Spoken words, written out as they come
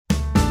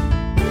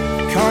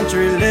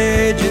Country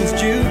Legends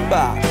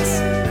Jukebox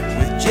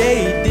with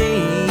J.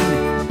 Dean,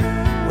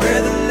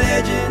 where the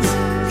legends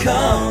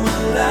come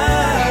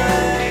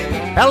alive.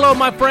 Hello,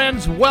 my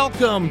friends.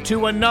 Welcome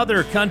to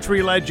another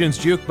Country Legends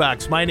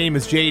Jukebox. My name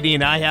is J.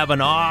 Dean. I have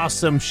an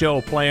awesome show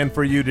planned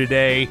for you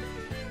today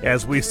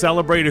as we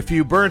celebrate a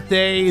few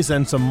birthdays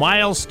and some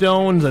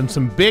milestones and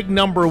some big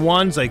number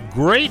ones. A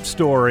great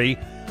story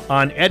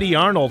on Eddie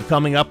Arnold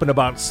coming up in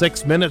about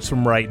 6 minutes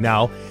from right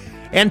now.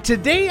 And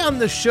today on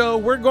the show,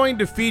 we're going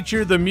to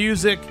feature the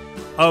music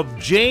of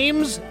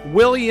James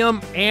William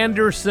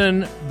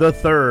Anderson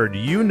III.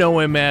 You know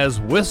him as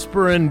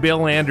Whisperin'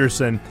 Bill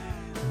Anderson.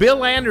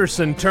 Bill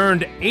Anderson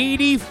turned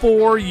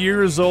 84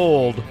 years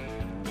old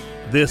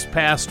this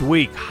past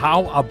week.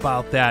 How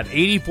about that?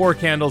 84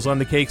 candles on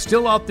the cake.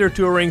 Still out there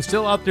touring,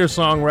 still out there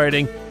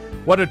songwriting.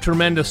 What a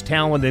tremendous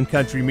talent in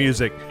country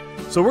music.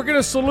 So we're going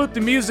to salute the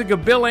music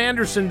of Bill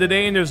Anderson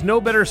today, and there's no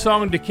better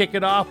song to kick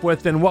it off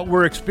with than what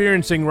we're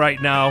experiencing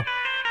right now.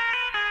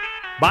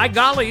 By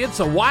golly, it's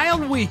a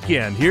wild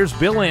weekend. Here's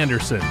Bill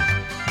Anderson.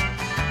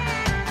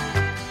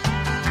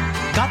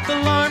 Got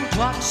the alarm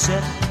clock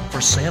set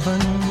for 7.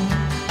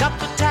 Got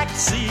the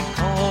taxi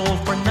called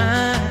for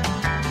 9.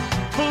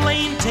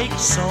 Plane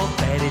takes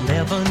off at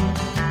 11.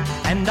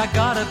 And I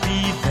gotta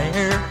be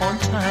there on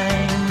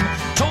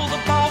time. Told the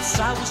boss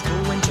I was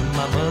going to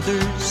my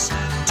mother's.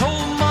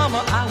 Told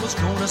mama I was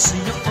gonna see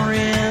a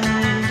friend.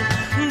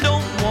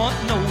 Don't want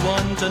no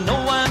one to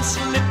know I'm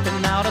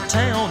slipping out of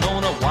town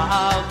on a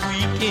wild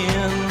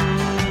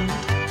weekend.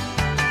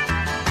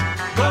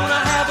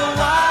 Gonna have a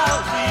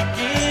wild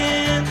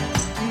weekend.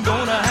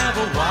 Gonna have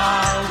a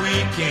wild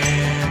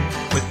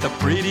weekend. With the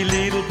pretty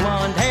little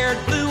blonde-haired,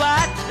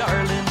 blue-eyed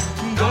darling.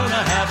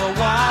 Gonna have a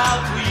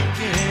wild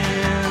weekend.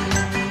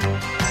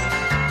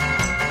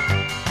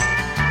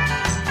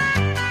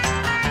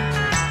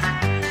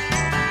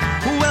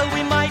 Well,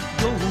 we might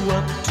go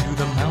up to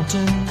the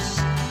mountains.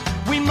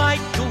 We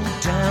might go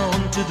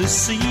down to the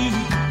sea.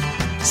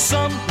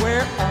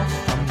 Somewhere off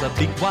from the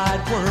big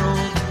wide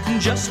world.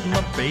 Just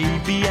my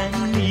baby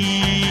and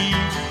me.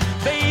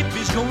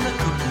 Baby's gonna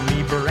cook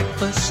me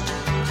breakfast.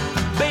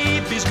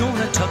 Baby's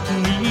gonna tuck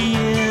me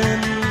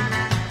in.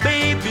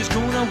 Baby's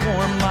gonna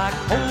warm my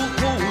cold,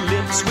 cold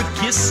lips with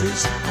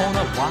kisses on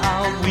a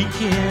wild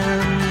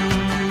weekend.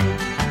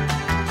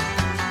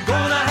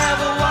 Gonna have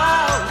a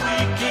wild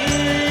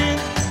weekend.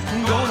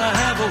 Gonna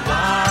have a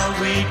wild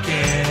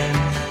weekend.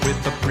 With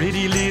the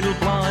pretty little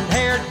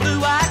blonde-haired,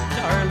 blue-eyed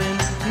darling.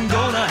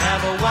 Gonna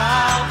have a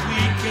wild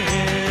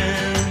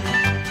weekend.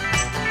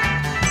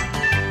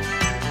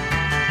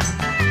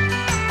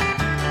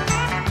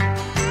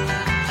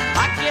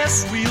 I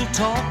guess we'll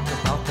talk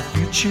about the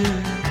future.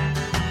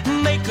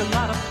 Make a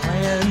lot of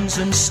plans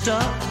and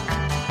stuff.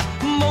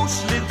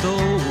 Mostly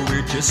though,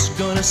 we're just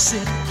gonna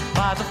sit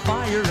by the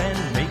fire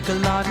and make a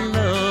lot of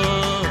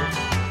love.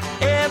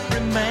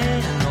 Every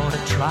man ought to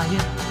try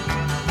it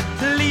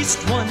at least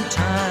one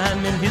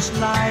time in his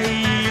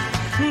life.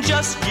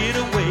 Just get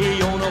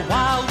away on a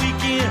wild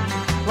weekend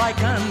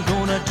like I'm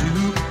gonna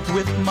do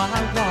with my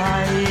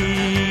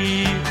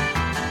wife.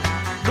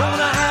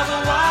 Gonna have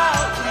a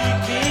wild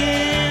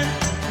weekend.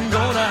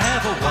 Gonna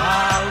have a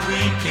wild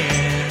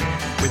weekend.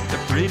 With the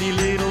pretty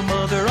little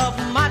mother of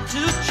my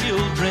 2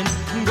 children.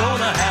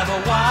 Gonna have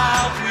a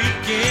wild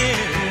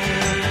weekend.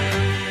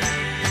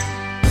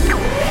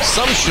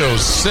 Some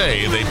shows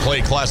say they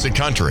play classic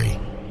country,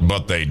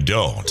 but they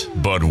don't.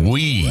 But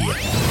we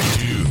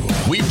do.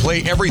 We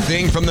play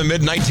everything from the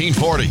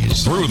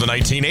mid-1940s through the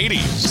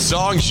 1980s.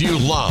 Songs you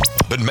love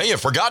but may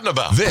have forgotten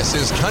about. This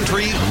is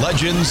Country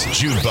Legends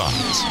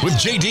Jukebox with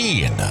J.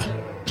 Dean.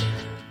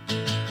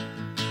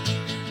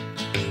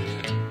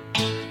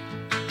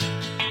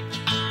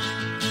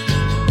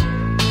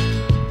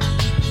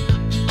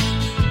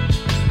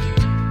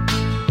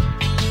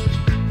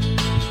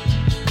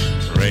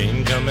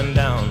 Rain coming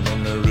down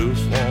and the roof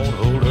won't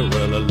hold her.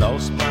 Well, I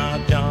lost my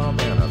job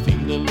and I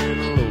feel a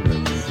little older.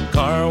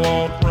 Car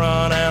won't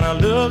run and I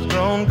love's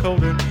grown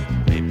colder.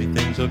 Maybe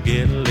things will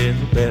get a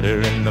little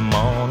better in the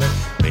morning.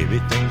 Maybe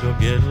things will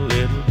get a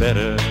little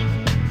better.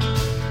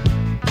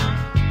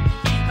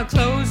 Our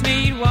clothes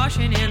need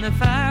washing and the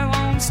fire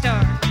won't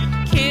start.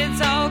 Kids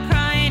all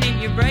crying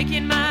and you're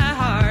breaking my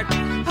heart.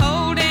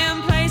 Whole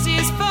damn place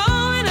is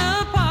falling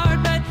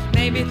apart. But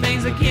maybe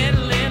things will get a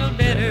little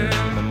better.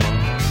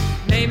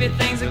 Maybe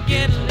things will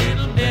get a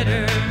little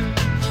better.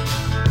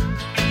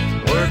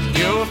 Work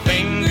your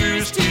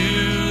fingers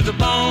to the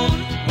bone.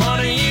 What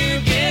do you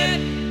get?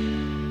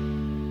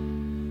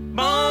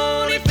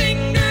 Bony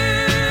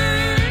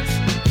fingers.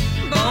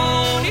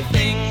 Bony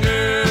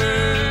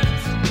fingers.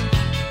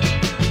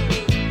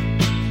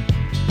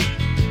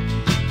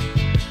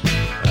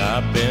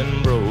 I've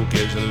been broke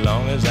as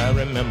long as I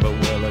remember.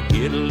 Well, I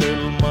get a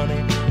little money,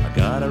 I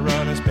gotta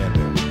run and spend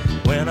it.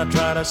 When I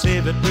try to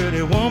save it,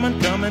 pretty woman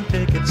come and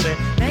take it. Say,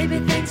 maybe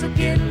things will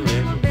get a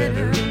little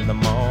better in the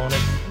morning.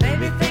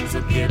 Maybe things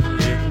will get a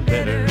little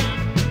better.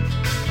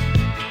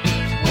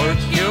 Work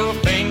your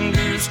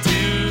fingers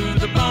to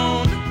the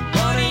bone.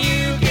 What do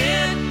you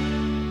get?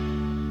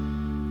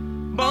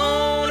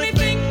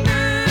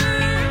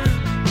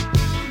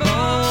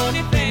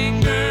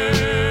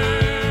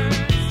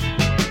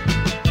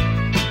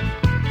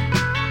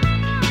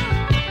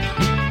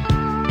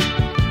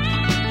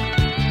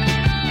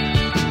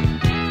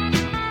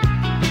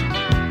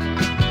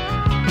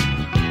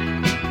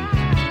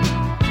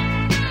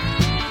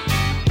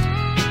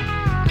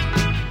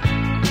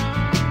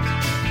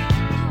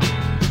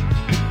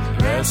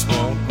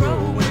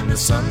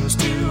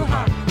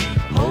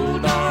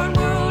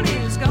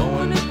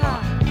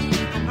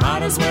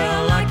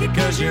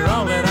 you're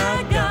all that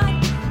I got.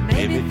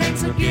 Maybe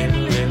things will get a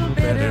little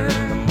better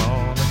in the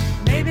morning.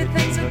 Maybe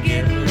things will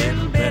get a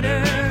little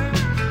better.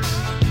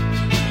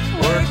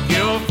 Work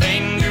your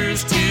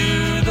fingers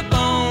to the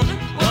bone.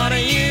 What do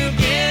you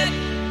get?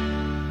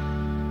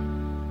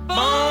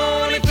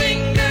 Bony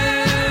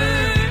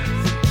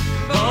fingers,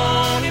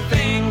 bony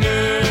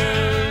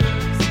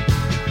fingers.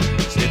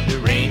 Said the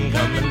rain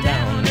coming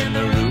down and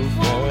the roof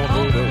won't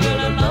hold her. Well,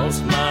 I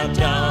lost my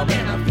job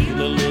and I feel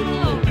a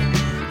little older.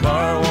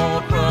 Car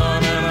won't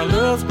run and our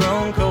love's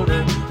grown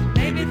colder.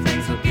 Maybe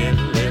things will get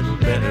a little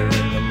better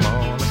in the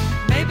morning.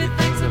 Maybe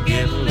things will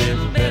get a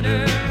little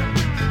better.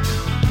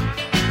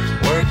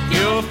 Work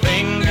your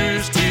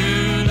fingers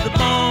to the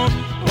bone.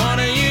 What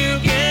do you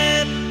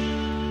get?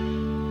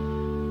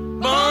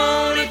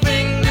 Bony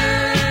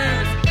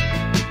fingers,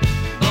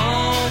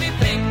 bony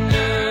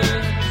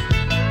fingers.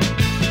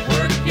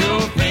 Work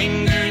your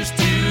fingers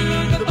to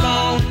the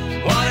bone.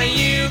 What do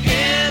you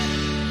get?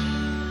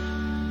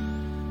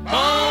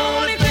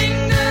 Bony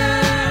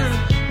fingers,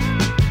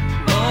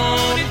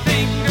 bony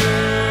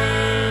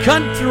fingers.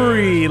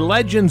 Country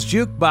Legends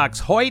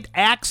Jukebox, Hoyt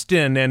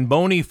Axton and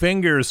Bony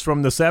Fingers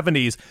from the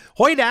 70s.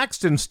 Hoyt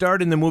Axton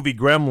starred in the movie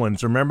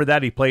Gremlins. Remember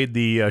that? He played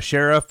the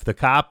sheriff, the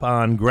cop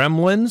on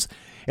Gremlins.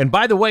 And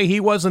by the way, he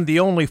wasn't the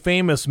only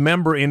famous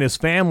member in his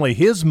family.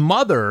 His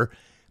mother,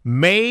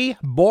 Mae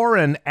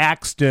Boren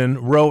Axton,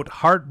 wrote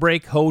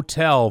Heartbreak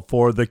Hotel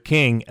for the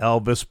King,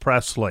 Elvis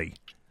Presley.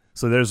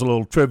 So there's a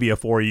little trivia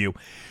for you.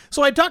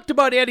 So I talked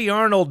about Eddie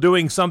Arnold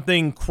doing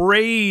something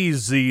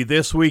crazy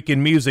this week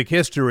in music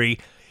history.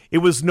 It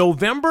was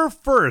November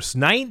 1st,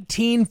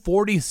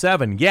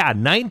 1947. Yeah,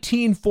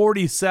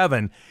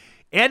 1947.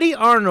 Eddie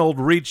Arnold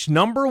reached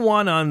number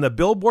 1 on the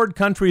Billboard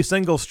Country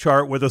Singles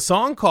Chart with a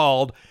song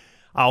called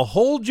I'll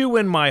Hold You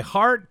in My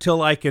Heart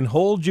Till I Can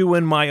Hold You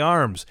in My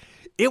Arms.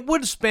 It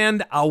would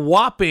spend a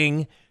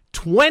whopping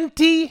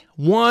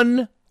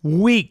 21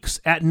 weeks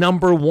at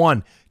number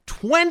 1.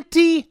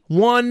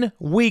 21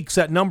 weeks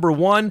at number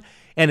 1,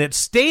 and it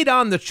stayed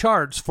on the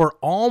charts for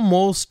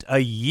almost a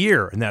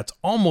year, and that's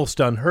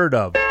almost unheard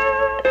of.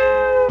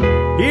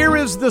 Here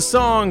is the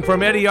song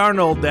from Eddie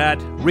Arnold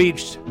that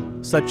reached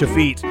such a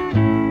feat.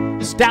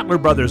 Statler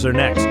Brothers are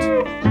next.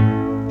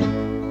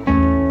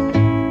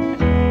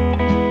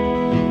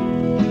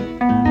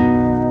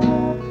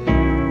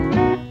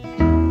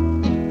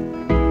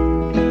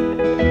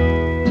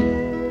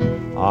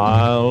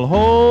 I'll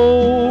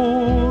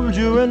hold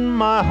you in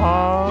my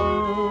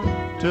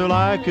heart till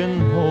I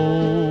can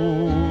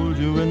hold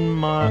you in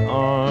my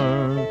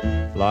arms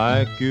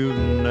like you've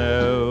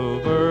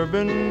never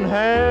been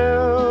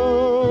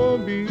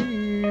held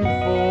before.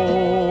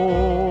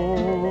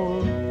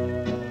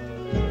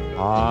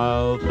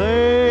 I'll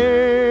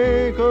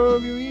think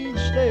of you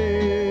each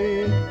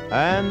day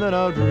and then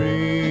I'll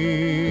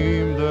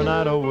dream the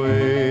night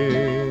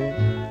away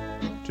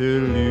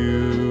till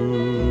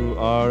you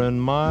are in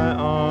my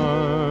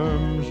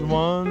arms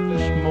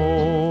once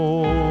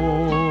more.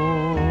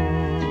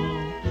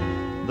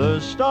 The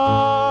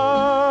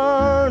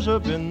stars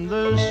up in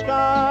the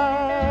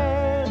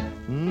sky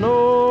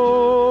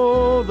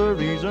know the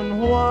reason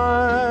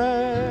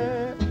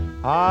why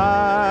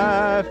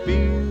I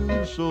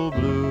feel so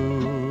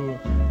blue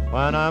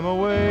when I'm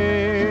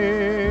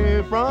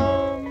away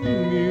from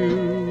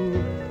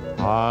you.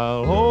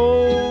 I'll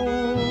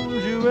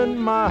hold you in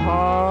my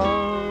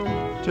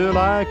heart till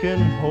I can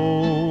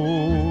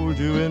hold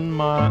you in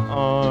my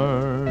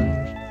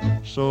arms.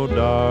 So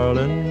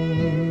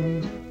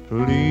darling,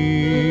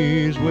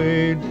 please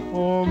wait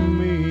for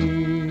me.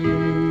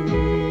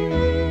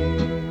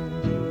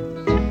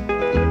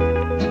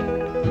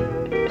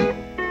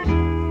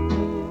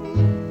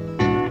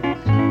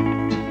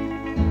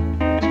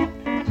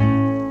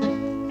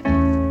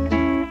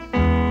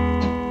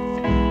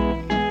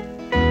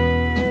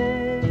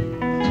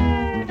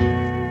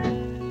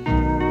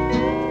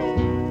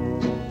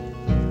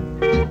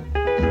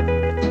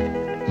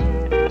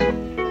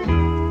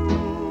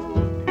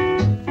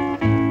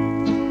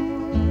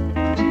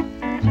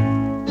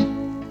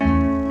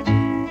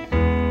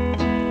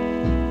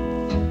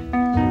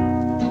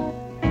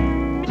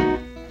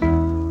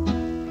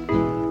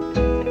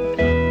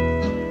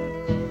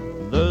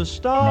 The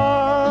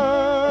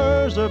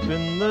stars up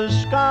in the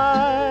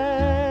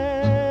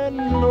sky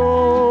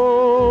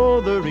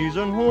know the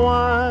reason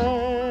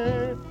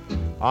why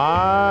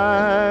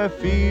I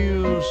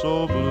feel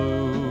so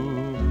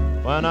blue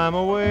when I'm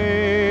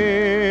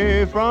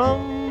away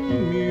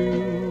from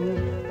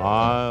you.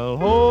 I'll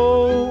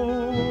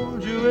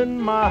hold you in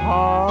my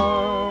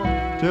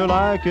heart till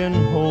I can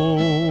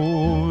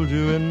hold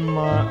you in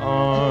my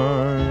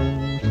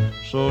arms.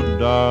 So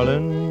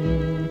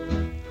darling,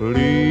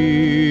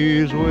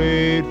 please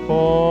wait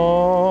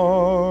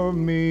for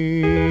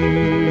me.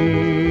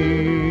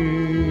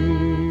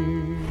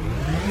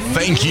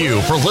 Thank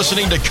you for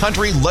listening to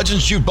Country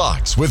Legends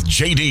Jukebox with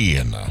JD.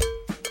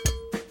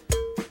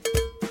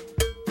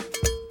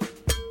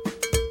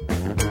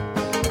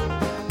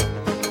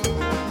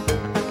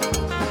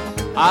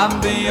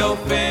 I'm the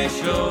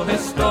official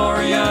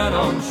historian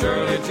on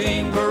Shirley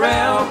Jean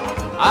Burrell.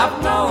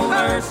 I've known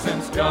her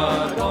since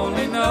God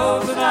only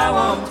knows, and I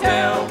won't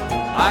tell.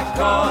 I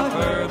caught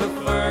her the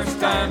first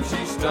time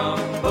she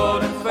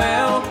stumbled and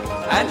fell,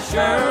 and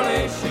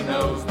surely she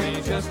knows me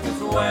just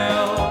as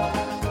well.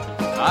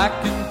 I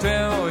can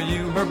tell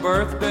you her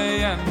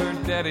birthday and her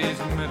daddy's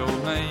middle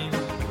name,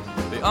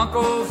 the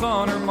uncles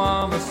on her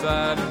mama's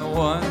side and the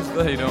ones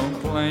they don't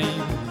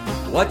claim,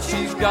 what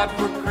she's got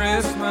for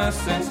Christmas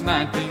since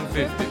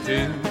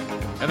 1952.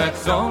 And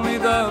that's only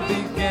the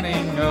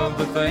beginning of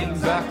the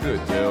things I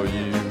could tell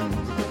you.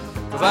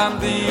 'Cause I'm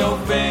the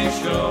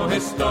official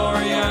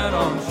historian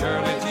on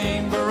Shirley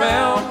Jean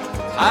Burrell.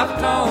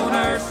 I've known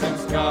her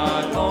since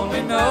God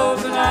only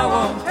knows, and I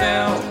won't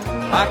tell.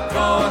 I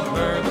caught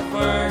her the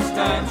first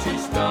time she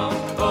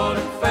stumbled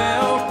and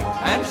fell,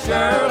 and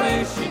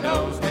surely she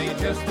knows me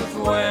just as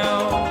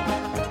well.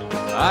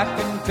 I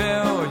can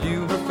tell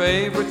you her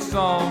favorite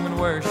song and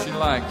where she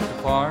liked to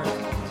park,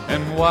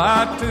 and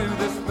why to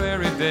this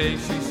very day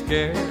she's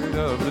scared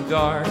of the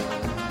dark.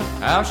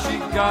 How she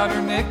got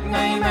her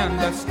nickname and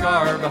that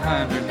scar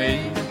behind her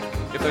knee.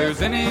 If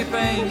there's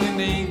anything you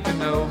need to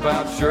know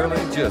about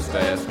Shirley, just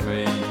ask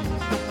me.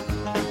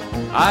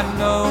 I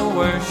know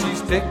where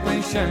she's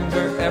ticklish and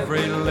her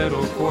every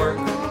little quirk.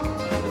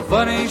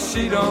 Funny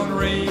she don't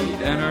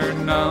read and her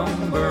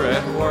number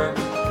at work.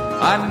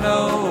 I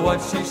know what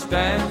she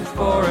stands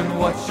for and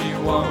what she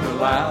won't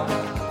allow.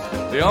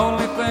 The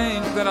only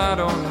thing that I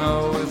don't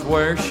know is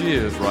where she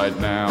is right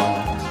now.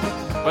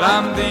 But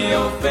I'm the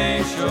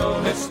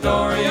official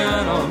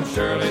historian on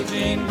Shirley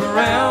Jean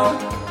Burrell.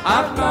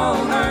 I've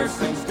known her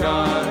since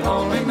God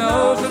only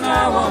knows, and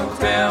I won't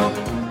tell.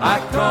 I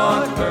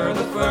caught her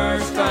the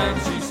first time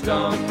she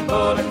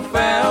stumbled and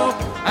fell,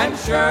 and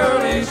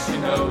surely she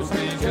knows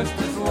me just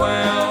as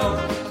well.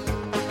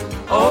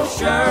 Oh,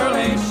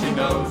 surely she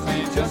knows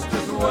me just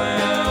as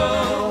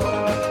well.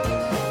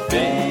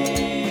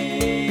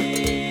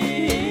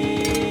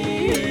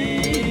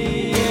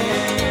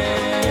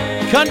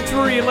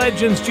 Country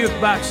Legends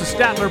Jukebox, the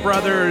Statler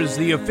Brothers,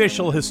 the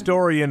official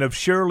historian of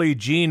Shirley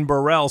Jean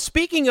Burrell.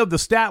 Speaking of the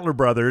Statler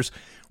Brothers,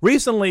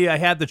 recently I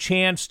had the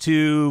chance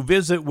to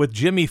visit with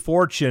Jimmy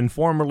Fortune,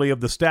 formerly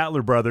of the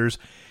Statler Brothers,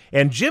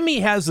 and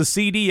Jimmy has a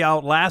CD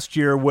out last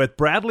year with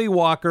Bradley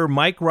Walker,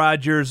 Mike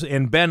Rogers,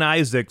 and Ben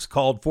Isaacs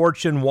called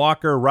Fortune,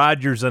 Walker,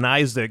 Rogers, and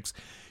Isaacs.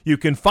 You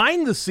can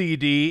find the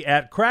CD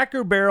at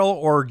Cracker Barrel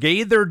or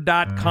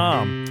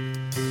Gaither.com.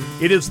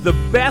 It is the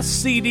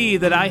best CD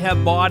that I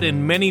have bought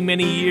in many,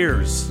 many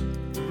years.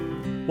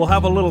 We'll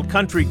have a little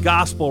country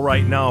gospel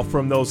right now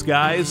from those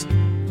guys.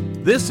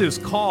 This is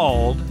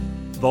called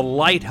The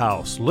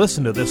Lighthouse.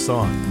 Listen to this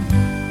song.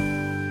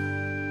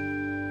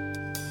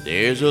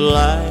 There's a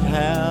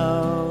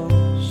lighthouse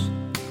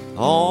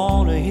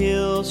on a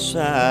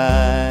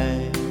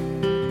hillside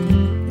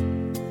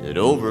that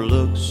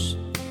overlooks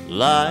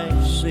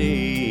life's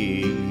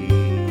sea,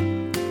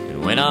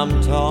 and when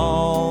I'm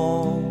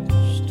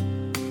tossed,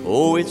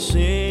 oh, it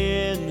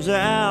sends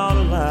out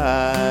a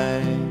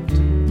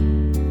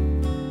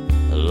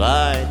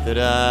light that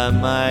I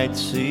might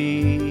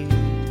see,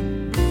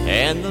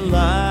 and the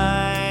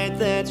light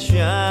that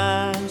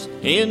shines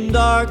in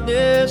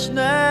darkness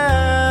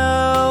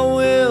now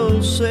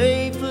will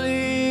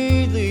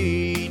safely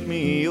lead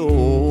me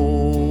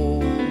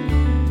home.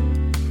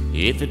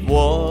 If it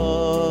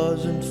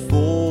wasn't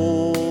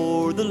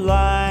for the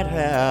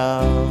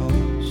lighthouse,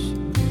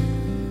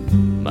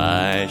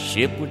 my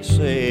ship would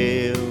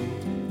sail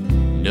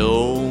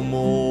no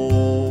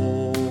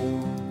more.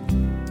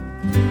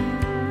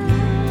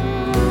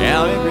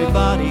 Now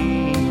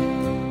everybody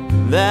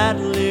that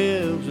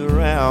lives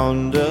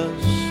around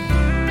us,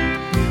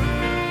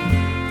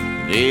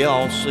 they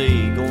all say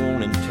go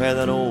on and tear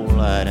that old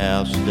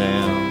lighthouse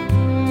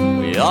down.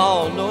 We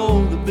all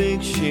know the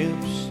big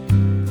ships,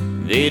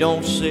 they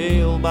don't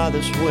sail by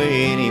this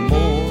way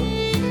anymore.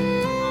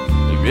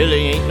 There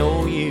really ain't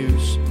no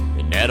use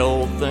in that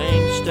old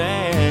thing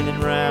standing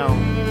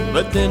round.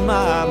 But then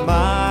my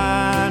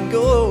mind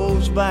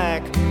goes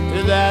back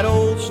to that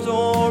old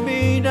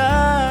stormy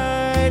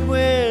night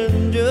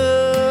when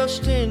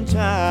just in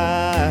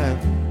time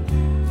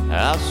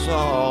I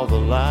saw the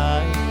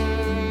light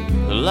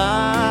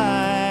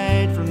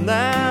from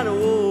that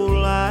old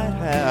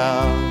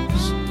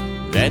lighthouse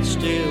that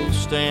still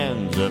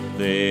stands up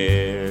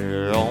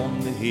there on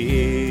the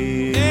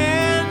hill.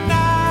 And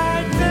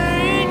I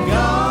thank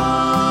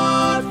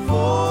God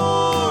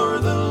for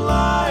the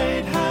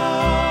lighthouse.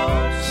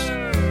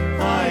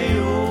 I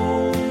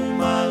owe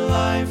my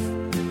life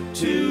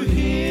to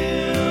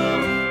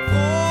Him.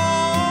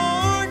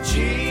 For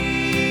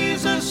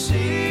Jesus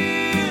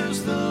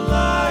is the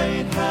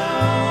lighthouse,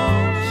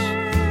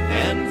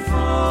 and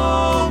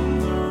from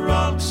the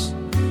rocks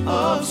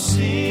of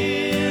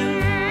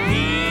sin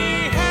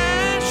He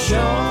has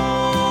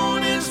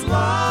shown His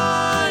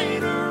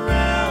light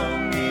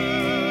around me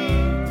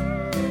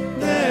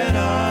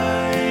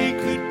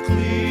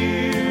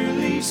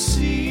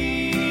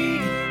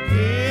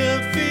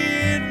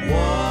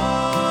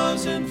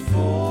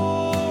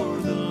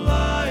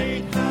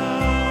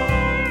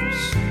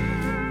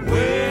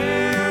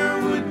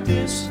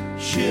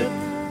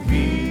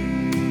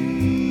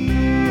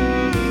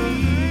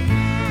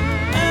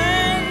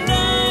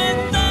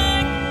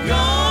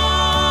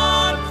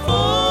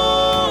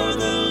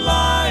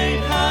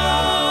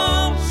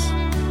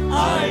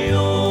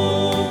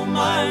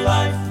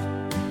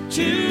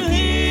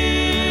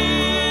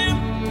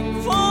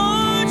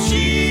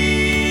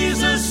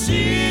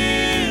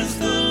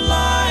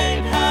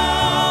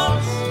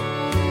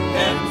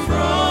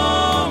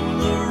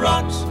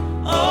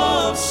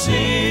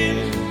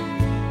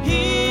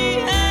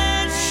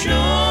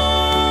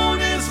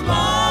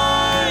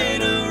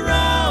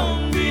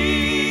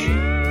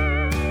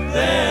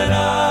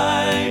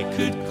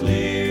could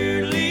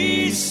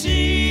clearly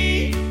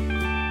see.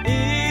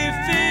 If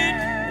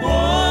it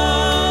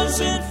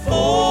wasn't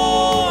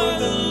for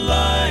the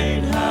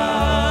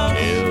lighthouse,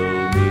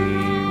 tell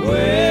me,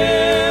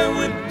 where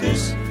would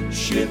this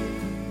ship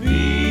be?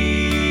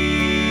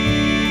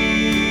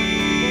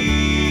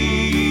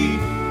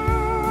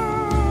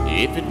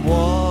 If it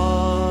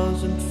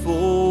wasn't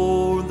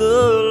for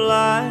the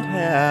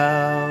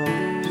lighthouse,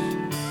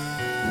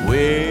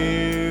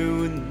 where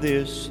would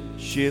this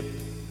ship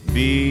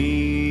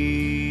be?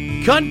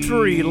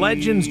 Country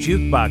Legends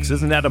Jukebox,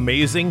 isn't that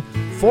amazing?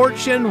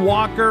 Fortune,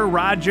 Walker,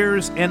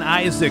 Rogers, and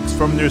Isaacs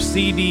from their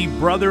CD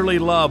Brotherly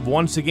Love.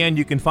 Once again,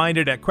 you can find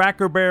it at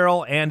Cracker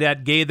Barrel and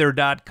at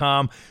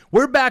Gaither.com.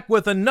 We're back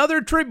with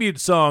another tribute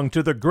song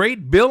to the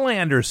great Bill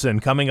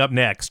Anderson coming up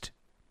next.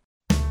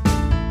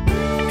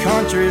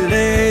 Country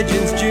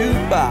Legends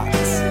Jukebox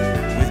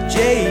with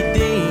J.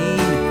 Dean,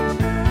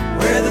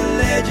 where the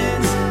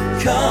legends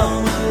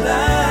come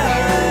alive.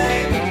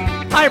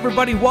 Hi,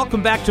 everybody.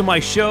 Welcome back to my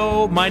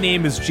show. My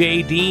name is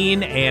Jay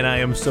Dean, and I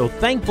am so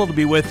thankful to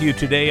be with you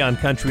today on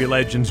Country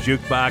Legends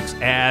Jukebox,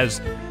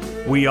 as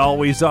we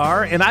always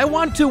are. And I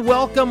want to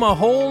welcome a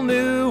whole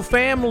new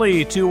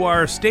family to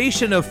our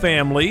station of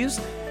families.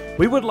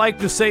 We would like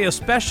to say a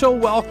special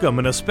welcome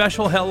and a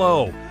special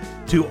hello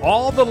to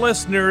all the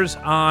listeners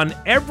on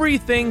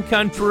Everything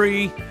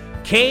Country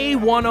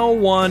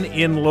K101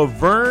 in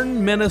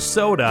Laverne,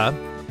 Minnesota.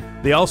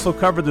 They also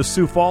cover the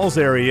Sioux Falls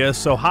area,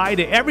 so hi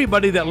to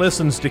everybody that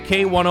listens to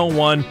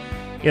K101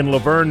 in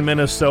Laverne,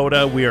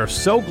 Minnesota. We are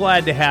so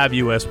glad to have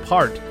you as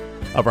part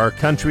of our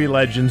Country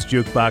Legends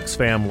Jukebox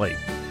family.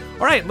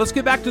 All right, let's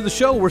get back to the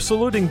show. We're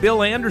saluting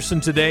Bill Anderson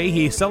today.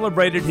 He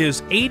celebrated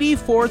his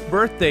 84th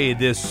birthday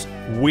this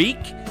week,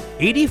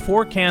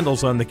 84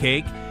 candles on the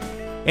cake.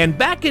 And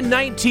back in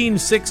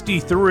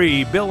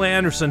 1963, Bill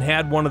Anderson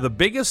had one of the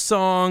biggest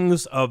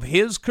songs of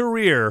his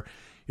career.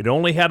 It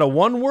only had a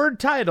one-word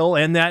title,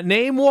 and that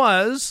name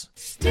was...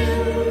 Still,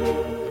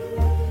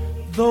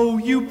 though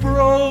you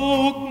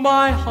broke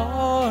my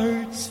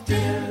heart, still,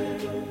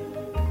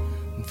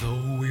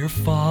 though we're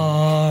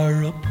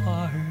far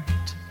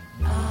apart,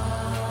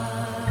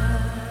 I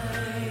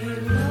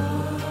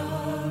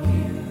love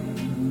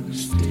you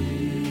still.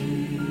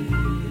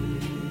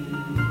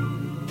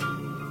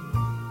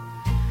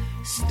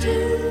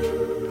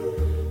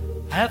 Still,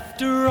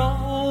 after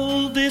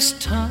all this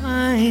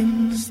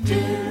time,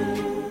 still,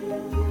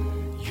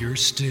 you're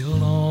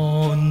still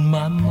on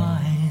my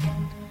mind.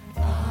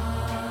 I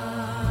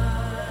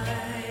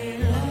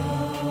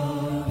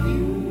love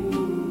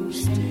you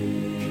still.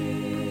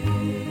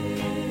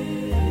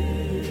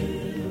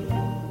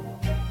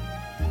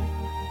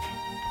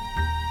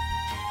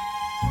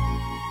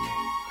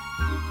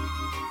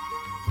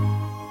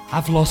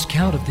 I've lost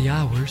count of the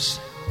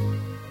hours,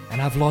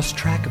 and I've lost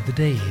track of the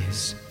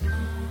days.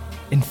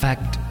 In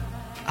fact,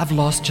 I've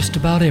lost just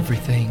about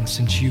everything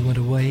since you went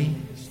away.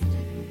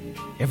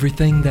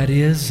 Everything, that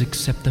is,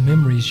 except the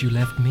memories you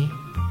left me.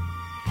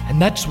 And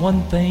that's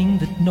one thing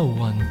that no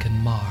one can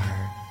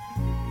mar.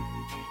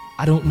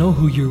 I don't know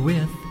who you're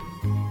with.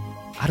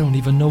 I don't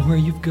even know where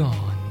you've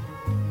gone.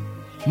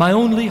 My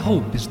only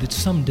hope is that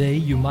someday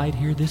you might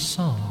hear this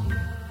song,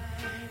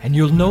 and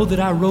you'll know that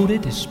I wrote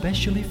it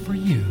especially for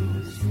you.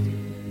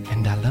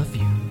 And I love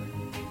you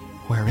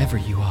wherever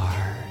you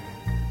are.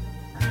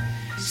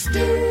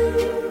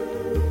 Still,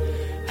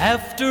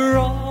 after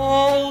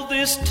all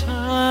this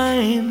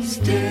time,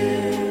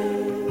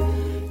 still,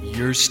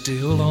 you're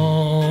still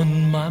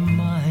on my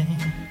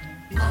mind.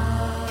 I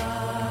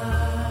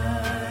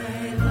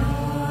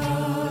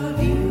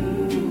love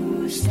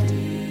you still.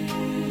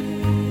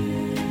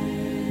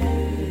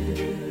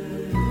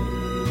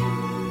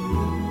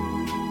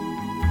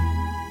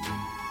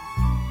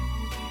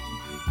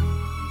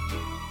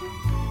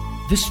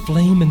 This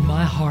flame in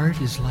my heart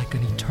is like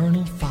an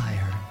eternal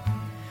fire.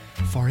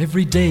 For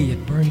every day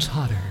it burns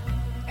hotter,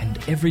 and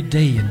every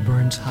day it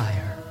burns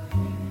higher.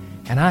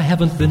 And I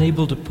haven't been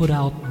able to put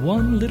out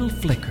one little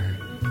flicker,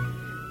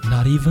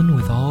 not even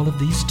with all of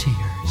these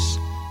tears.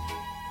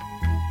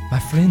 My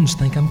friends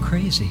think I'm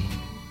crazy,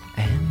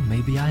 and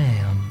maybe I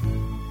am.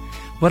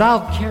 But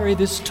I'll carry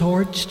this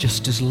torch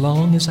just as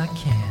long as I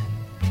can.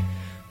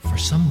 For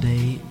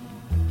someday,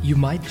 you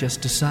might just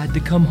decide to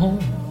come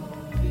home.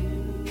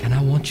 And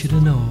I want you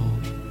to know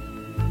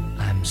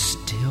I'm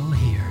still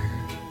here.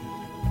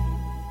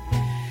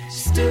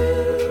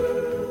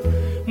 Still,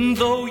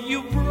 though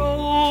you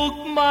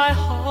broke my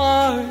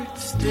heart,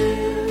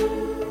 still,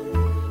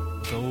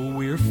 though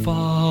we're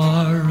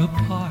far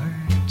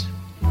apart,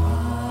 I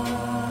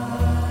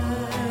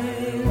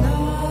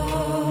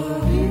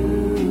love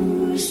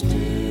you still.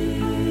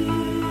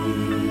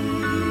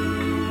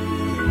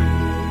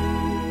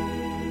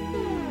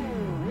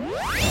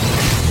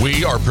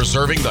 We are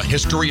preserving the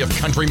history of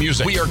country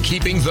music. We are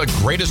keeping the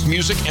greatest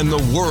music in the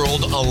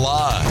world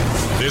alive.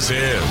 This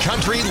is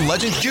Country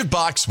Legends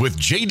Jukebox with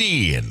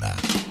J.D.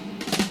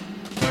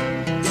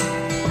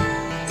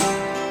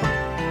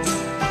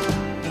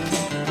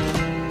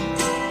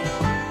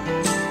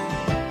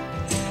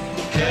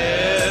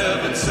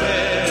 Kevin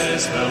said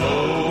says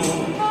hello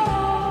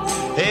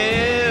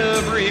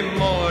every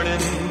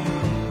morning.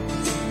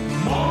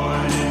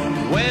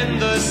 When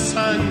the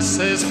sun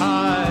says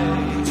hi,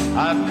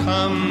 I've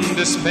come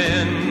to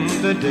spend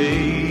the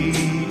day.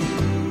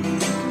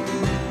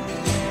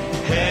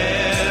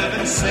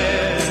 Heaven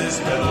says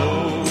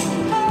hello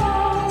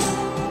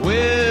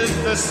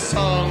with the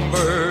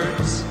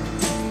songbirds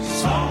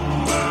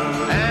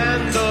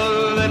and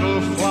the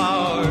little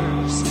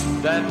flowers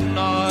that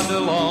nod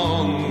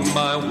along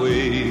my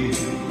way.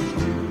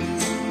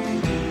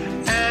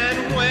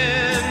 And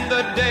when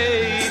the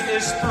day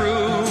is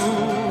through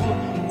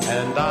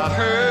and I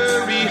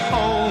hurry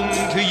home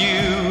to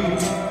you,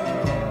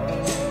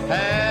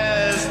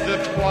 as the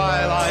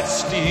twilight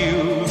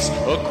steals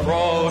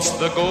across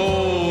the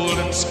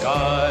golden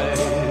skies,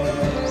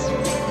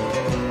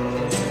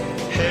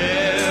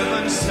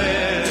 heaven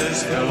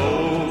says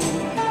hello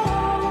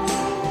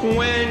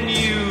when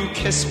you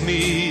kiss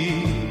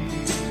me,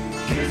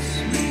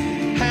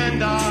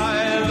 and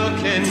I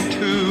look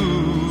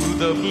into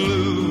the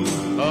blue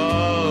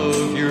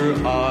of your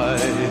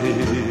eyes.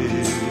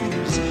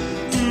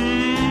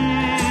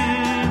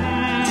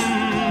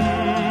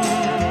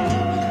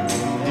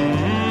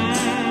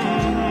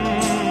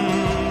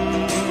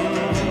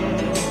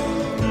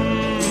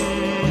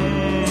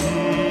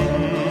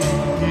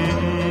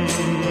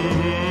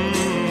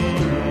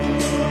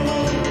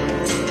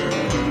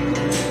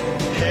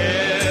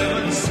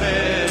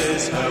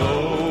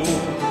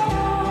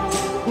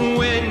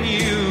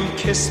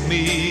 Kiss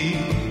me,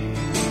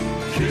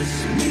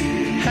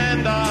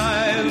 and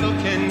I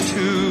look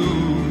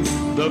into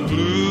the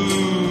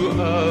blue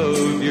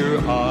of your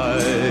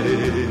eyes,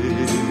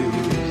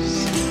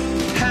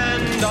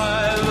 and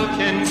I look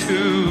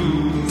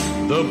into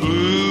the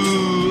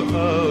blue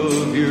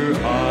of your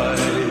eyes.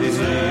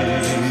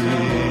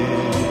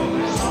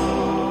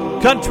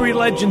 Country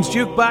Legends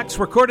Jukebox,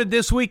 recorded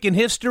this week in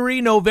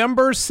history,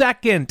 November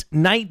 2nd,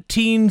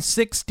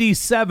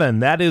 1967.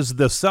 That is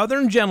The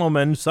Southern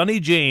Gentleman, Sonny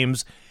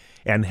James,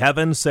 and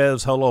Heaven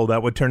Says Hello.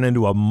 That would turn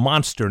into a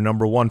monster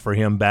 #1 for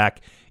him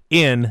back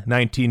in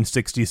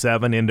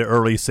 1967 into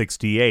early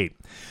 68.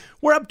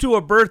 We're up to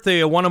a birthday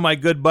of one of my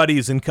good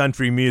buddies in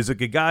country music,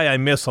 a guy I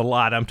miss a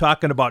lot. I'm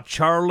talking about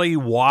Charlie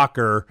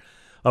Walker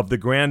of the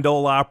Grand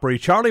Ole Opry.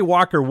 Charlie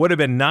Walker would have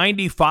been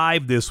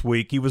 95 this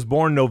week. He was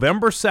born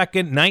November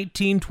 2nd,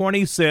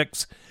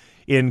 1926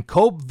 in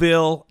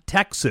Copeville,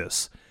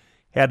 Texas.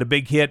 Had a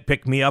big hit,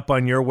 Pick Me Up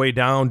on Your Way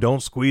Down,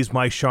 Don't Squeeze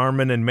My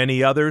Charmin, and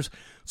many others.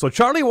 So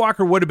Charlie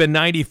Walker would have been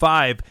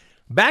 95.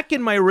 Back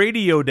in my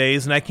radio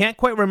days, and I can't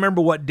quite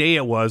remember what day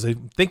it was, I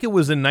think it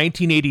was in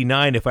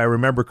 1989 if I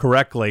remember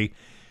correctly,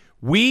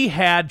 we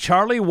had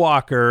Charlie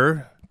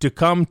Walker to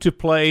come to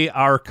play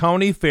our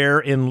county fair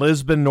in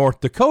Lisbon, North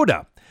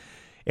Dakota.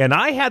 And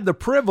I had the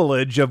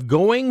privilege of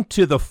going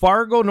to the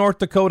Fargo, North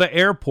Dakota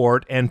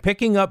airport and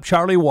picking up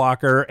Charlie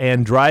Walker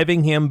and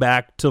driving him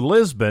back to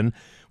Lisbon,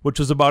 which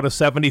was about a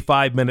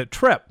 75-minute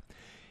trip.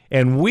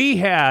 And we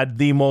had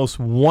the most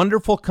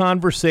wonderful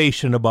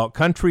conversation about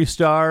country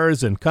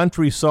stars and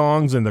country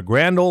songs and the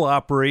Grand Ole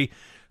Opry,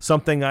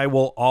 something I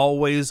will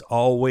always,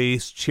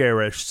 always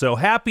cherish. So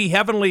happy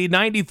heavenly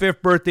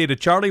 95th birthday to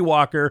Charlie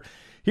Walker.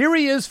 Here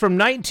he is from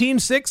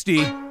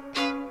 1960.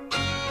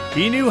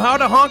 He knew how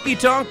to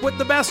honky-tonk with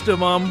the best of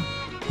them.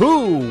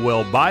 Who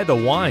will buy the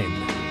wine?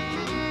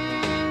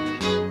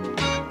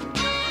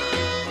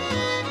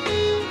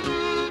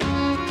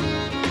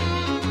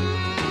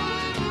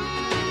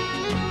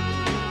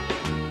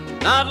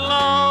 Not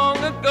long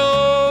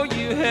ago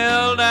you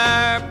held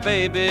our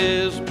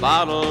baby's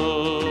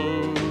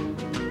bottle,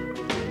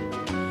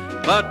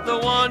 but the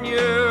one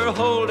you're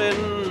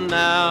holding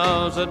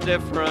now's a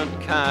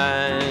different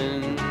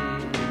kind.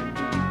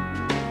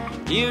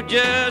 You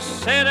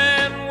just sit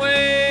and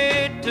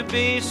wait to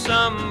be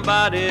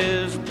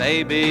somebody's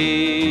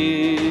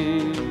baby,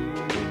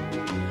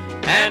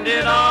 and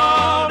it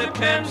all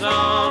depends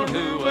on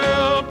who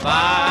will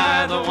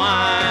buy the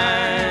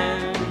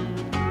wine.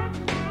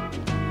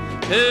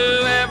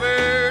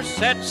 Whoever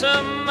sets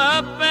them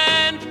up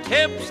and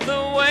tips the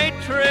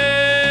waitress,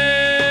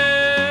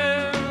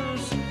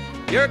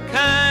 your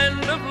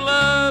kind of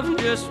love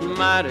just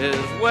might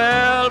as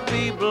well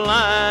be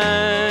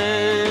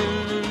blind.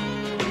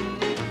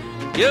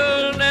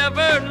 You'll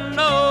never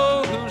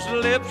know whose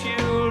lips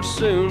you'll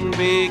soon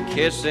be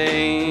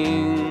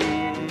kissing,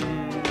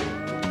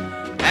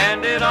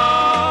 and it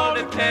all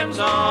depends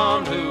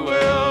on who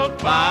will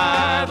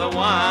buy the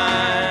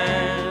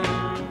wine.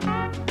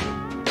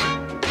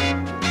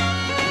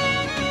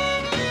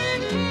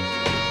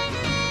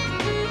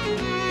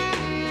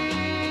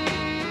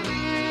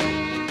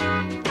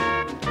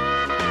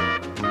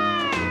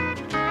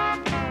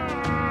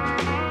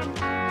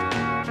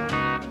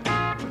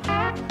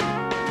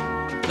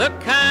 The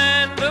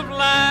kind of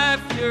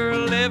life you're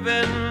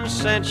living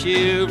since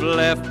you've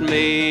left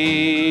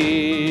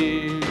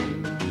me,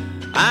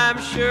 I'm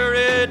sure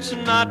it's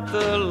not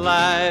the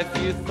life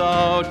you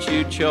thought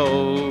you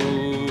chose.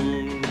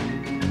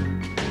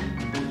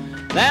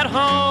 That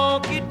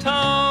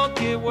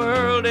honky-tonky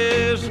world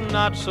is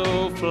not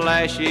so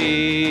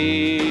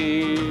flashy.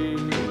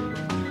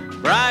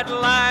 Bright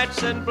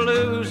lights and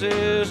blues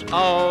is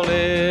all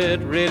it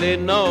really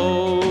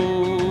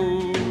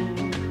knows.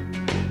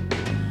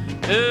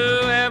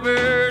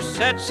 Whoever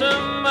sets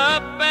them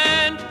up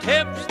and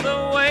tips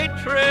the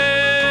waitress,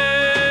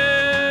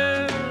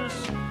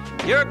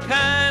 your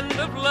kind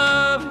of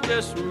love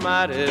just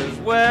might as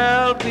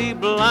well be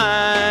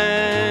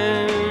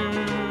blind.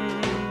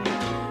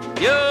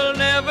 You'll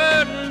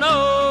never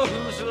know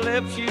whose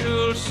lips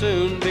you'll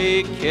soon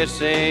be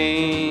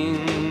kissing.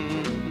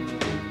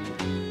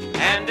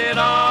 And it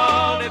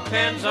all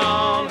depends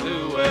on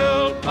who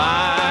will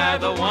buy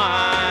the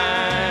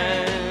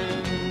wine.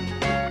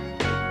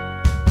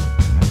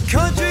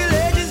 Country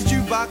Legends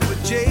Jukebox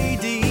with J.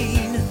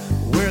 Dean,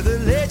 where the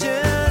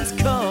legends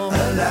come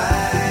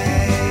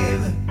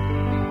alive.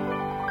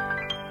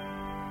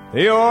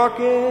 The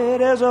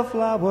orchid is a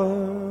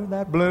flower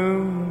that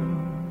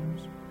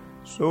blooms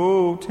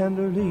so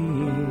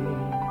tenderly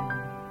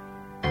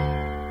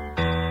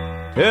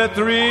to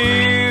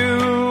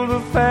thrill the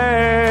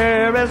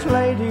fairest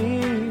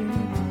lady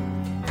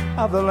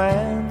of the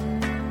land.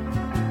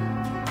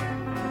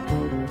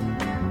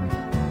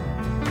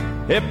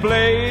 It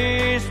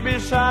placed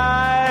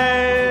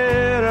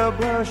beside a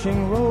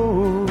blushing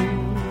rose,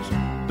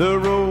 the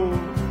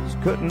rose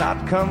could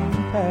not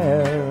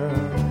compare.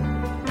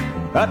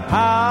 But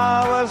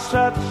power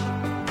such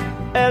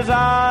as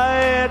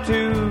I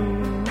to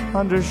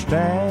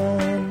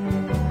understand.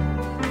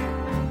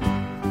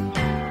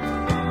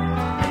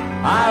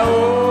 I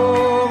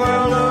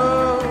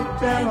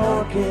overlooked an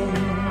orchid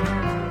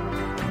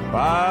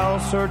while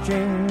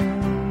searching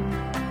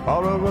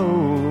for a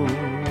rose.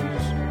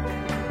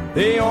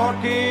 The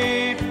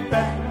orchid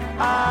that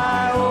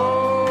I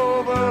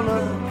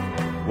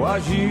overlooked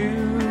was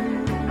you.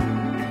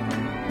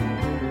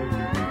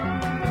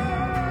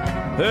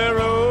 The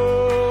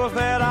rose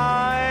that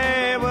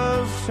I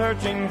was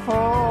searching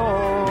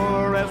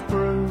for has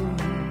proved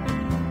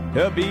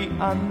to be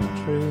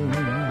untrue.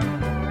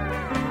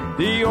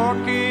 The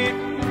orchid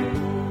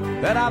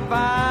that I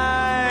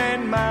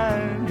find,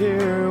 my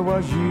dear,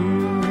 was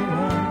you.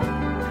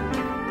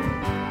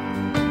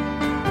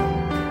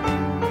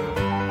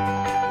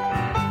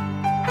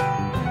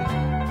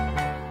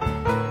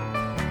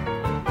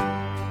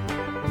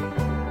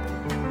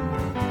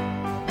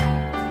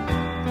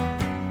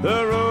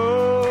 The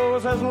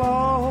rose has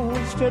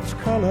lost its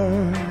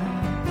color,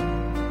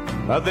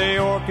 but the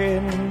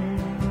orchid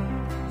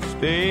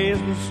stays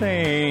the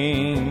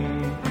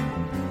same.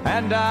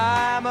 And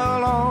I'm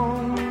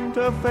alone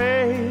to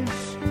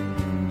face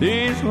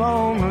these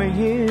lonely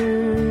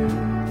years.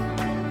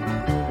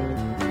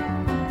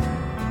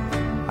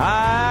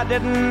 I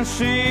didn't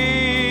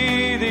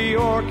see the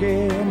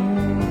orchid,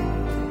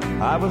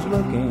 I was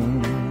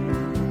looking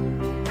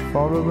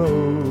for a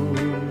rose.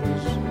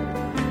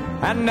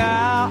 And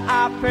now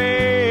I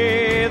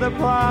pay the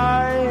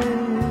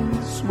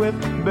price with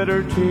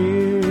bitter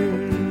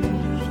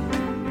tears.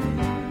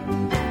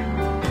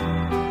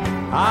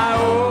 I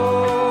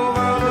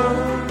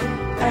overlooked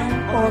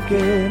an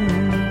orchid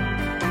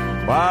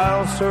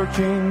while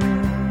searching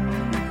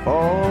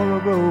for a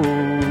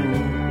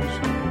rose.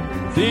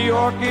 The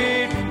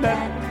orchid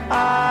that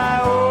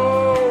I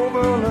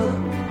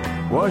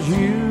overlooked was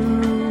you.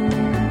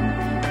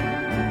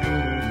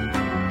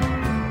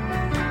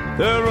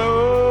 The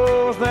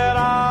rose that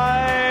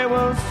I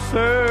was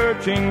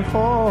searching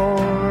for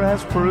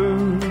has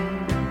proved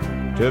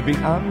to be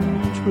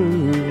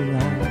untrue.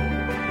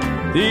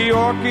 The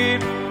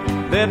orchid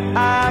that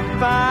I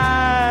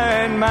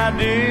find, my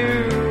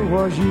dear,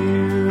 was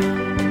you.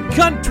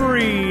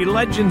 Country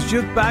Legends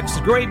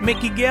Jukebox, great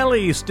Mickey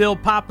Gilley, still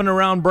popping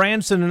around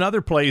Branson and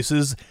other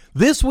places.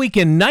 This week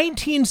in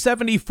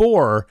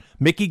 1974,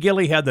 Mickey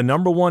Gilley had the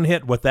 #1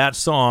 hit with that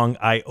song,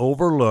 I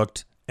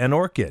Overlooked an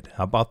Orchid.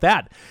 How about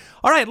that?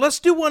 All right, let's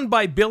do one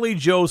by Billie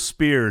Joe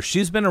Spears.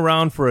 She's been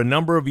around for a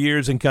number of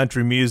years in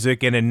country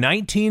music, and in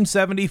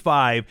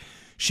 1975,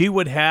 she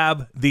would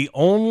have the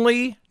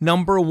only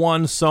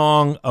 #1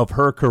 song of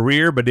her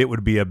career, but it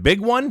would be a big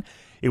one.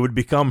 It would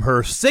become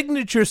her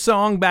signature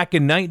song back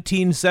in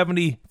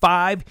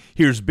 1975.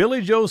 Here's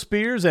Billie Joe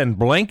Spears and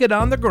Blanket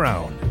on the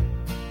Ground.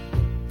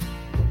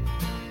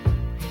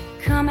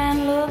 Come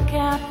and look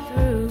out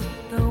through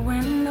the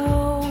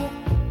window.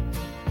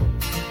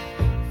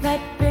 That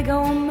big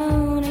old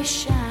moon is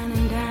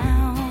shining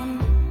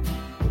down.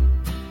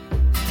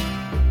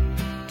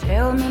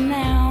 Tell me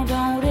now,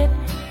 don't it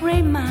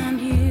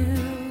remind you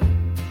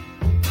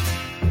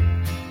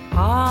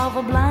of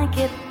a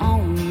blanket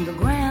on the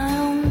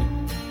ground?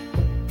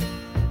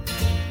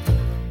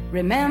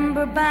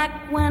 Remember back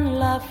when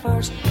love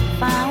first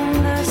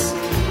found us,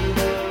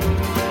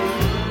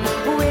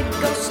 we'd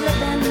go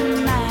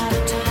slipping out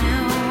of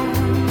town,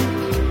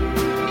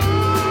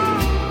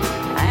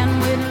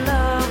 and we'd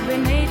love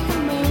beneath the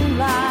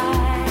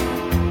moonlight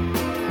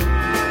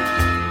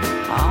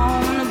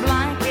on a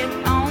blanket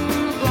on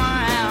the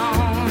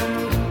ground.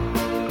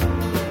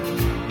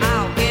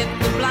 I'll get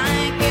the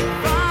blanket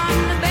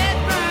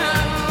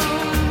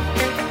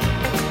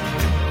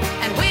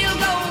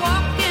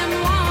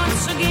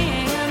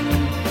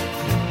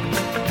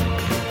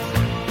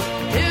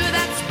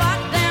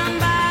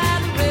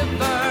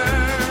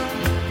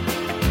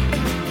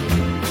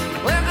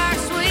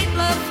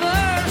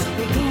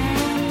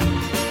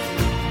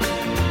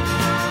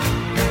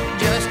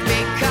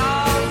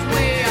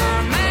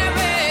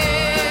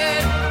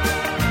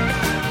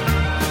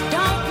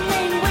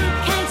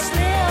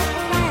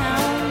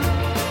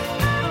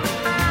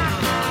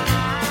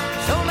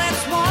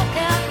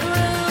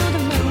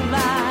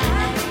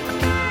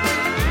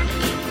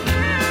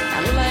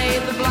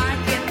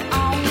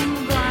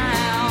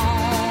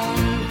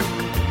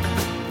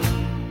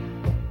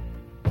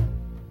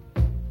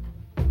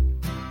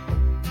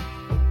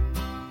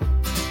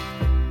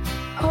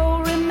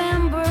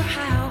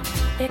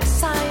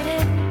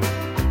excited.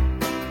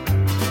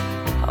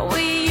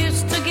 We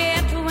used to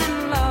get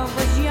when love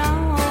was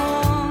young.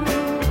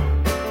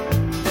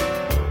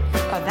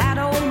 That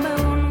old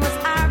moon was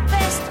our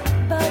best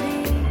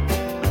buddy.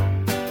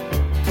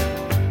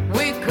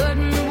 We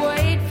couldn't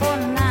wait for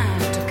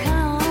night to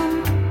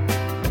come.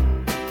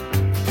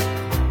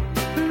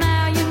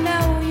 Now you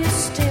know you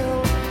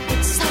still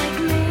excite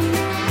me.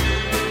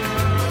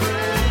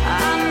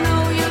 I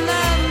know you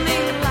love me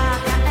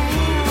like I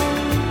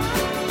am.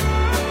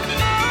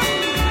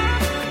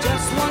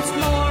 Just once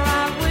more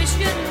I wish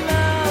you'd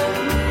love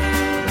me.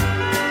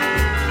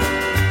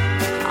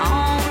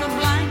 On a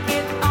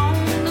blanket on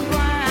the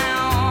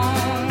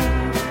ground,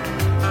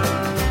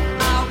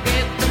 I'll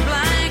get the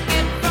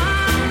blanket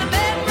from the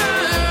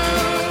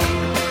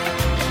bedroom,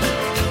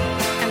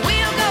 and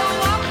we'll go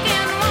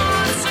walking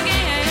once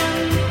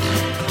again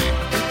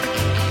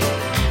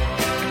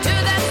to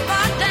that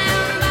spot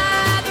down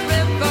by the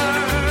river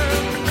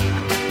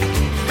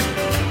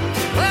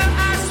where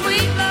our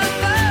sweet love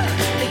first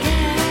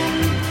began.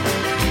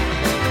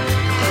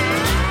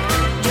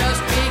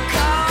 Just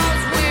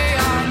because we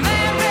are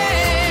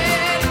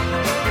married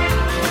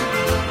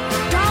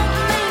don't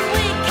mean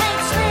we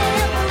can't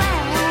slip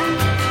along.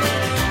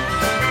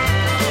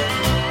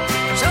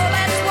 So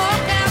let's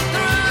walk out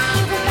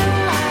through the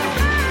moonlight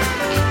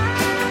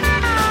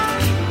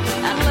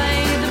and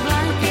lay the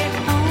blanket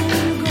on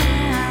the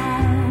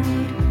ground.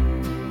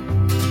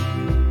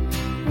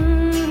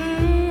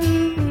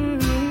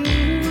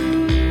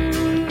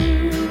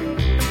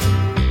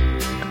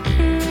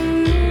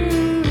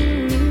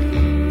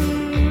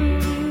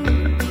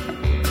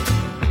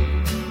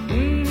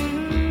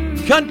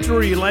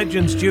 Country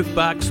Legends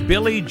Jukebox,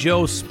 Billy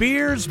Joe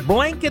Spears,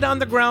 Blanket on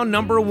the Ground,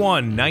 number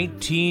 1,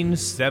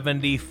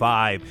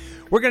 1975.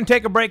 We're going to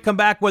take a break, come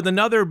back with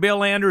another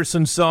Bill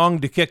Anderson song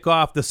to kick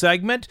off the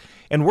segment,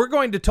 and we're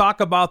going to talk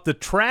about the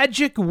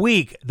tragic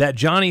week that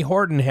Johnny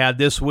Horton had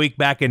this week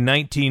back in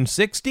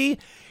 1960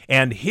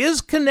 and his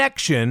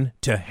connection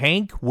to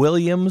Hank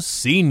Williams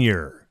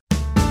Sr.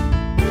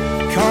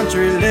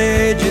 Country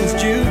Legends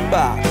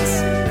Jukebox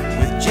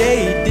with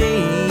J.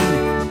 Dean,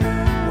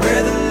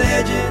 where the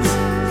legends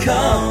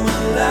come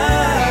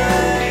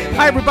alive.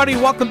 Hi, everybody.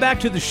 Welcome back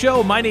to the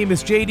show. My name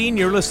is J. Dean.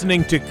 You're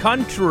listening to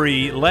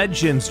Country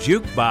Legends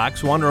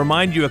Jukebox. I want to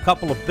remind you a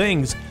couple of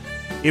things.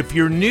 If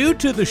you're new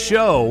to the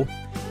show,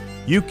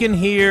 you can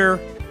hear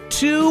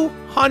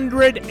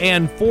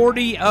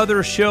 240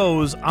 other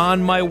shows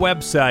on my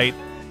website,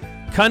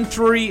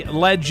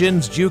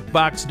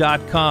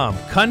 CountryLegendsJukebox.com.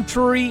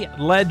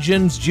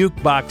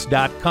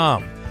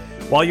 CountryLegendsJukebox.com.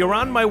 While you're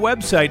on my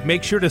website,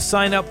 make sure to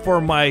sign up for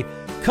my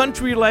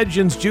Country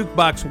Legends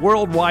Jukebox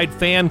Worldwide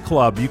Fan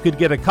Club. You could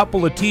get a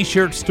couple of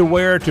t-shirts to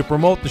wear to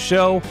promote the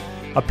show,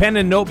 a pen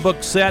and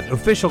notebook set,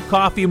 official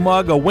coffee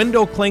mug, a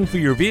window cling for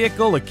your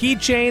vehicle, a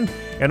keychain,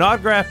 an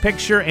autograph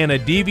picture, and a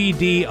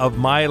DVD of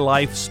my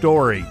life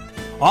story.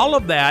 All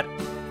of that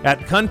at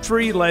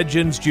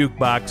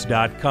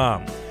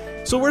CountryLegendsJukebox.com.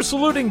 So we're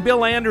saluting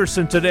Bill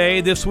Anderson today.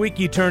 This week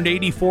he turned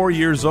 84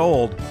 years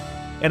old.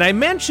 And I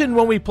mentioned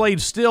when we played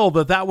Still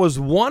that was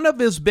one of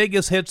his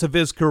biggest hits of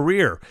his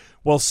career.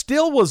 Well,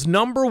 Still was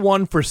number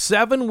 1 for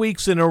 7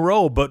 weeks in a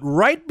row, but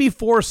right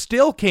before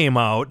Still came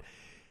out,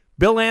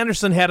 Bill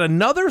Anderson had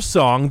another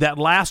song that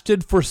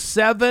lasted for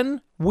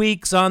 7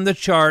 weeks on the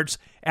charts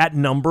at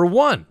number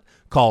 1,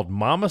 called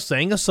Mama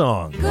Sang a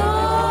Song.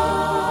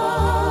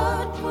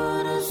 God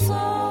put a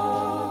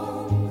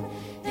song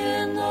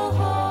in the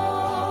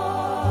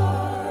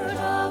heart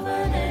of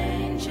an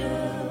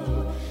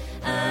angel,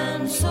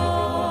 and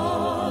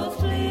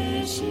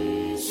softly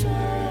she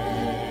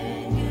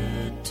sang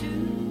it to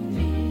me.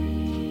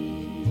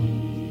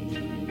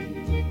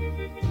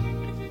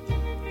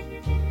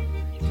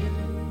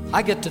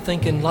 I get to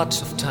thinking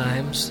lots of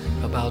times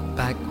about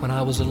back when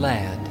I was a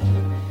lad,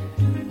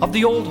 of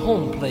the old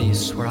home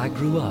place where I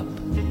grew up,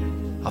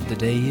 of the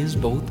days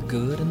both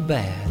good and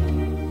bad.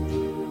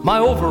 My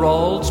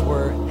overalls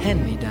were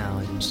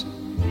hand-me-downs,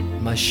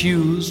 my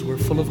shoes were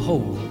full of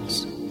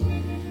holes.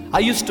 I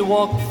used to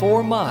walk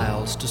 4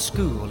 miles to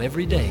school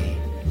every day,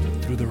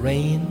 through the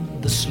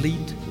rain, the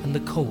sleet, and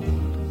the cold.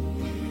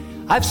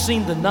 I've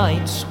seen the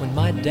nights when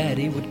my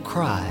daddy would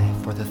cry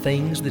for the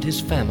things that his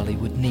family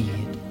would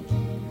need.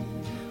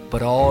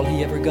 But all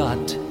he ever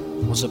got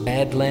was a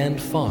badland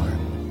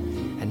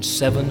farm and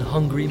 7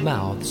 hungry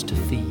mouths to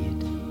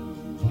feed.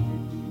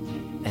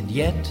 And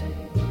yet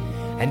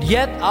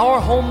our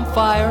home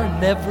fire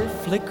never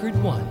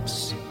flickered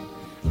once,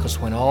 'cause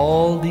when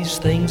all these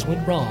things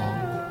went wrong,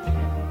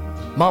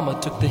 Mama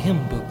took the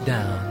hymn book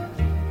down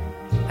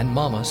and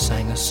Mama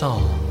sang a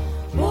song.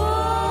 What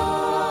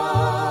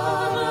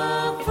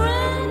a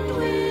friend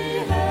we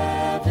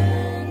have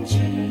in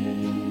Jesus.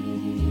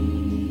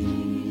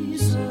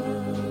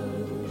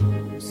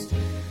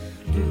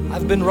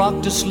 I've been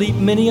rocked to sleep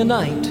many a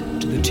night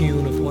to the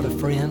tune of What a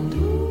Friend,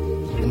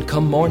 and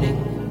come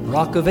morning,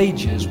 Rock of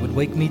Ages would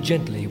wake me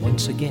gently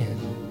once again.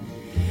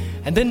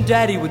 And then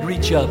Daddy would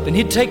reach up and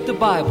he'd take the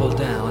Bible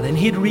down and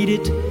he'd read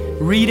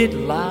it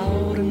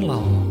loud and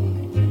long.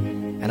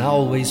 And I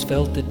always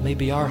felt that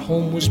maybe our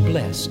home was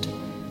blessed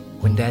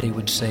when Daddy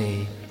would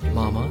say,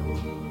 "Mama,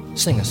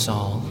 sing a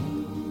song."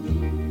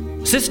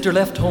 Sister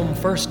left home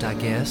first, I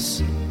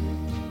guess,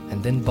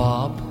 and then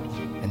Bob,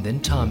 and then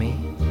Tommy,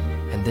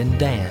 and then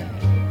Dan.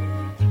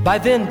 By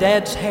then,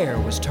 Dad's hair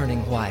was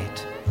turning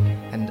white,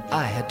 and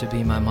I had to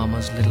be my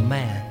mama's little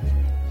man.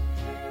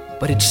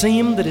 But it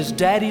seemed that as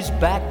Daddy's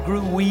back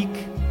grew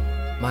weak,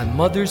 my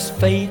mother's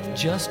faith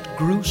just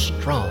grew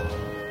strong.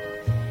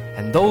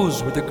 And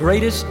those were the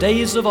greatest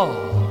days of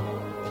all,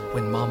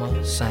 when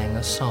Mama sang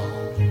a song.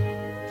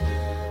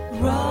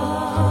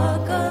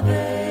 Rock of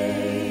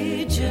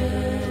ages,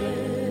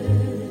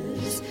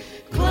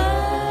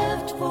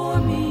 cleft for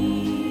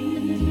me,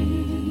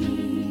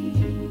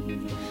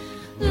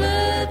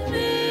 let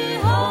me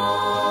hide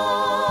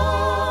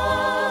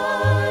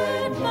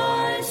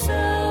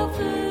myself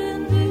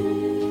in thee.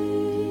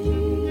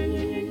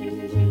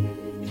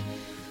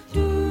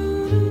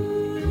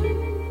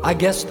 I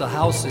guess the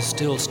house is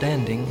still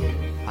standing.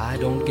 I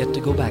don't get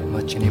to go back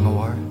much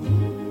anymore.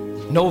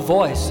 No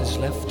voice is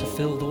left to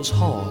fill those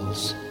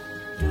halls,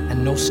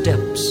 and no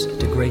steps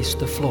to grace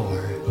the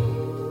floor.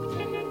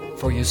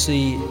 For you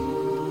see,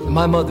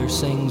 my mother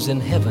sings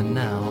in heaven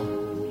now,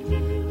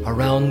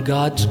 around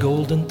God's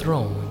golden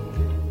throne.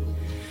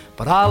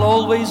 But I'll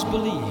always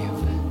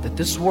believe that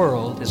this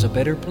world is a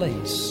better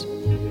place,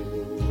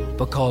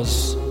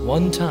 because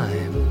one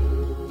time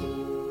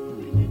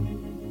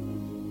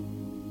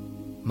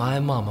my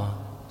mama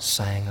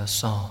sang a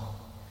song.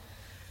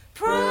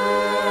 Precious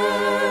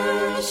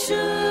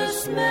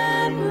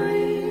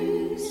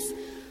memories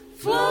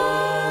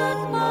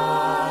flood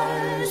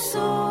my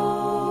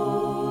soul.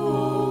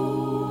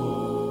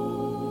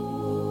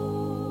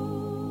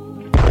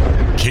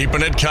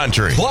 Keeping it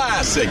country.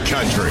 Classic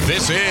country.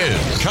 This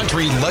is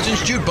Country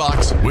Legends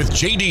Jukebox with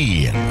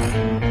JD.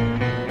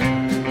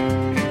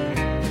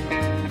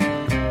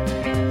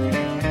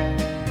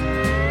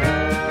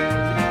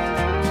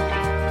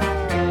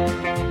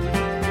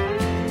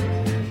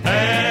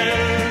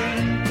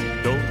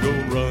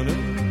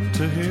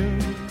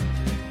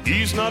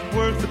 He's not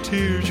worth the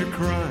tears you're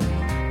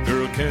crying.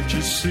 Girl, can't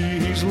you see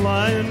he's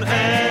lying?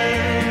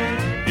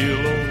 And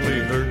he'll only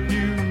hurt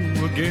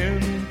you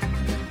again.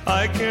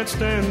 I can't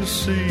stand to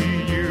see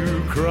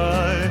you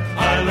cry.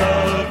 I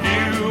love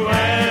you,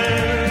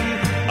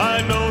 and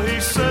I know he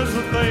says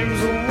the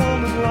things a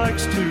woman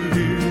likes to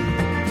hear.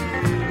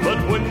 But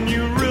when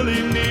you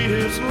really need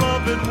his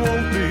love, it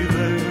won't be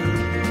there.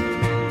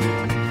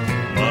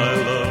 My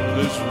love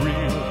is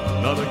real,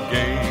 not a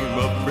game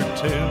of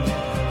pretend.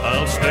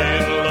 I'll stay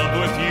in love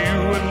with you,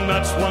 and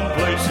that's one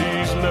place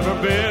he's never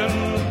been.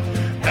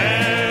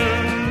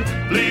 And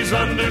please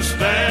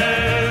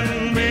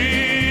understand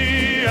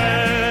me.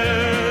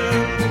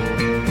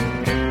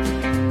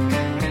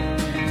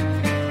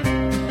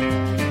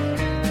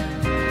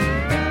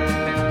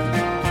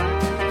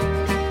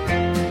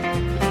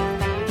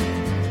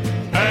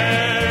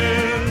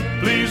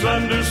 And please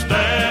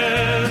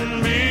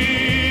understand me.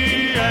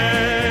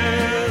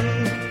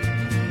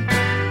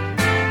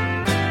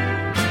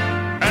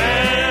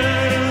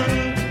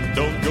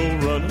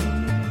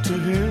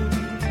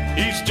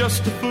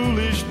 Just a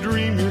foolish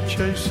dream you're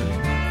chasing.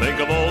 Think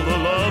of all the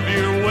love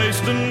you're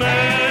wasting,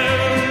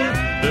 and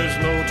there's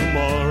no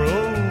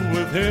tomorrow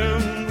with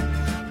him.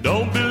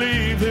 Don't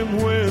believe him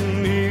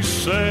when he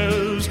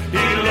says he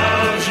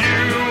loves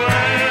you,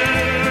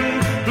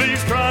 and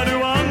please try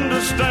to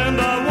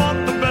understand I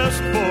want the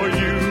best for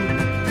you.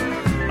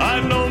 I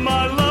know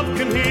my love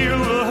can heal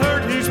the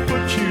hurt he's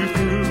put you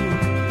through.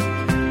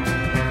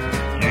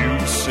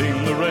 You've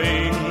seen the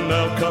rain,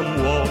 now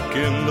come walk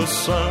in the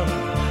sun.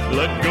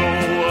 Let go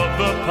of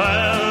the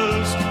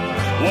past,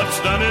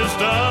 what's done is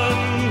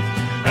done,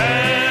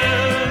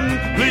 and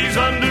please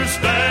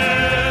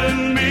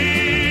understand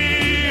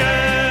me,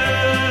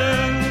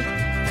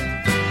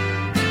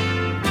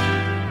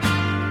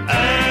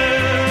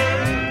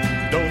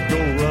 and don't go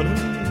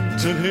running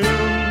to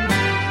him.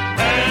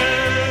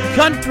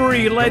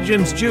 Country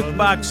Legends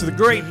Jukebox, the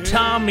great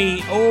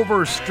Tommy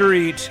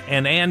Overstreet,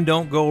 and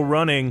Don't Go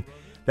Running.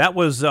 That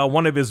was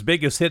one of his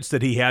biggest hits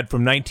that he had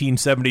from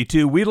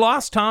 1972. We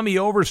lost Tommy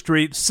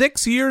Overstreet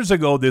 6 years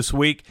ago this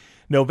week,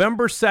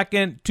 November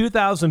 2nd,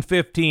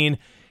 2015,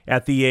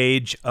 at the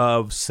age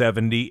of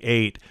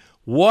 78.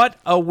 What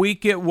a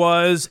week it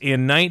was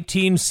in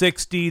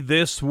 1960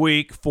 this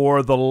week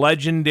for the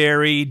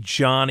legendary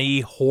Johnny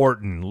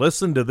Horton.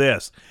 Listen to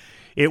this.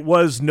 It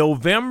was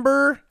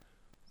November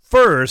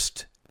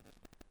 1st,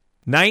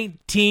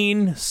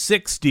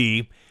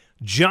 1960.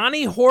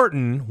 Johnny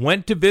Horton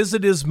went to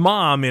visit his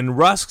mom in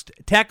Rusk,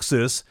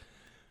 Texas,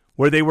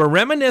 where they were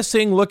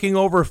reminiscing, looking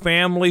over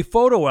family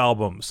photo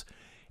albums.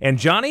 And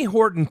Johnny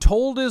Horton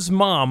told his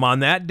mom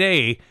on that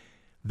day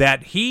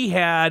that he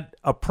had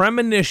a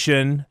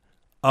premonition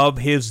of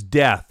his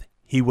death.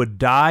 He would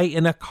die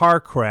in a car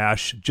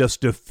crash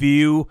just a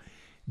few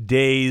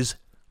days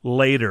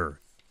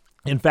later.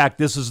 In fact,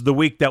 this is the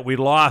week that we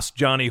lost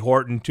Johnny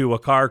Horton to a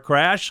car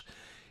crash.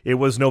 It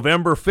was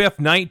November 5th,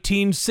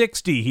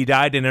 1960. He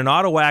died in an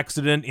auto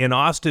accident in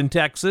Austin,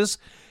 Texas,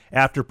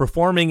 after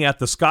performing at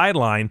the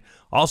Skyline.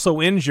 Also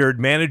injured,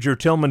 manager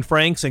Tillman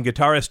Franks and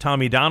guitarist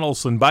Tommy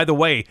Donaldson. By the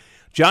way,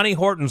 Johnny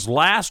Horton's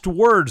last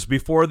words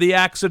before the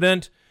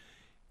accident,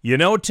 "You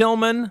know,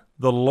 Tillman,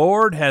 the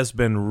Lord has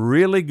been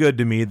really good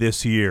to me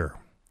this year."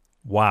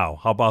 Wow,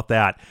 how about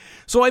that?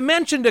 So I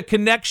mentioned a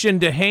connection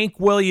to Hank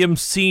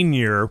Williams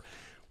Sr.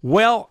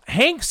 Well,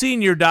 Hank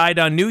Sr. died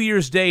on New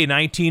Year's Day,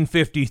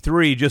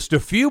 1953. Just a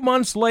few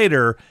months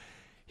later,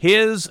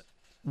 his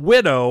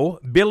widow,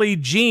 Billie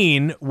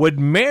Jean, would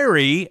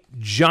marry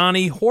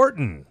Johnny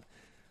Horton.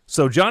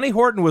 So Johnny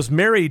Horton was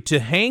married to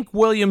Hank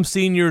Williams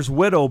Sr.'s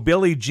widow,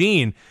 Billie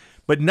Jean.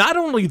 But not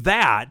only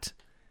that,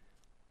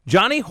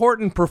 Johnny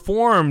Horton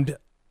performed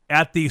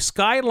at the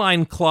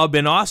Skyline Club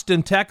in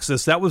Austin,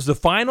 Texas. That was the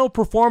final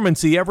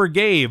performance he ever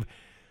gave.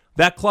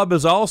 That club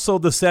is also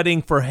the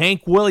setting for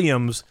Hank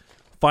Williams'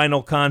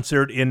 final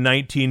concert in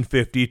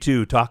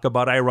 1952. Talk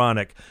about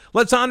ironic.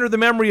 Let's honor the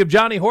memory of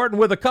Johnny Horton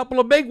with a couple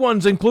of big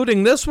ones,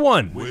 including this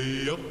one.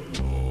 Way up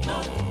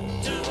north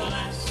to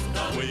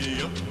Alaska,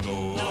 way up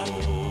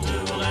north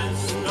to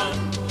Alaska,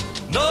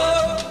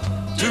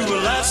 north to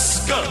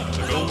Alaska,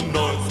 go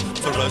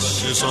north, the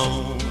rush is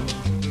on.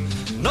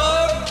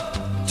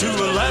 North to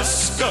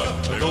Alaska,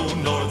 go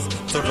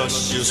north, the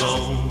rush is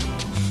on.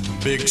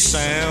 Big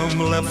Sam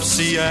left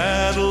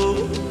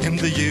Seattle in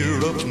the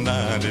year of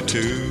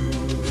 92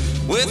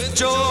 with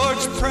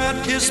George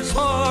Pratt, his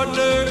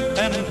partner,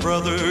 and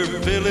brother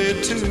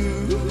Billy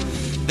too.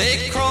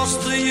 They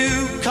crossed the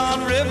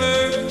Yukon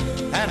River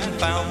and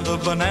found the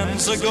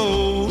Bonanza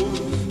Gold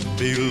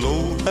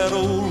below that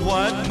old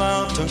white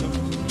mountain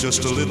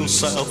just a little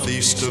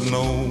southeast of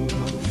Nome.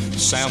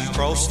 Sam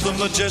crossed the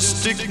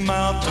majestic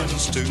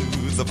mountains to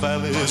the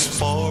valleys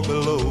far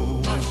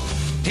below.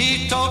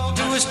 He talked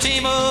to his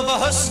team of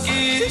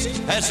huskies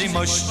as he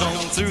mushed on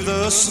through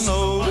the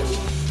snow,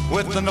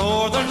 with the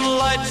northern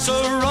lights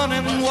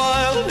a-running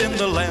wild in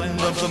the land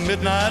of the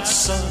midnight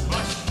sun.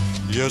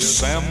 Yes,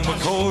 Sam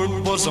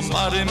McCord was a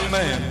mighty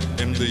man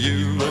in the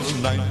year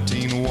of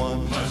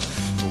 1901,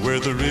 where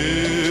the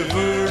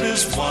river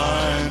is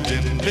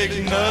winding,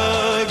 big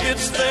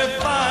nuggets they're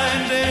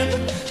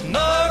finding.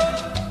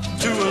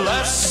 North to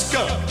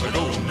Alaska,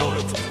 go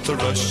north, the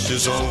rush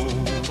is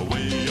on.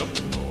 Way up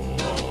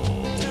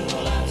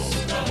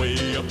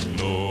way up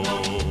north.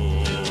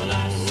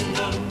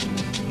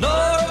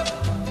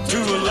 North to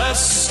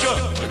Alaska,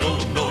 go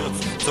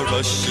north, the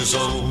rush is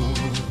on.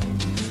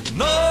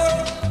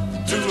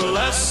 North to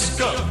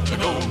Alaska,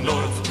 go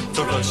north,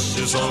 the rush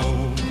is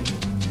on.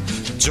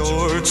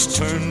 George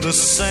turned to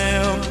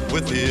Sam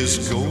with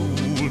his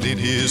gold in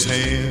his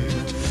hand.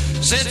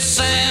 Said,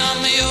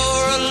 Sam,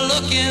 you're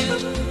looking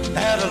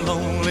at a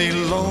lonely,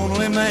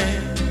 lonely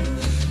man.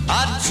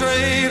 I'd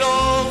trade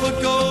all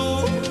the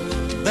gold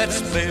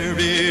that's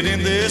buried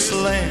in this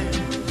land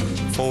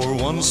for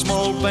one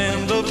small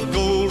band of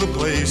gold to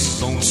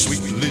place on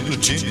sweet little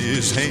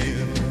Jenny's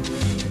hand.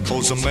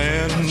 'Cause a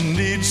man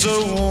needs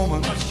a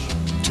woman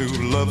to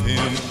love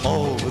him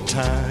all the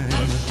time.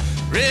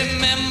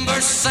 Remember,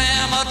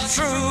 Sam, a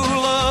true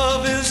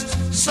love is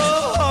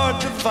so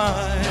hard to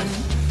find.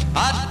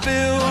 I'd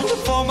build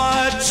for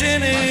my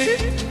Jenny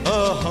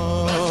a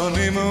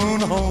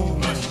honeymoon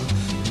home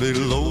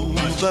below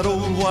that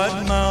old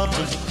white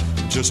mountain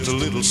just a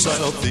little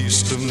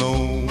southeast of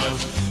Nome,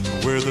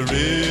 where the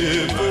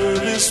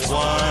river is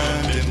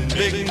winding,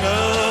 big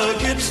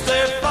nuggets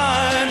they're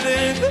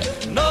finding.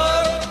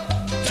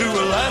 North to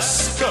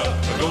Alaska,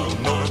 go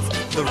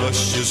north, the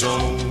rush is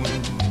on.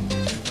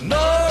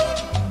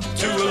 North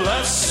to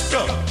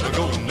Alaska,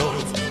 go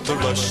north, the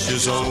rush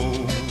is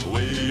on.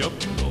 Way up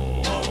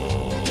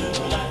north,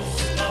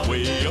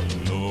 way up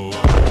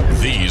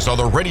north. These are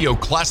the radio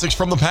classics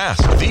from the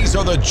past. These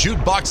are the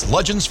jukebox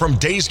legends from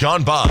days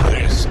gone by.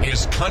 This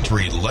is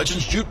Country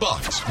Legends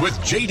Jukebox with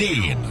J.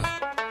 Dean.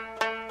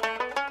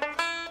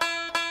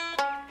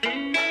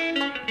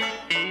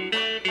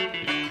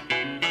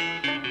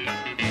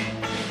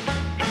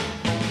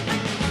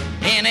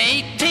 In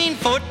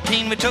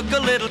 1814 we took a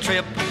little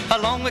trip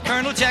along with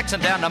Colonel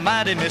Jackson down the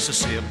mighty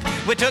Mississippi.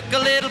 We took a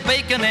little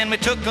bacon and we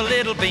took a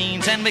little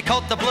beans, and we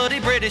caught the bloody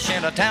British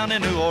in a town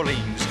in New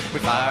Orleans. We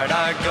fired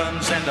our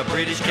guns and the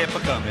British kept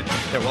a-coming.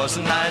 There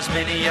wasn't as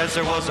many as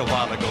there was a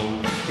while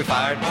ago. We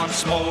fired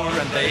once more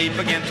and they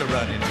began to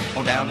run it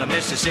on down the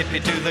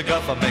Mississippi to the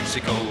Gulf of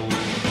Mexico.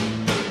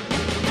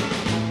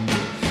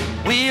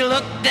 We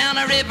looked down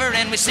a river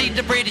and we see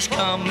the British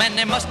come, and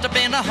there must have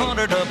been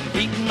 100 of them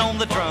beating on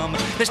the drum.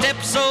 They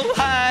stepped so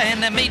high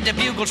and they made the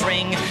bugles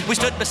ring. We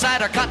stood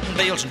beside our cotton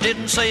bales and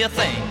didn't say a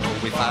thing.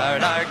 We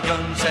fired our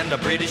guns and the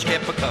British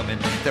kept a-coming.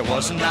 There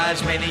wasn't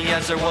as many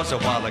as there was a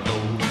while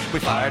ago. We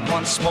fired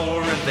once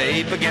more and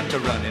they began to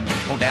run it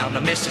on down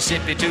the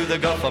Mississippi to the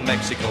Gulf of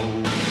Mexico.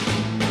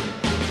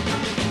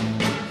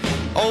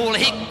 Old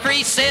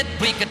Hickory said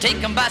we could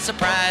take 'em by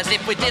surprise.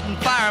 If we didn't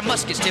fire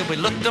muskets till we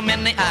looked 'em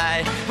in the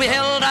eye. We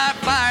held our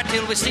fire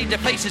till we see their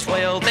faces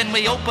well. Then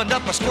we opened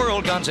up our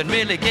squirrel guns and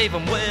really gave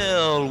 'em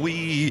well.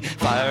 We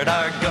fired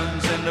our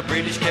guns and the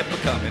British kept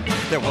a-coming.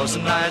 There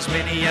wasn't as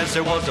many as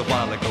there was a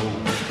while ago.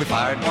 We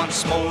fired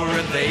once more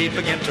and they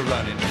began to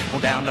running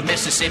on down the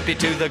Mississippi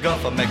to the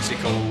Gulf of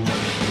Mexico.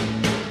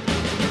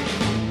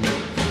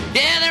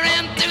 Yeah, they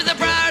ran through the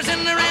briars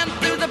and they ran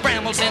through the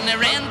brambles and they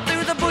ran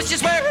through the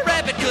bushes where a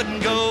rabbit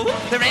couldn't go.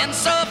 They ran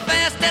so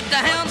fast that the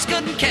hounds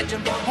couldn't catch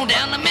them on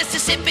down the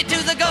Mississippi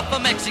to the Gulf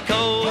of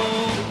Mexico.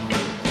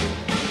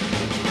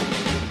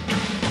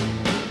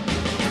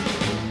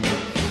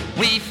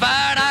 We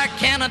fired our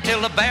cannon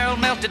till the barrel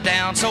melted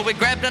down. So we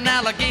grabbed an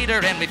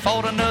alligator and we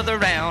fought another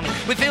round.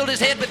 We filled his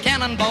head with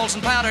cannonballs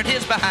and powdered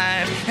his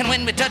behind. And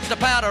when we touched the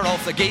powder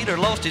off, the gator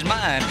lost his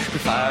mind. We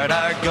fired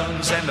our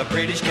guns and the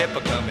British kept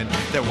a-coming.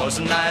 There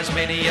wasn't as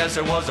many as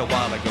there was a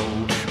while ago.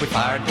 We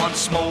fired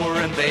once more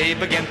and they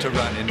began to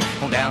running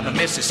on down the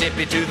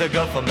Mississippi to the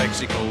Gulf of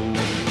Mexico.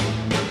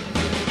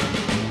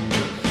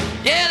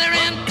 Yeah, they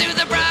ran through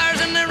the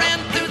briars and they ran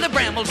through the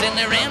brambles and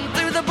they ran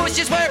through the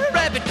bushes where a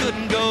rabbit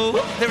couldn't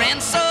go. They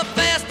ran so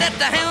fast that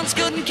the hounds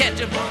couldn't catch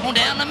them on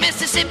down the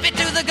Mississippi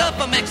to the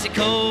Gulf of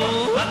Mexico.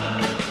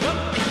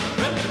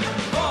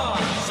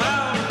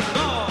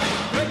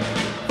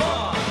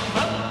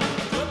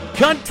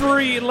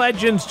 Country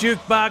Legends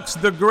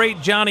Jukebox, the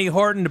great Johnny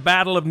Horton,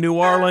 Battle of New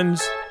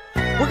Orleans.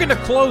 We're going to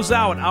close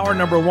out our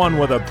number one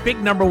with a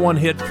big number one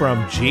hit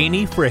from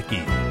Janie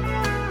Fricke.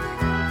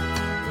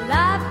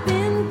 I've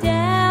been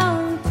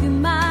down to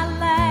my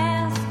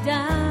last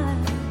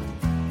dime,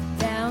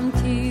 down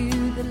to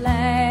the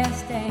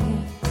last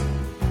dance,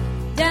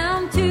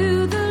 down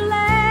to the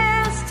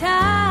last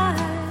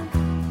time,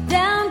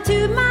 down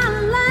to my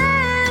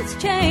last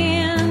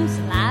chance.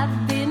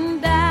 I've been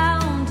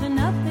down to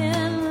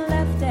nothing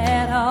left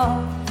at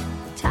all,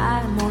 a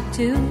time or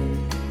two.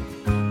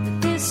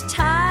 But this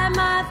time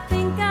I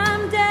think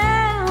I'm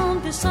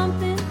down to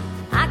something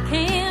I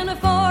can't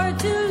afford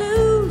to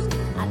lose.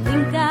 I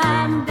think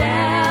I'm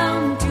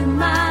down to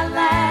my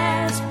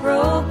last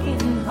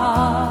broken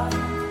heart.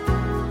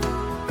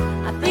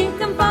 I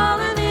think I'm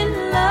falling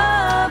in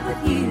love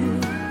with you.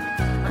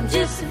 I'm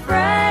just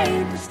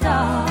afraid to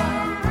start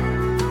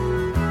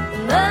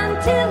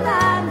until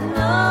I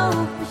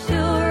know for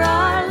sure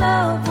our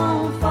love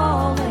won't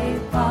fall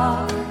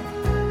apart.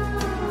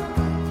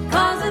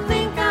 'Cause I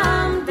think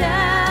I'm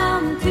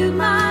down to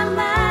my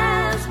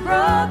last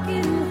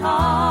broken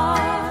heart.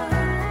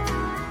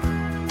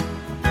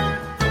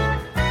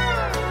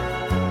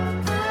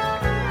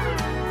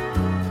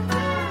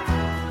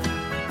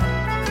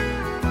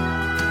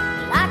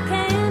 I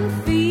can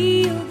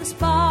feel the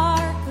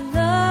spark of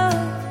love,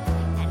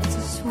 and it's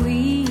a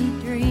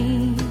sweet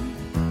dream.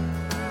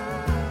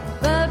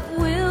 But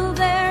will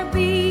there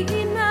be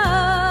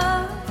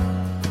enough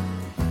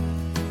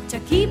to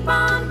keep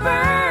on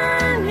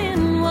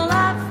burning? Well,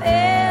 I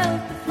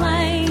felt the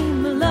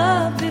flame of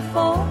love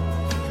before,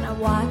 and I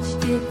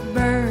watched it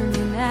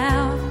burning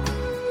out.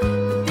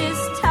 But this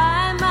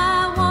time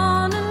I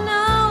want to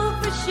know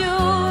for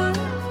sure,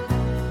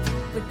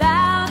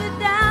 without a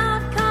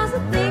doubt, 'cause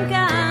I think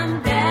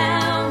I'm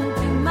down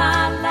to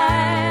my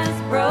last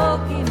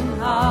broken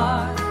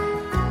heart.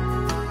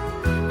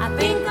 I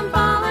think I'm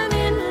falling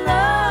in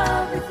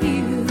love with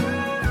you.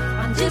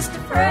 I'm just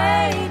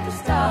afraid to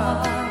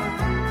start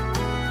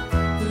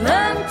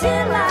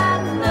until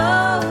I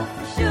know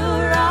for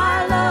sure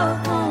our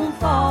love won't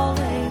fall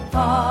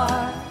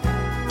apart.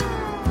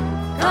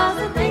 'Cause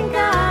I think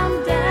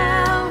I'm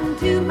down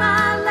to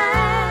my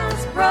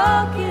last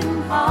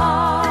broken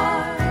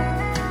heart.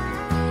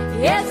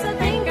 Yes, I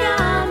think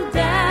I'm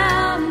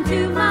down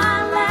to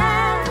my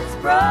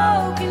last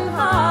broken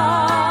heart.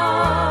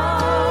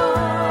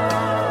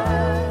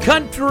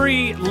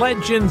 Country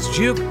Legends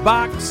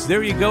Jukebox.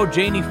 There you go,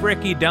 Janie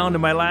Fricke, Down to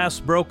My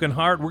Last Broken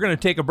Heart. We're going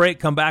to take a break,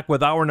 come back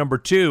with hour number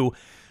two.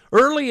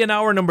 Early in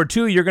hour number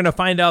two, you're going to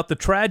find out the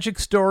tragic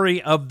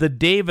story of the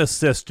Davis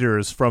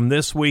sisters from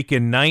this week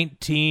in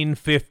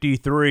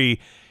 1953.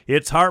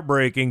 It's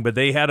heartbreaking, but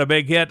they had a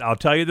big hit. I'll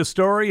tell you the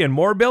story and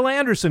more Bill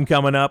Anderson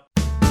coming up.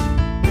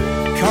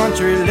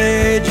 Country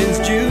Legends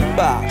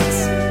Jukebox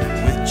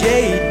with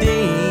J.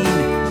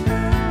 Dean,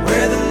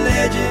 where the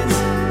legends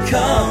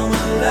come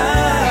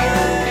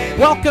alive.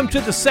 Welcome to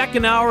the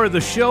second hour of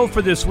the show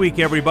for this week,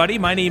 everybody.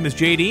 My name is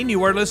J. Dean.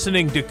 You are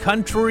listening to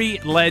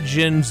Country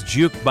Legends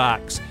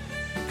Jukebox.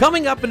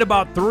 Coming up in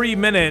about 3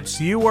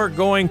 minutes, you are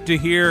going to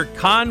hear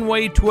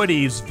Conway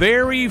Twitty's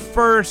very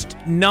first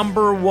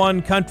number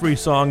one country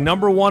song,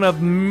 number one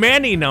of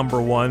many number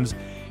ones.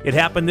 It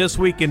happened this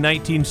week in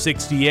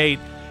 1968.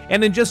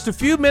 And in just a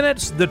few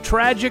minutes, the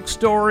tragic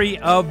story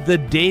of the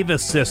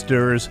Davis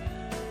sisters.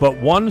 But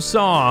one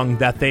song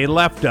that they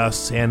left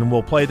us, and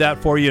we'll play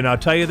that for you, and I'll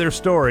tell you their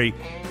story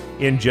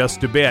in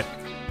just a bit.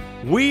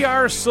 We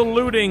are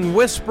saluting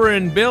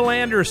Whisperin' Bill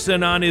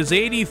Anderson on his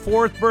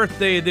 84th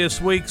birthday this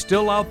week,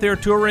 still out there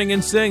touring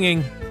and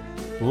singing.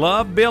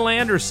 Love Bill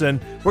Anderson.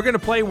 We're going to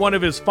play one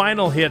of his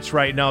final hits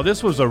right now.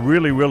 This was a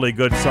really, really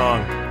good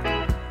song.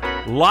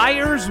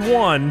 Liars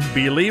 1,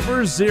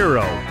 Believers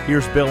 0.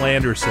 Here's Bill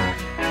Anderson.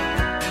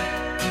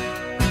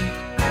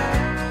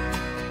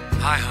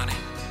 Hi, honey.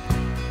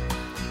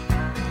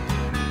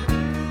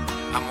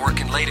 I'm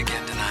working late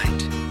again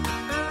tonight.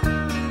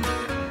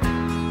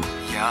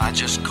 Yeah, I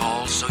just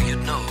called so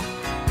you'd know.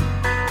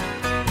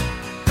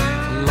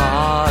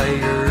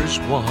 Liars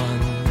 1,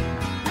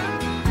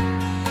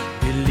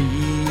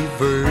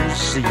 Believers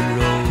 0.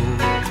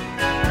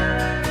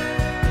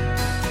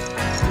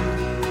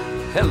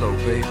 Hello,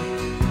 baby.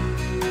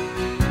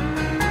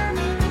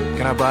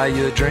 Can I buy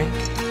you a drink?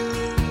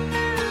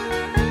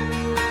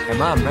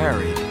 Am I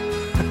married?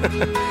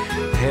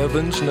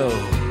 Heavens no.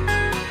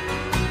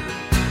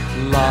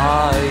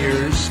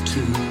 Liars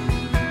 2,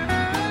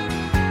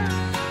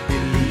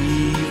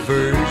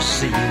 Believers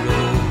 0.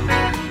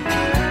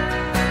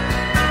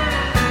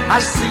 I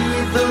see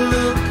the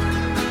look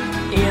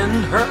in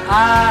her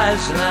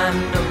eyes and I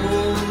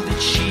know that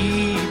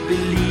she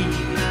believes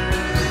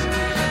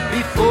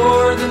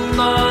before the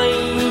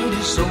night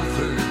is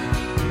over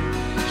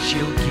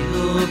she'll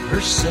give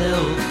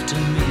herself to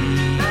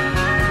me.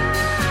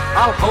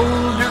 I'll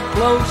hold her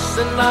close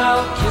and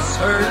I'll kiss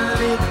her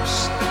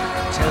lips,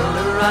 tell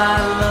her I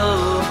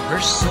love her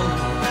so.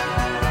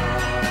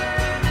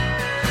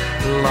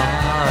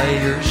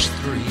 Liars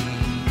 3,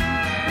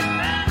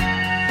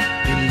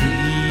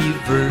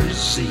 Believers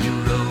 0.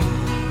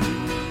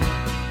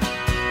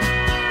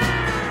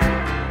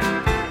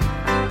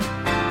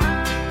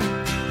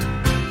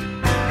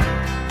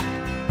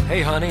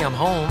 Hey honey, I'm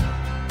home.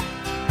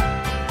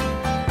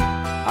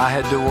 I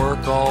had to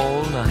work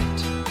all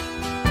night.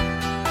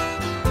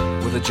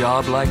 With a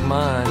job like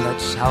mine,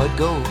 that's how it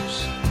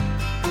goes.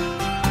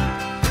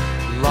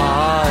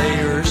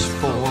 Liars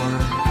 4,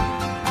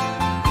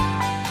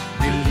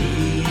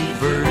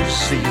 Believers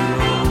 0.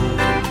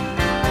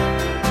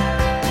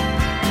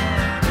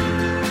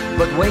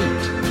 But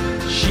wait,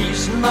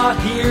 she's not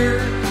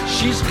here.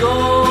 She's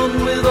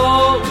gone with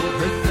all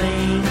her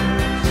things.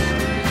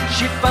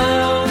 She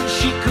found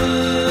she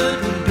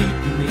couldn't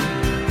beat me,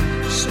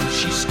 so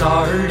she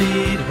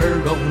started her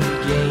own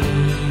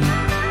game.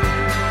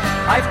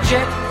 I've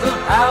checked the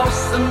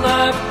house and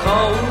I've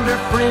called her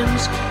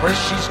friends. Where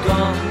she's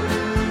gone,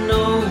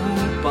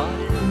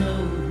 nobody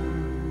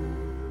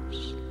knows.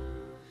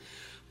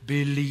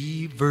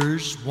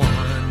 Believers 1,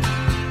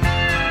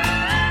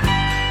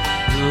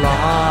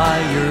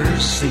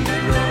 Liars 0.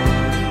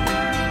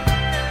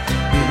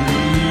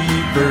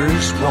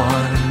 Believers 1,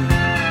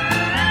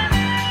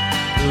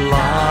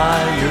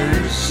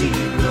 Liars 0.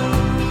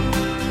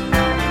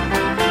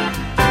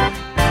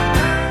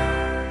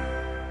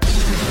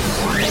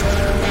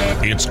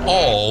 It's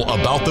all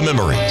about the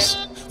memories.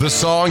 The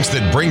songs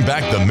that bring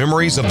back the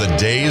memories of the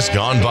days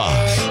gone by.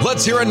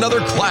 Let's hear another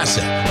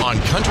classic on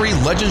Country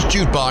Legends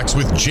Jukebox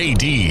with J.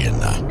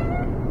 Dean.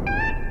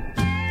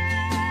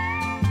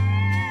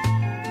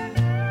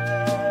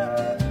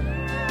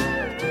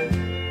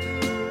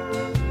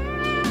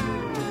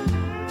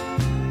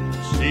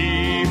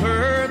 See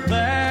her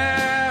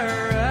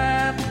there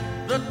at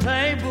the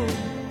table.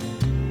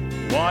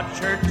 Watch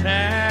her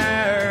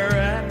tear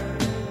at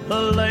the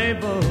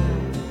label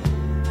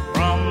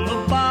from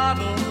the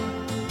bottle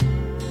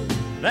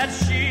that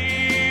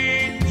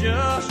she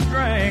just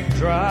drank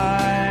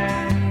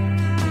dry.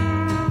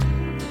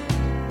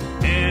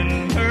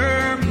 In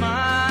her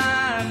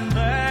mind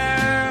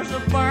there's a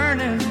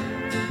burning.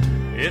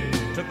 It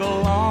took a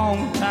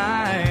long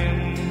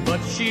time,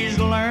 but she's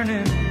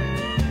learning.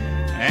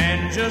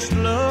 And just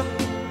look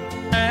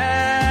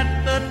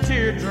at the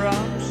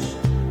teardrops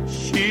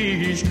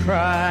she's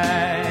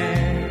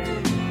crying.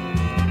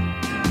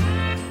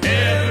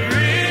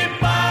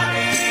 Everybody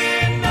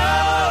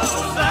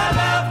knows I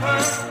love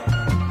her,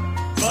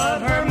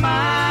 but her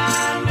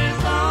mind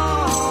is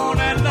on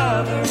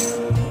another.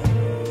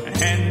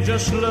 And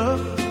just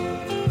look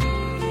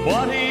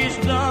what he's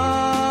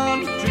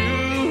done to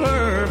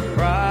her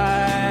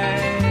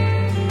pride.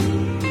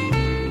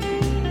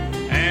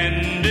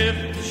 And if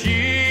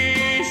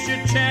she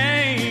should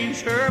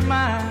change her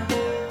mind,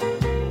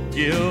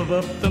 give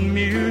up the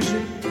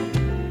music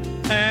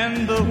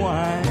and the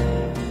wine,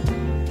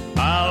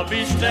 I'll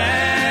be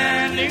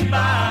standing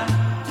by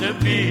to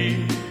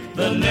be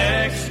the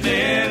next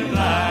in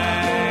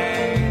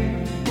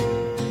line.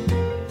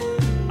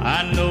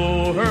 I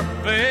know her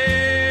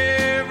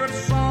favorite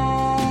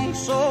song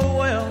so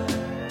well,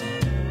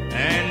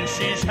 and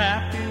she's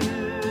happy,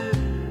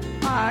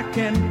 I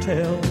can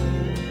tell.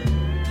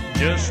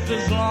 Just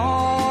as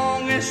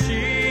long as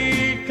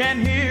she can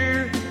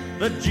hear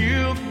the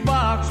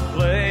jukebox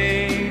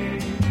play.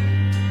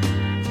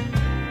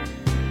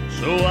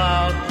 So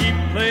I'll keep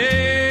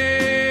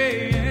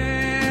playing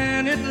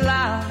it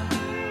loud.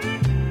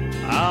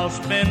 I'll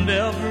spend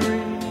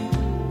every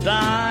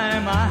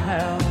dime I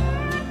have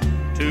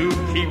to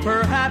keep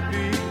her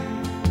happy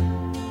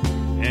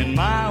in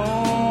my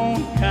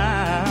own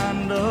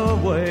kind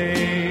of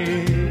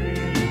way.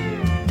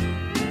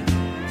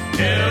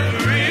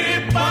 Every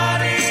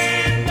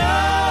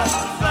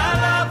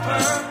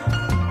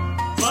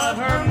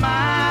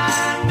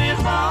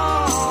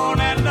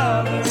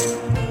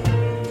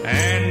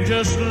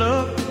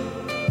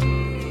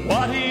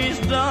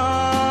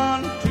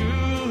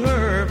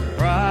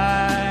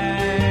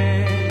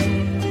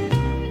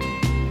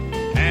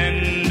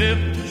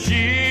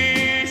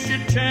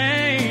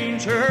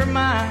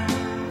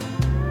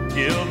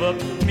give up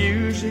the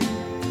music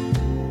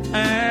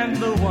and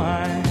the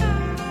wine.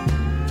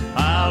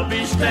 I'll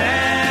be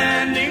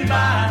standing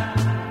by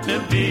to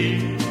be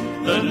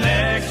the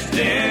next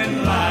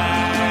in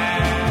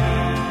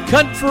line.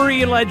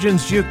 Country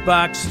Legends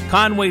Jukebox,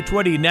 Conway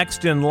Twitty,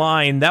 Next in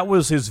Line. That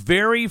was his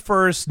very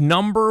first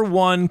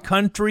 #1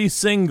 country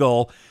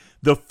single,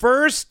 the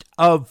first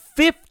of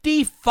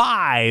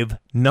 55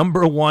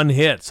 #1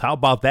 hits. How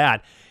about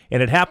that?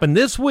 And it happened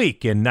this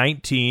week in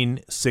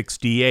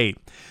 1968.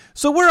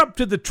 So we're up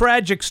to the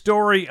tragic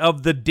story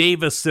of the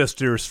Davis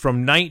sisters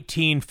from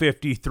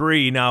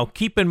 1953. Now,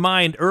 keep in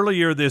mind,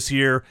 earlier this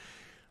year,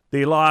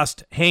 they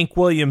lost Hank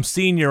Williams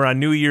Sr. on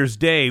New Year's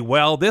Day.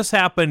 Well, this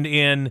happened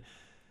in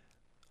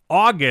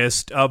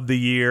August of the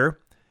year.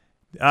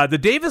 The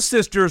Davis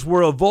sisters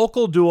were a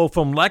vocal duo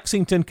from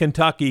Lexington,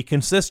 Kentucky,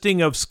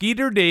 consisting of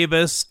Skeeter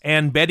Davis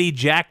and Betty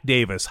Jack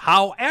Davis.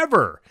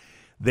 However,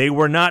 they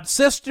were not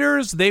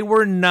sisters. They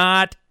were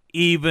not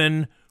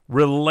even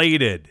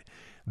related.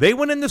 They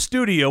went in the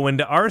studio,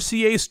 into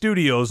RCA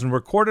Studios, and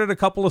recorded a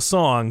couple of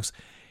songs,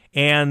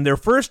 and their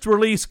first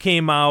release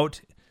came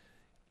out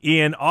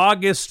in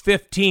August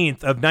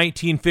 15th of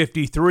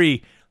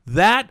 1953.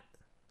 That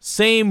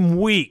same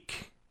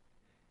week,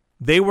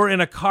 they were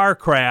in a car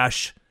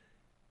crash,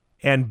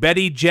 and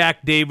Betty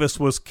Jack Davis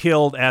was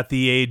killed at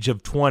the age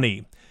of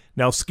 20.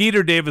 Now,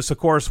 Skeeter Davis, of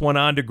course, went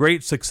on to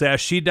great success.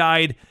 She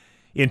died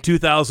in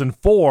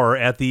 2004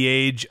 at the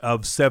age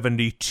of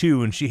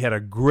 72, and she had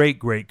a great,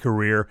 great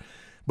career.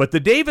 But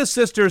the Davis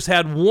sisters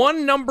had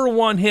one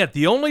 #1 hit,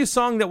 the only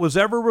song that was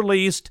ever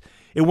released.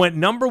 It went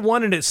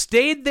 #1, and it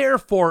stayed there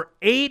for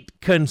 8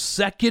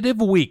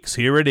 consecutive weeks.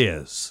 Here it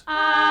is.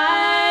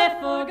 I've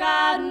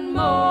forgotten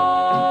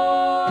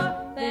more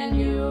than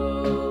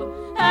you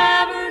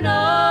ever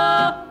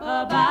know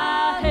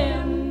about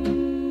him.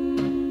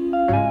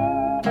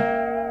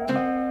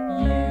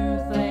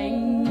 You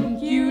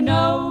think you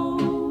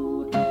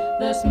know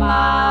the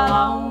smile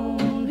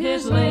on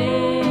his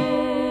lips,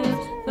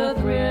 the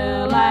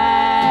thrill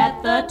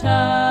at the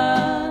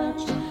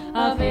touch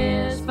of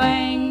his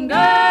fingertips,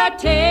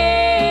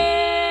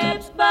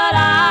 but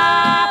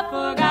I've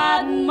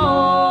forgotten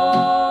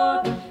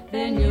more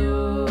than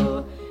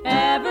you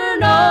ever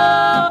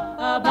know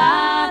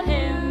about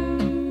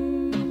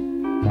him.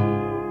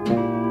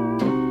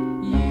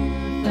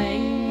 You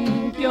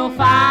think you'll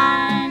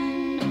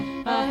find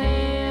a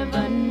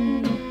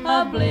heaven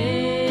of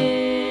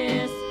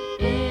bliss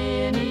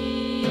in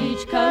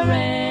each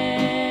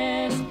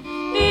caress,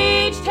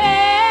 each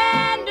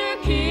tender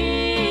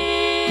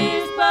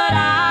kiss, but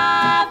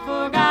I've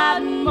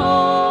forgotten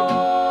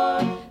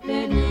more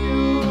than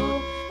you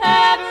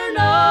ever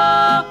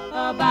know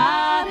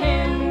about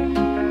him.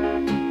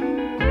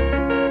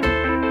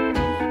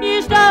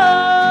 You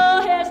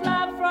stole his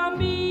love from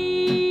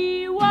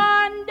me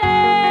one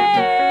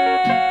day.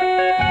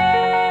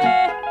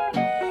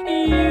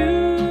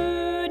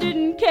 You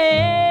didn't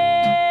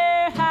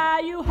care how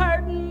you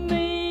hurt me,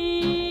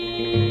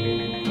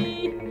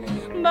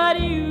 but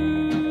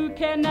you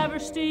can never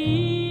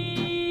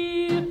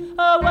steal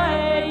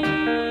away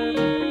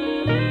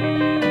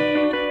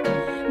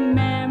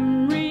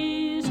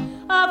memories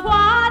of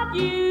what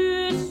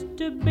used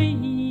to be.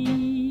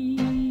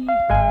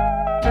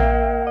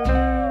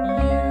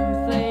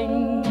 You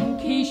think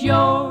he's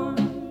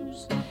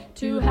yours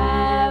to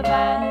have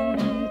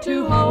and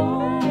to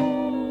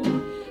hold.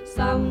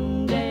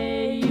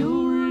 Someday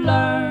you'll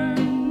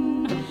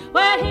learn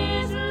when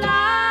his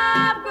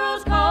love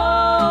grows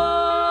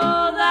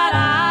cold that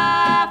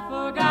I've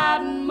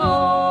forgotten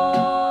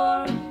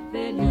more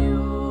than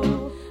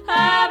you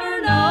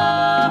ever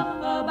know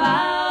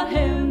about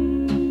him.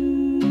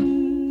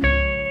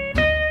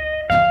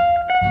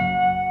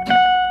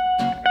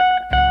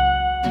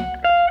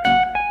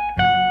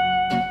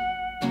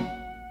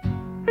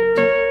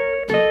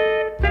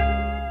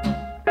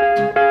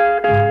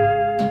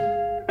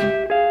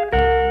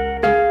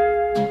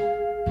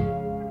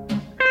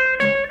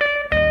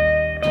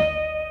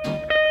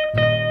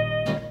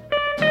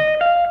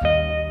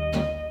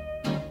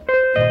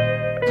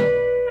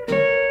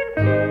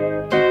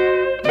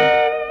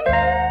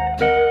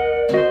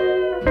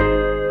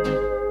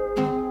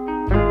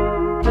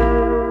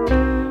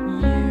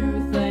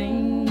 You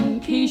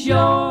think he's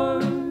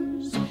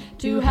yours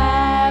to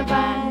have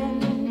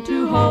and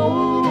to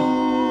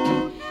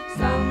hold.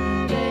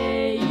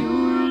 Someday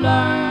you'll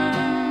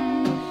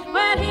learn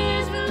when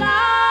his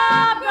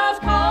love grows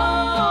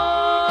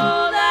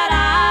cold that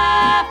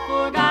I've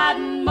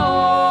forgotten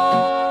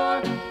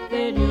more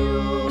than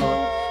you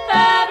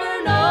ever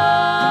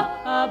know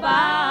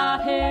about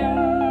him.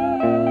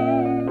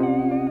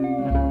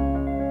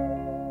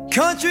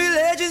 Country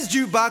Legends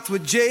Jukebox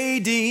with J.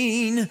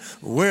 Dean,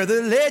 where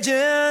the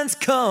legends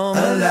come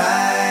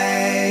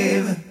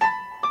alive.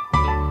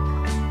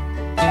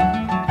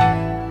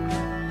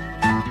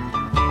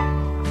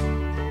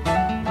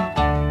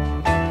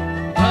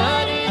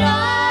 Put it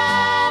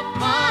off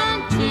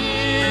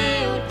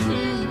until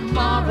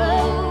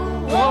tomorrow.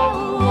 Whoa,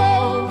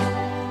 whoa.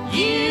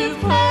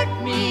 You've hurt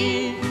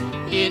me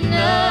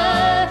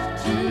enough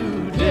to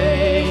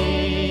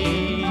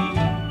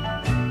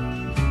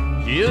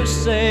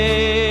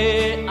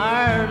say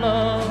our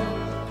love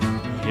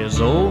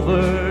is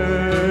over,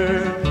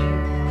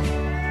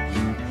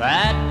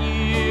 that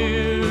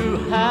you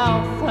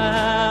have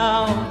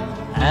found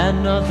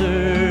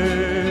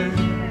another.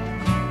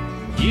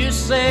 You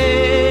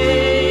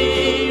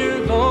say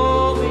you're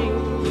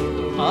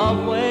going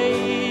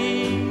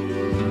away,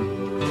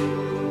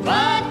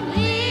 but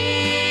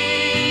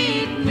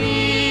leave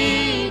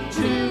me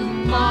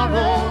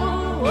tomorrow.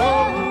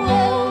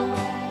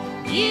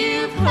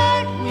 You've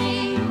hurt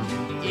me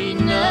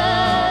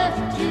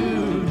enough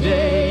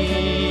today.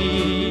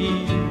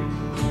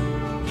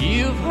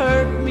 You've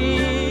hurt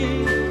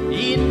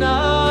me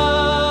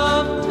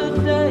enough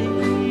today.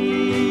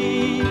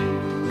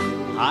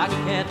 I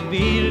can't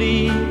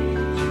believe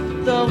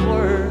the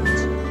words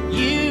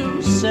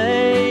you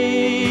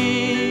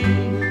say.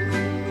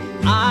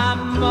 I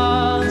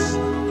must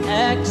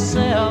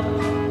accept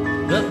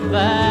the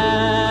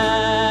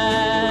fact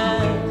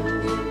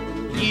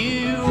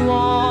you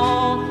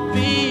won't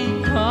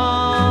be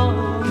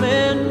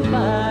coming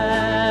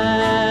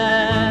back.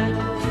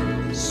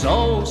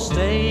 So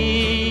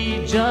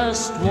stay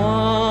just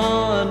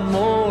one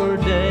more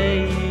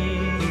day.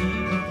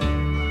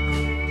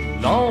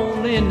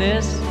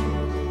 Loneliness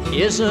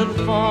isn't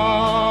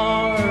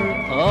far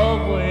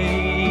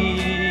away.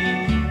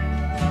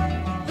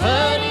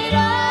 Put it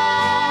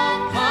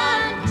off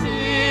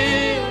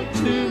until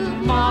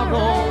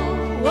tomorrow.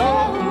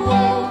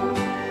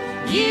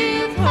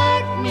 You've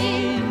hurt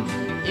me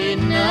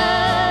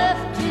enough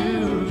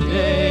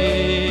today.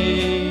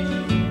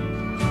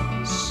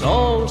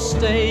 So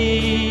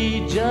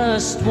stay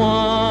just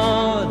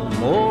one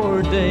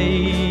more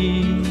day.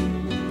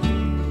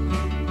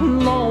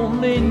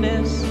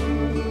 Loneliness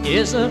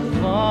isn't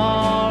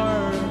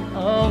far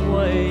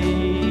away.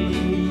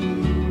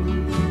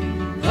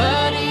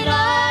 Put it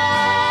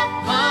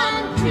off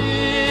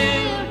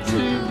until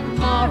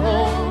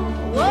tomorrow.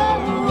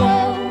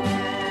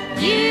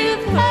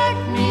 You've hurt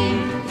me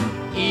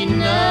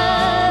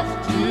enough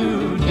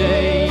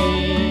today.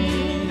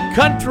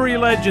 Country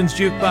Legends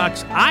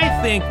Jukebox, I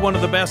think one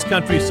of the best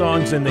country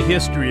songs in the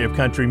history of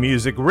country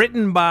music,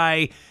 written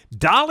by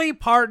Dolly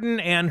Parton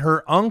and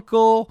her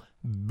uncle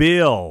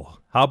Bill.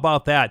 How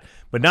about that?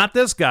 But not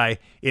this guy.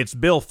 It's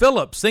Bill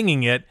Phillips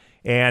singing it,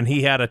 and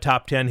he had a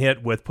top 10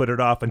 hit with Put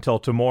It Off Until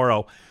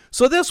Tomorrow.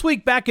 So this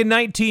week, back in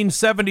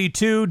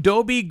 1972,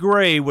 Dobie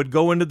Gray would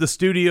go into the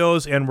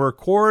studios and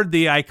record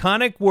the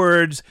iconic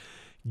words,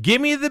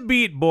 "Gimme the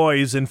Beat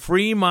Boys and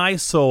Free My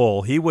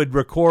Soul." He would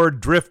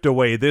record Drift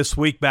Away this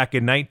week back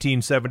in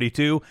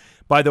 1972.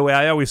 By the way,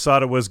 I always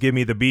thought it was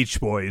Gimme the Beach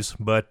Boys,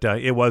 but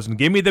it wasn't.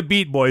 Gimme the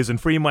Beat Boys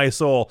and Free My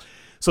Soul.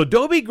 So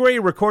Dobie Gray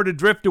recorded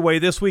Drift Away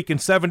this week in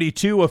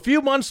 72. A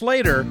few months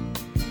later,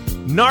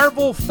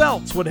 Narvel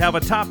Feltz would have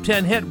a top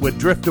 10 hit with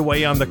Drift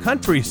Away on the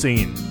country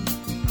scene.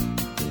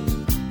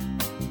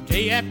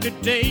 Day after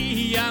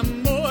day,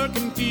 I'm more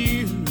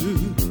confused.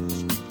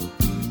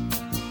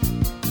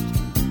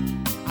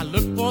 I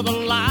look for the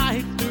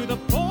light through the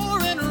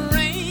pouring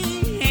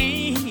rain.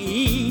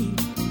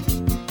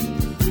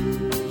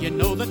 You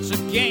know that's a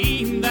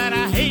game that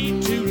I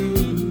hate to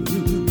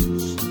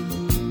lose.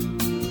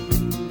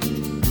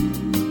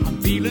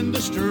 I'm feeling the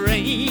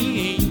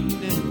strain.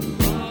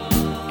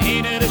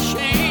 Ain't it a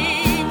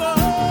shame?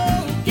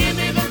 Oh, give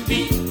me the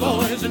beat,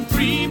 boys, and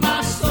free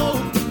my soul.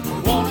 I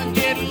wanna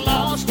get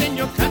lost in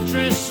your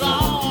country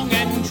song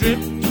and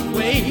drift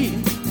away.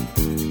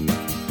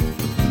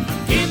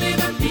 Give me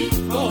the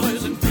beat,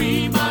 boys, and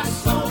free my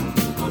soul.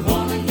 I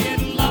wanna get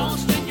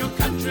lost in your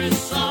country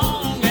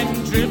song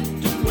and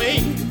drift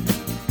away.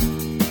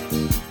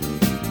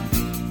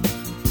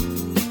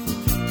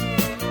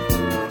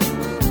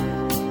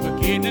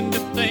 Beginning to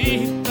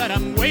think that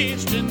I'm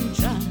wasting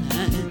time.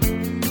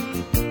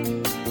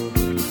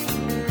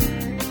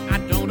 I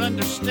don't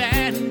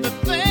understand the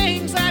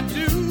things I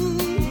do.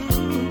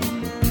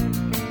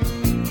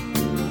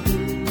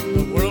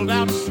 The world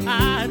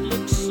outside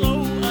looks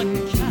so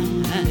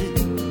unkind.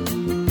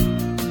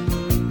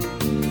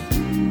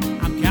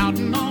 I'm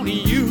counting on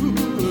you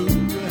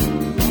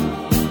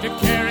to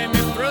carry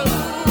me through.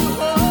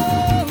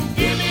 Oh,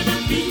 give me the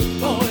beat,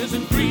 boys,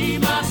 and free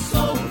my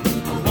soul.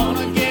 I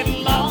wanna get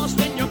lost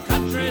in your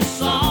country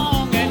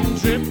song and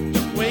drift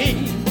away.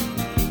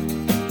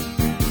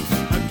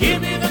 Give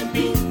me the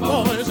beat,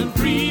 boys, and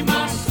free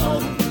my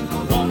soul.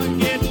 I wanna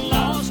get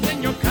lost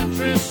in your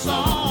country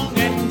song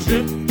and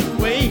drift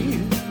away.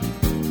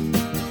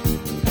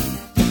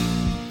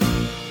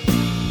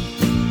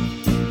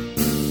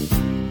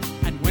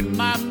 And when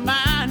my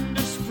mind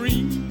is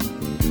free,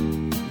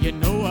 you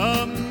know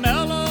a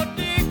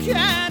melody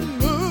can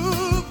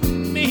move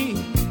me.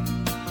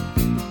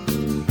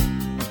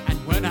 And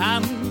when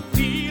I'm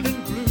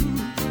feeling blue,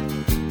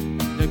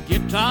 the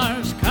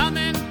guitar's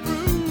coming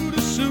through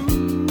to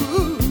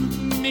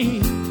soothe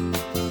me.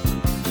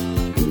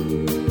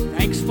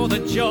 Thanks for the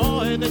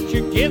joy that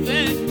you're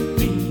giving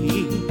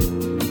me.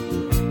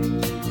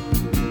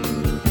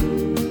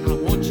 I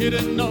want you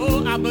to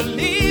know I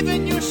believe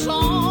in your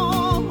song.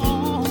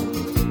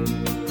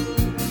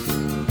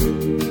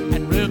 And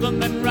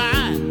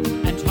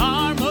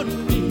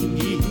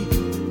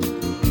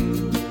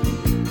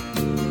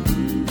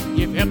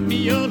help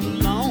me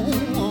along,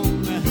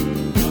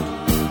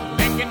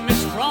 making me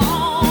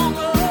strong.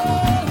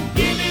 Oh,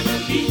 give me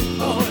the beat,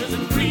 boys,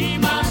 and free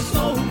my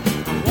soul.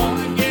 I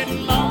wanna get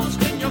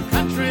lost in your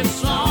country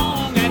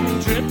song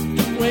and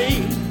drift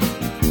away.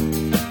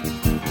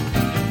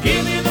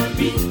 Give me the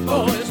beat,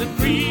 boys, and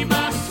free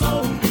my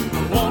soul.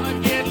 I wanna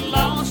get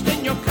lost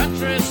in your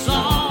country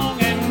song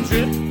and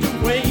drift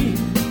away.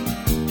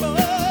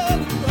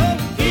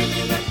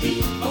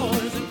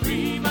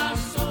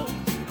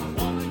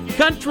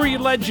 Country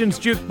Legends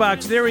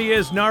Jukebox. There he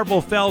is,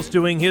 Narvel Fells,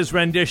 doing his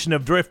rendition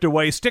of Drift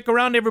Away. Stick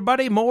around,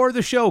 everybody. More of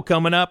the show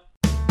coming up.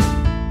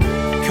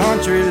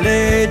 Country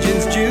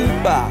Legends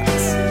Jukebox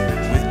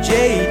with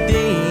J.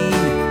 Dean,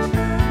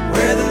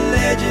 where the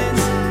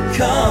legends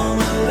come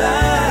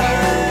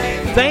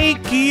alive.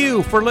 Thank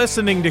you for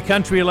listening to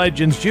Country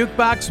Legends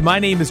Jukebox. My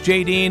name is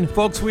J. Dean.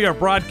 Folks, we are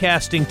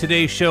broadcasting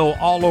today's show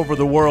all over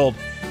the world.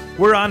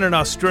 We're on in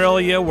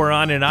Australia, we're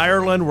on in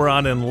Ireland, we're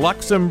on in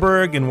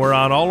Luxembourg, and we're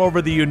on all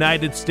over the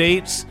United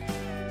States.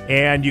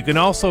 And you can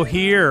also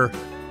hear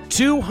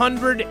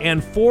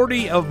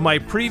 240 of my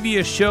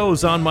previous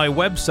shows on my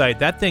website.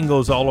 That thing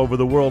goes all over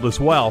the world as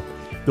well.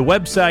 The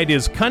website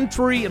is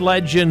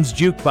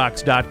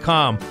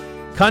countrylegendsjukebox.com.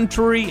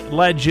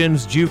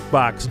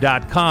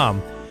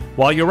 countrylegendsjukebox.com.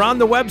 While you're on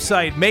the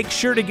website, make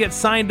sure to get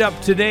signed up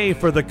today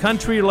for the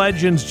Country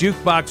Legends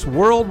Jukebox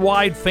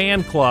Worldwide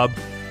Fan Club.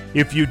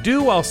 If you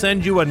do, I'll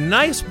send you a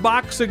nice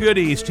box of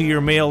goodies to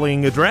your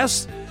mailing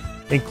address,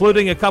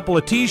 including a couple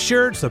of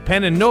t-shirts, a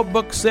pen and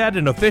notebook set,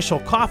 an official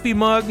coffee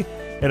mug,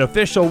 an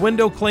official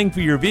window cling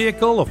for your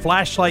vehicle, a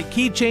flashlight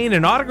keychain,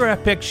 an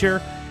autograph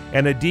picture,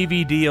 and a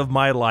DVD of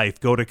my life.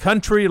 Go to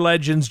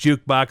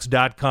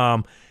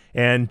countrylegendsjukebox.com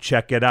and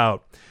check it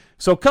out.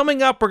 So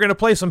coming up, we're going to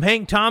play some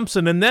Hank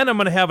Thompson, and then I'm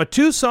going to have a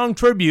 2-song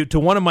tribute to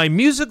one of my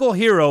musical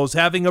heroes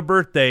having a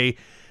birthday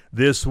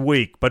this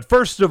week. But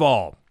first of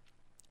all,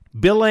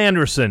 Bill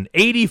Anderson,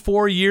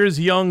 84 years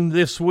young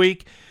this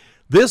week.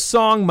 This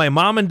song my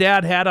mom and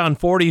dad had on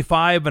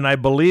 45, and I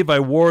believe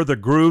I wore the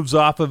grooves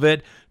off of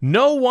it.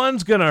 No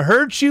One's Gonna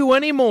Hurt You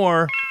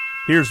Anymore.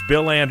 Here's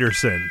Bill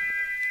Anderson.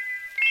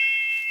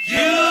 You've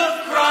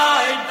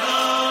cried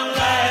the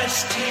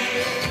last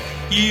tear.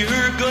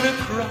 You're gonna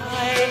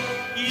cry.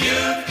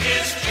 You've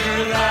kissed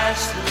your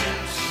last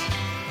lips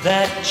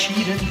that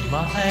cheated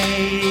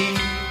mine.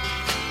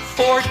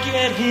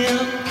 Forget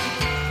him.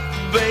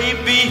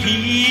 Baby,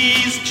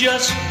 he's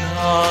just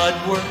not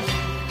worth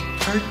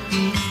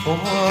hurting for.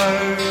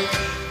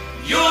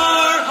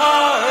 Your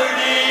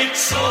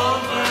heartache's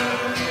over,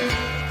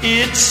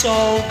 it's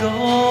all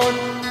gone.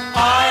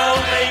 I'll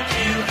make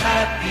you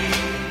happy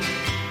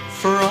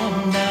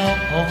from now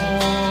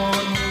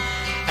on.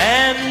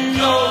 And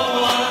no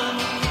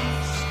one's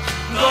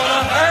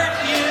gonna hurt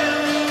you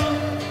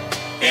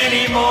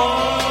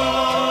anymore.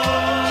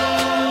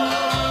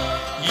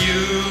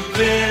 You've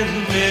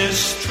been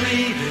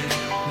mistreated,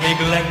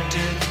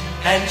 neglected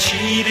and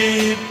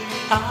cheated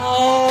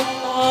out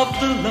of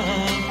the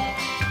love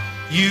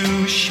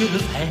you should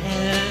have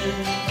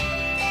had.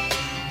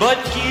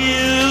 But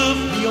give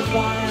me a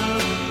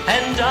while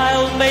and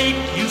I'll make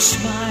you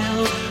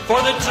smile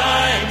for the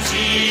times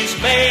he's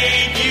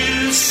made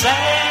you sad.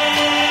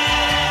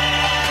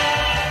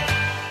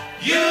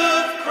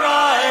 You've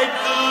cried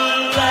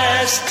the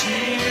last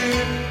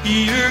tear,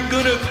 you're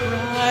gonna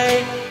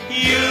cry.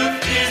 You've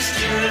kissed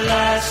your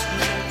last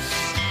lips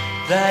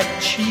that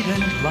cheat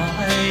and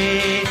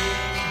lie.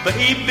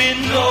 Baby,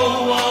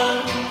 no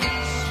one's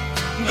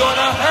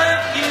gonna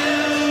hurt you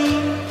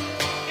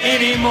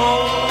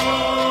anymore.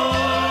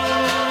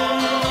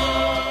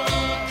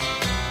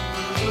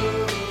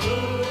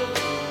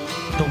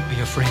 Don't be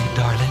afraid,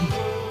 darling.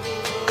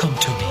 Come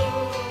to me,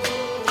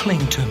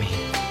 cling to me,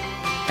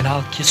 and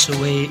I'll kiss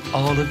away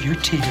all of your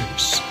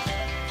tears.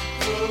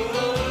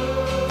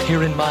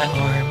 Here in my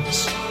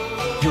arms,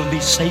 you'll be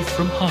safe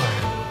from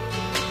harm,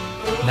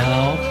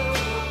 now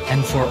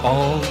and for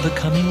all the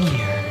coming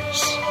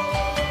years.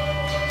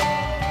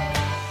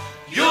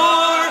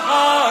 Your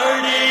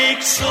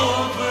heartache's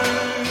over,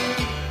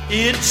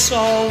 it's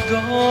all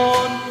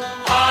gone.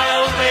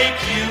 I'll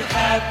make you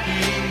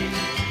happy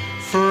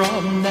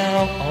from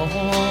now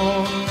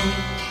on.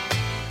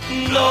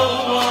 No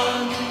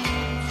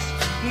one's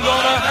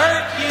gonna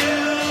hurt you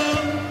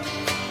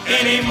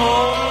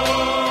anymore.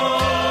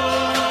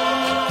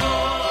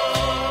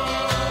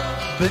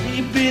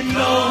 Baby,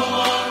 no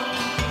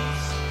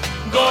one's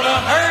gonna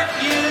hurt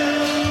you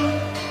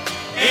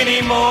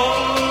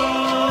anymore.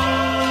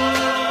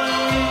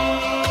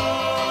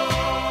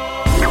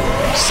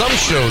 Some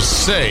shows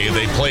say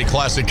they play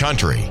classic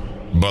country,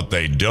 but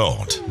they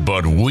don't.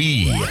 But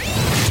we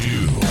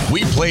do.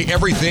 We play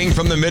everything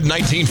from the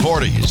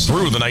mid-1940s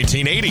through the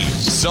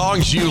 1980s.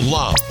 Songs you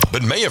love,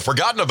 but may have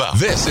forgotten about.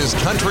 This is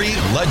Country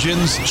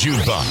Legends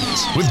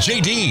Jukebox with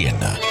J. Dean.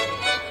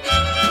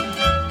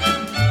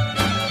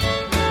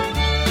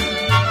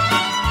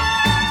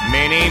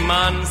 Many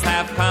months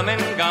have come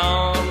and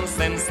gone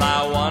since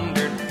I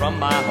wandered from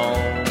my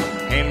home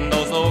in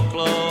those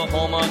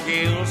Oklahoma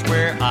hills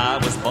where I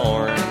was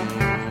born.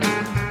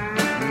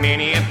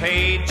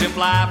 page of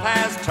life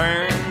has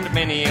turned,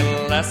 many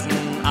a lesson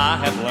I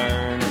have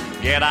learned.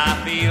 Yet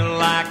I feel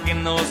like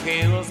in those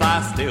hills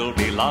I still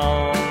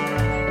belong.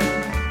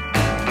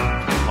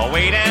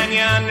 Way down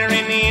yonder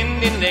in the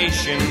Indian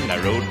Nation, I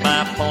rode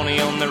my pony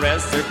on the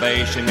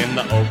reservation in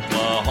the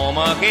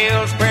Oklahoma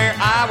hills where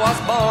I was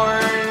born.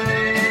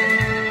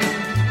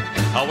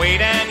 Way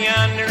down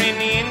yonder in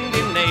the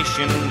Indian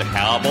Nation, the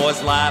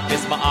cowboy's life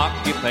is my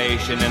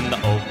occupation in the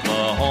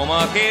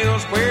Oklahoma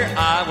hills where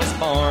I was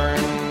born.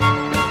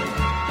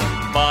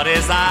 But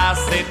as I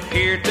sit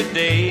here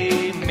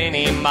today,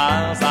 many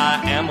miles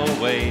I am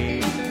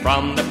away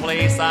from the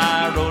place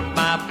I rode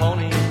my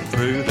pony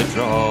through the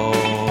draw,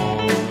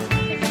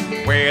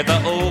 where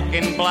the oak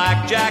and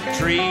blackjack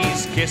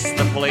trees kiss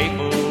the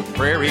playful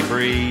prairie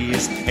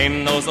breeze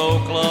in those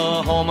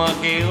Oklahoma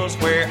hills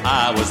where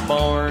I was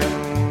born.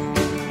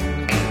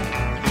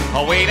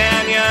 Way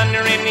down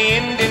yonder in the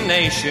Indian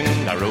Nation,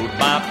 I rode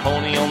my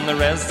pony on the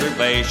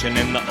reservation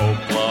in the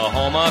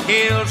Oklahoma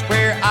hills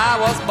where I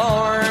was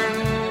born.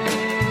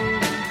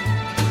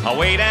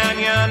 Way down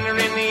yonder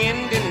in the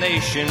Indian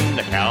Nation,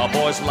 the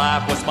cowboy's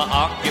life was my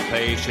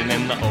occupation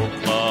in the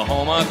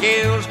Oklahoma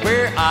hills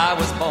where I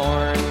was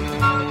born.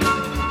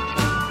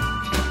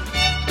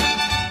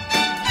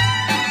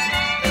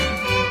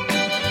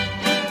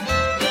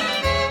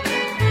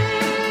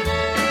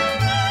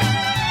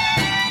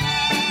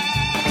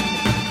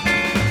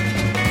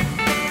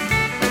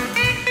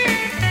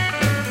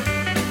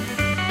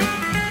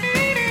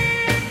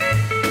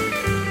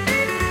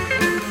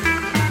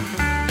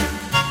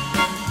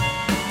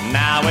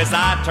 As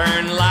I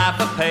turn life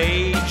a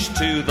page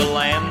to the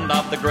land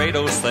of the great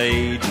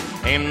Osage,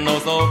 in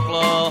those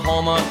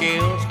Oklahoma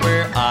hills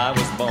where I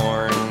was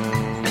born,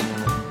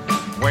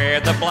 where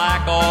the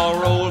black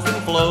oil rolls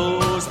and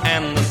flows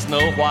and the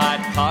snow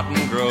white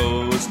cotton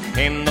grows,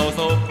 in those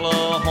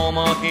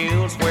Oklahoma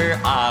hills where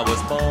I was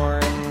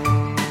born.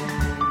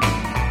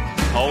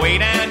 Way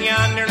down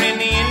yonder in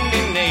the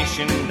Indian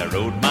Nation, I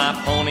rode my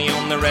pony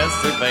on the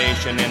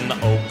reservation in the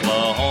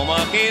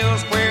Oklahoma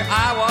hills where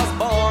I was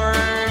born.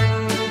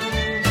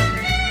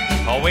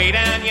 Way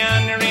down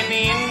yonder in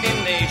the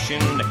Indian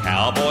Nation, the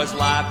cowboy's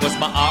life was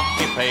my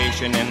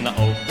occupation in the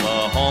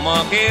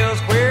Oklahoma hills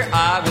where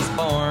I was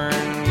born.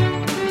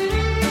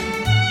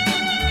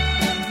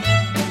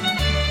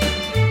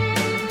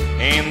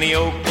 In the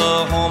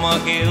Oklahoma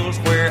hills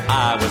where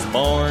I was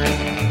born.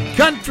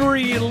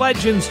 Country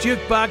Legends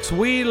Jukebox,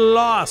 we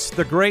lost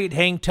the great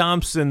Hank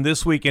Thompson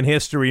this week in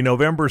history,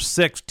 November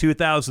 6,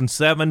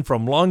 2007,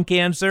 from lung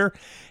cancer.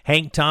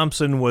 Hank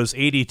Thompson was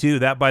 82.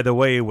 That, by the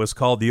way, was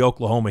called the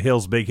Oklahoma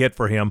Hills, big hit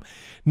for him.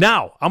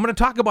 Now, I'm going to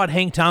talk about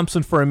Hank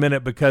Thompson for a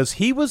minute because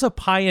he was a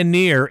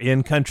pioneer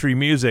in country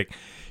music.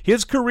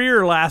 His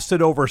career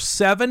lasted over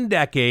 7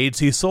 decades.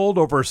 He sold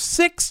over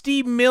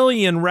 60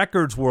 million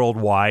records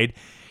worldwide,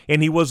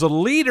 and he was a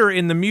leader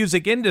in the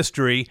music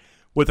industry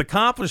with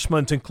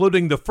accomplishments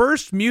including the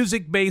first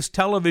music-based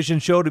television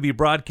show to be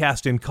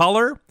broadcast in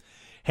color.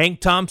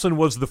 Hank Thompson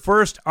was the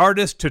first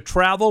artist to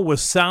travel with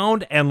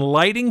sound and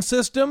lighting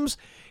systems,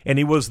 and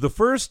he was the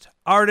first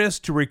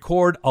artist to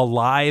record a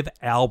live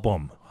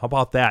album. How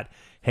about that?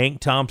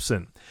 Hank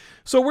Thompson.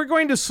 So we're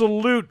going to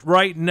salute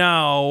right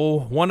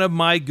now one of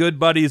my good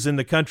buddies in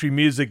the country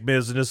music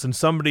business and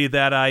somebody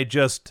that I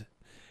just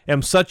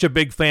am such a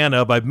big fan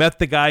of. I've met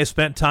the guy,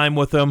 spent time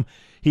with him.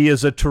 He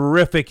is a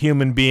terrific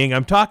human being.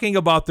 I'm talking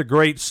about the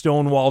great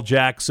Stonewall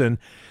Jackson.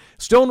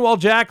 Stonewall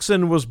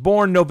Jackson was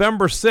born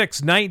November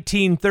 6,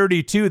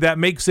 1932. That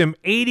makes him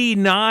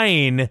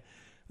 89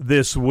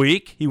 this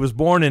week. He was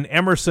born in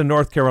Emerson,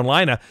 North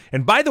Carolina.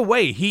 And by the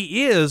way,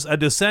 he is a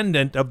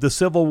descendant of the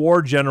Civil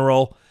War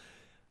general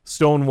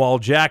Stonewall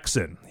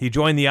Jackson. He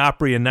joined the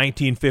Opry in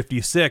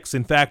 1956.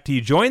 In fact,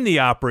 he joined the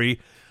Opry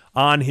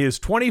on his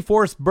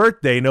 24th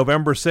birthday,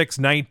 November 6,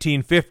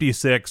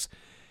 1956.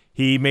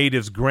 He made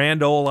his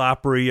Grand Ole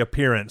Opry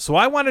appearance. So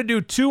I want to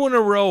do 2 in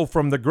a row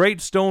from the great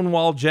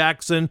Stonewall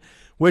Jackson,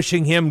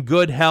 wishing him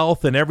good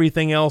health and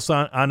everything else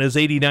on his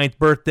 89th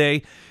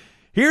birthday.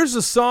 Here's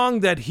a song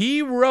that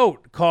he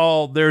wrote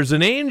called There's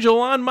an Angel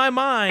on My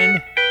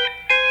Mind.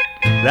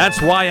 That's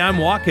Why I'm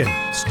Walking.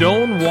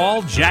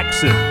 Stonewall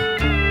Jackson.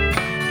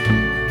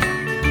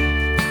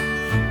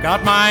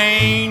 Got my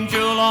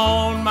angel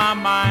on my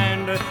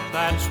mind,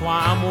 that's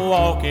why I'm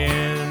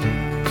walking.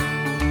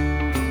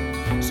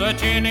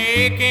 Such an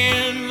ache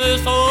in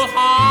this old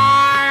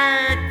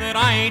heart that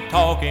I ain't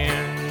talking.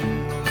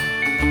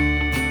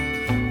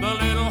 The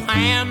little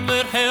hand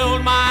that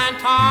held mine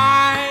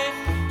tight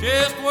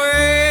just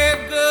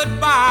waved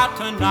goodbye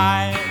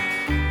tonight.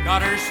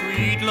 Got her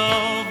sweet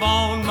love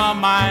on my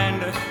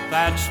mind,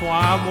 that's why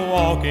I'm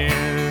walking.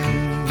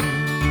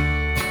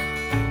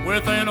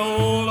 With an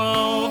old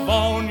love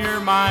on your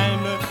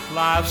mind,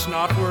 life's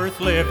not worth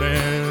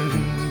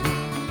living.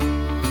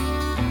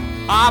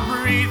 I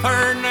breathe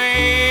her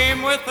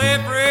name with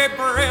every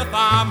breath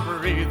I'm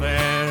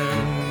breathing.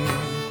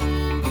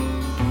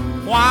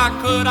 Why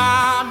could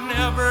I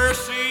never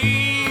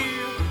see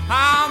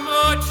how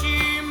much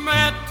she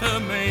meant to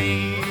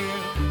me?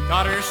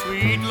 Got her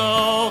sweet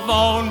love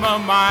on my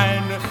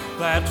mind,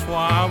 that's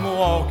why I'm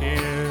walking.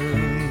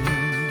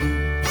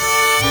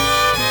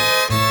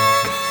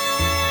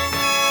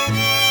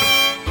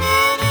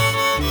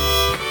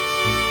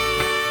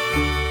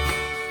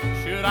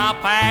 Should I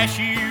pass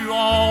you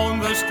on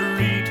the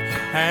street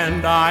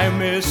and I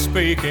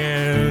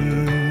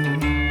misspeaking,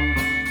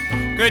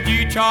 could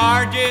you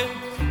charge it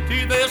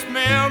to this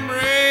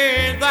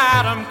memory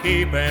that I'm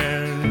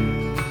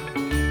keeping?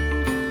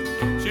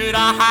 Should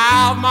I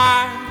have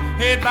my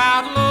head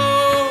bowed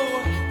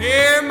low,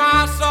 hear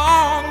my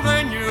song,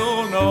 then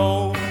you'll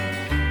know.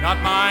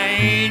 Got my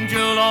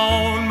angel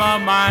on my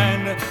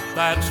mind,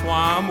 that's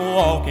why I'm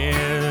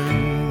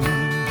walking.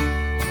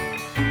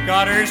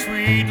 Got her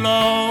sweet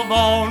love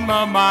on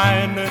my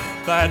mind,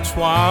 that's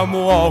why I'm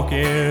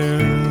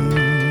walking.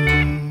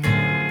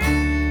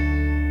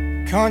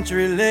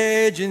 Country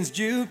Legends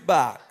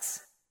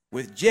Jukebox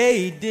with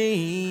J.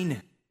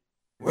 Dean,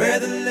 where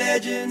the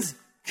legends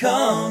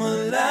come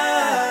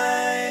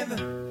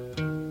alive.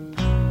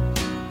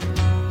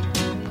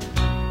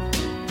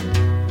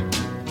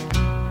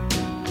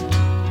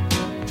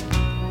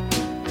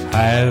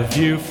 Have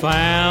you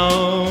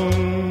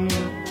found,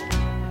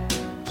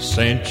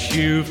 since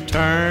you've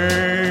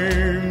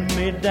turned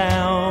me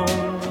down,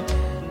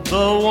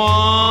 the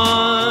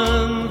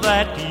one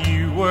that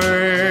you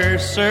were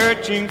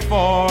searching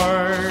for?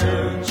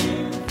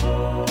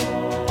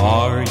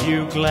 Are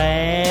you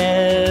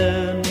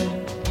glad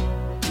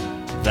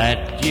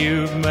that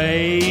you've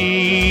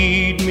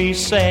made me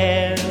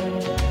sad?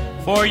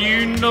 For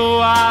you know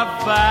I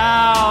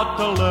vowed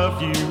to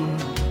love you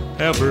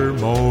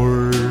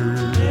evermore.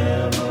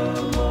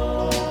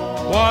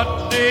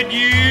 What did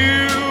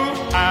you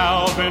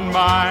have in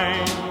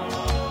mind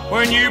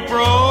when you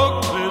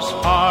broke this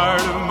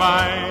heart of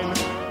mine?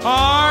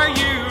 Are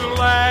you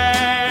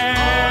laughing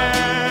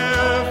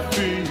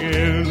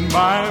in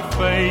my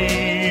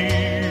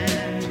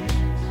face?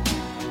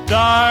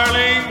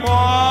 Darling,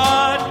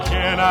 what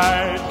can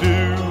I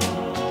do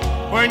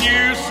when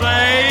you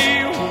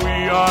say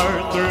we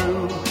are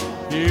through?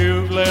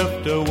 You've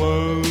left a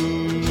wound.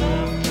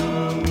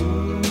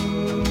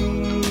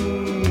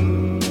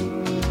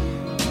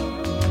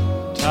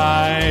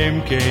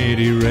 Time can't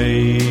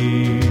erase.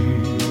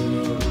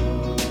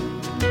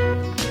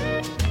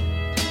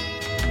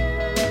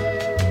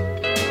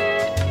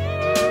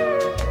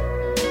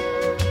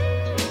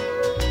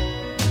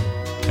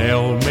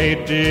 Tell me,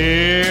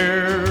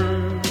 dear,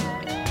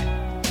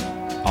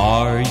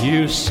 are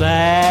you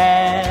satisfied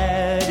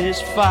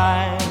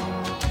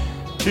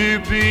to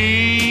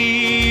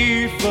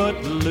be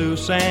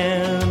footloose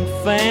and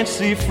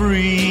fancy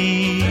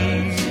free?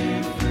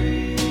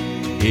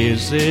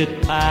 Is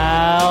it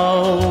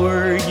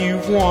power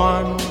you've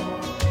won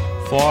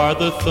for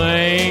the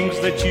things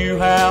that you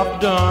have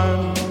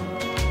done?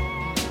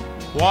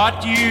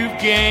 What you've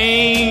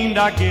gained,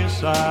 I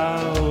guess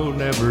I'll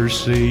never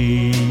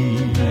see.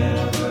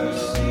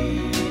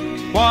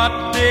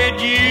 What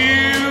did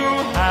you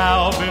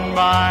have in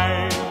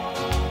mind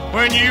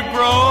when you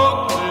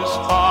broke this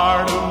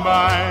heart of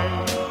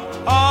mine?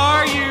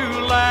 Are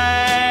you laughing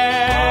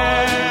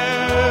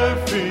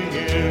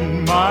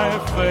in my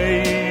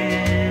face?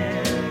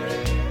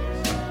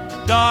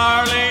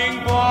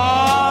 Darling,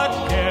 what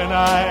can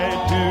I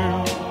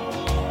do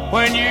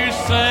when you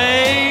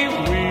say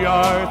we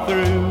are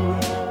through?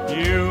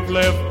 You've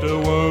left a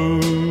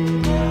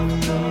wound.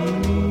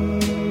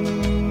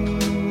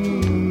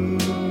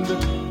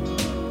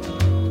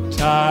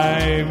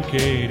 Time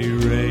can't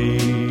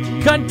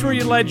erase.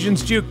 Country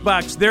Legends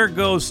Jukebox, there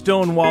goes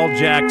Stonewall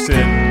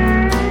Jackson.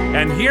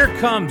 And here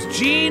comes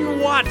Gene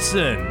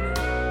Watson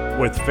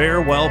with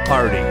Farewell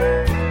Party.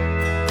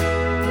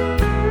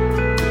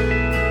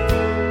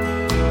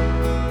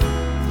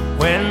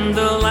 When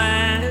the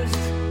last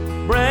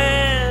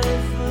breath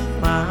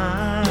of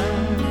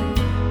mine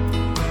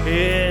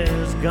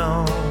is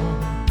gone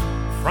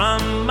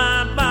from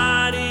my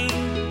body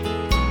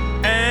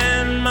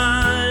and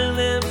my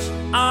lips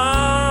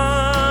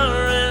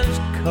are as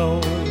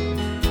cold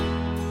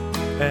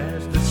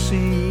as the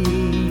sea,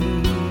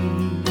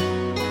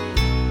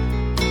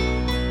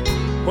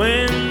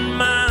 when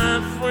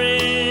my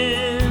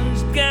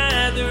friends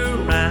gather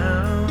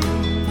round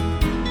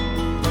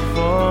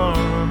for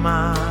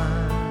my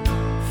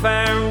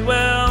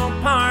farewell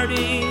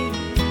party,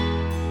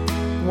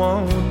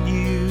 won't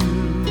you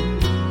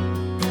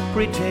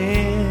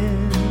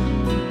pretend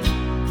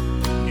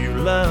you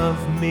love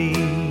me?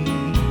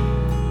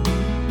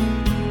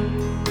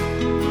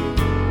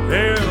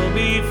 There'll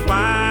be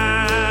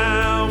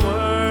flowers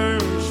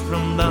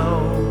from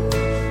those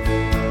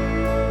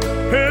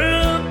who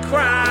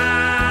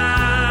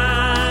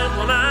cried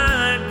when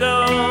I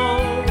go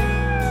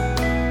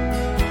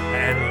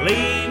and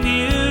leave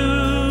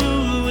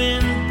you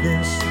in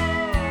this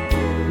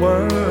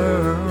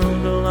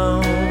world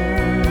alone.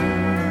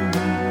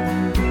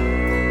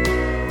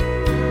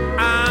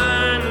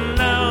 I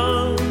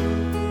know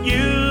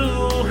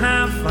you'll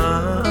have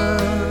fun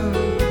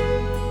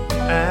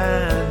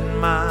at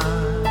my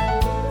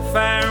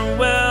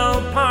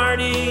farewell party.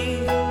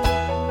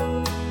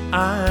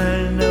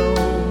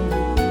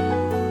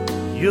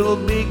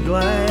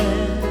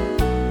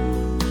 glad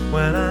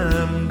when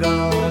I'm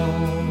gone.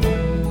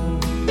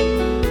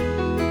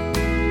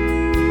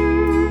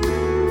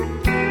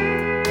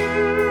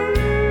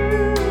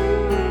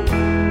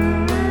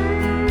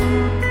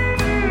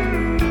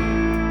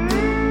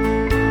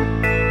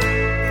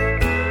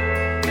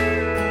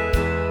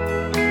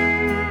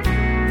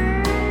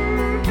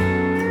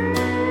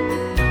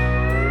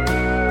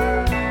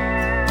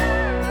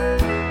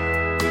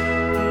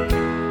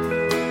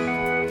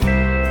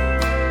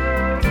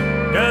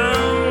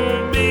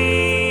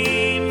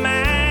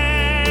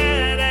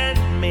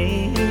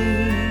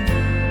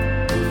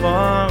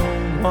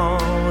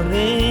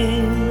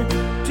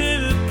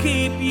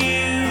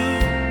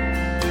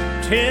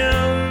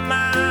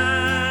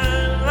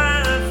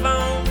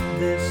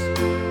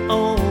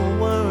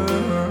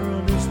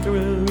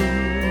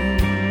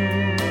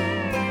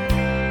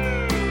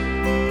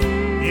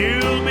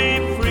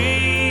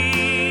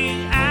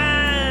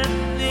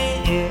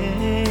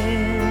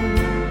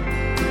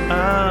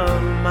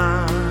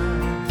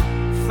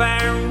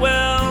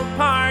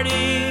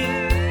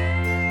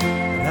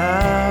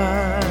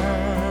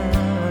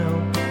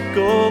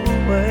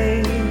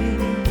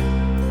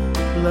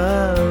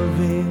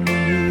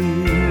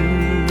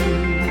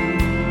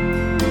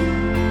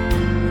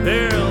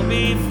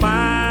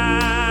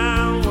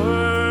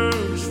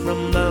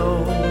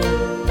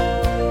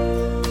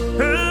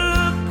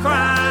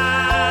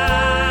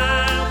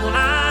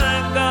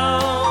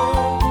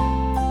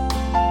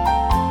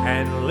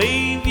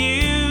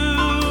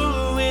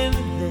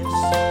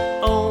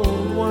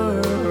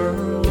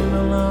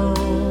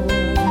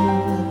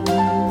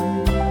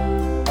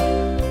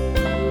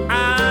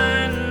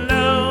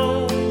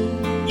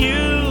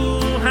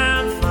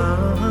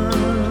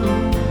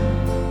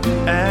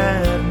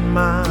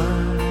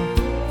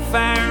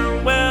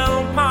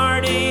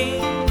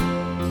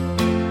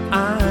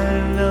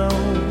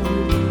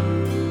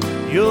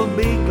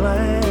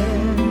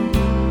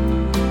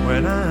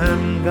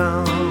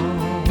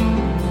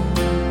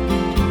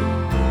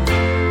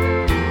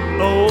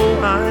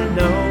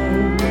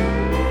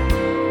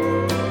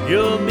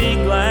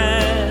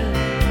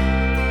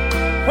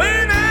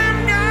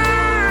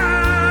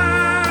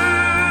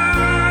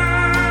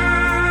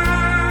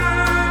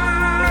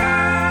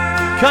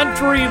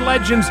 Country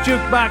Legends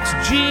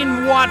Jukebox,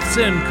 Gene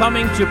Watson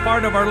coming to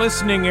part of our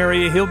listening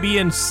area. He'll be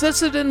in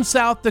Sisseton,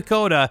 South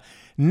Dakota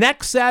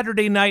next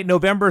Saturday night,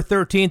 November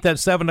 13th at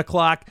 7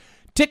 o'clock.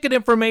 Ticket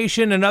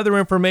information and other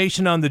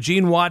information on the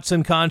Gene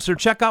Watson concert,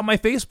 check out my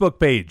Facebook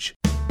page.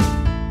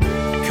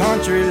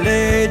 Country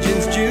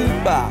Legends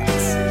Jukebox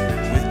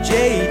with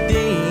J.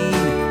 Dean,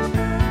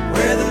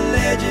 where the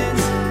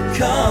legends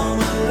come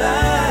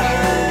alive.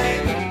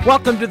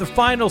 Welcome to the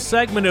final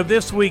segment of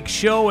this week's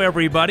show,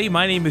 everybody.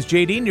 My name is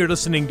J.D., and you're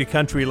listening to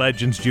Country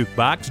Legends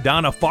Jukebox.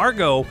 Donna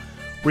Fargo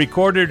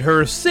recorded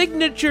her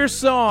signature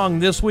song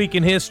this week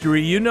in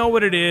history. You know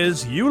what it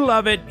is. You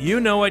love it.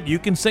 You know it. You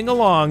can sing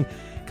along.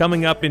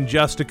 Coming up in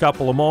just a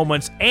couple of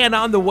moments. And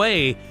on the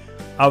way,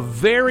 a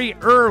very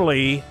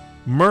early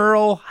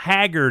Merle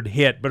Haggard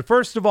hit. But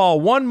first of all,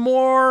 one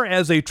more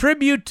as a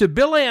tribute to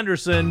Bill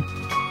Anderson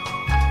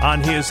on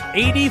his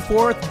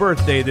 84th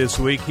birthday this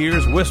week.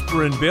 Here's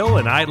Whisperin' Bill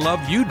and I Love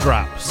You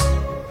Drops.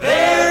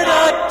 They're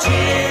not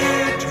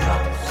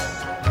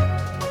teardrops,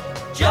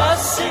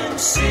 just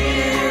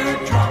sincere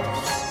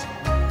drops.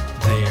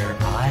 They're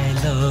I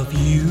love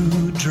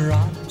you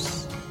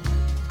drops,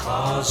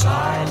 'cause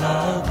I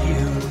love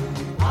you.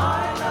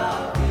 I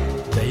love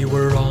you. They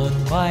were on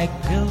my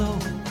pillow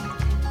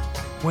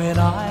when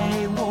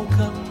I woke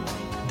up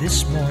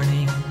this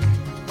morning.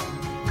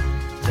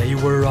 They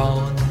were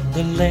on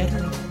the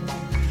letter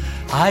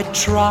I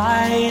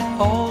tried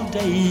all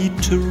day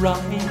to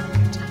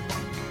write,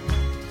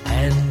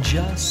 and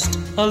just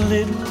a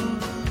little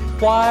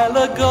while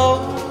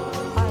ago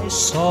I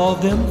saw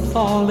them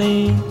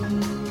falling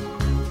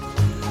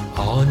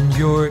on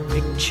your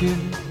picture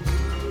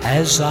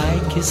as I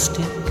kissed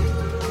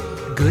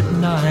it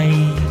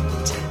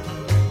goodnight.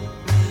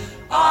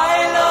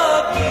 I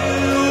love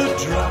you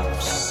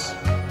drops,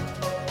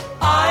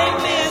 I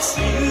miss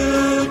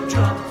you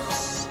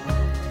drops,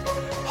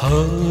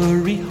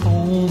 hurry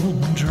home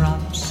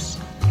drops,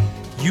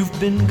 you've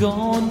been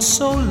gone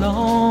so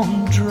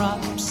long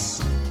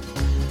drops.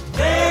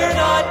 They're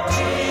not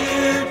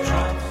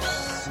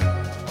teardrops,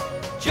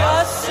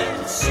 just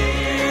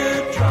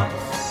sincere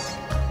drops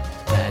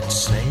that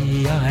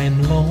say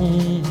I'm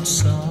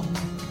lonesome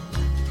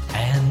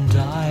and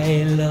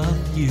I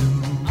love you.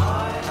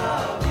 I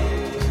love you.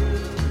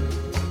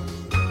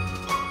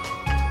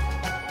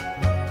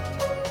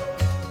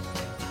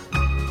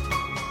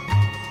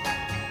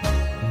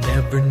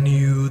 Never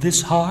knew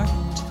this heart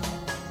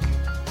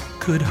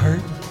could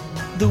hurt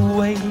the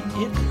way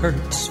it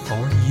hurts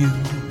for you.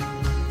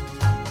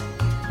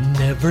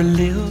 Never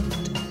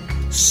lived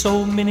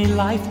so many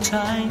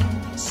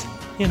lifetimes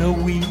in a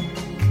week.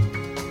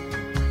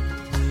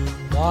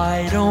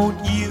 Why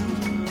don't you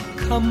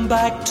come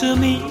back to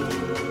me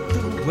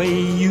the way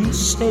you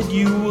said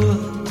you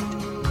would,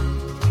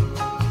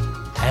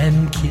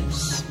 and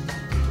kiss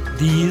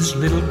these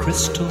little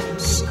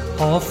crystals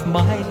off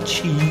my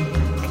cheek.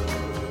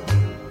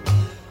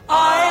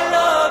 I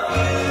love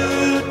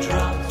you,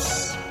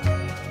 drops.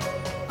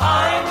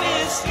 I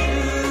miss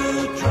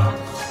you,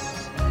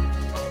 drops.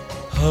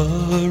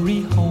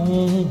 Hurry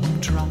home,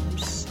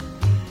 drops.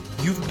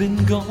 You've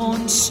been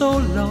gone so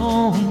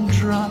long,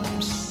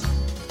 drops.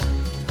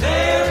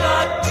 They're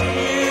not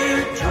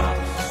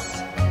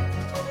teardrops,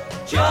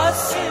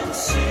 just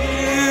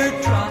sincere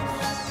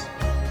drops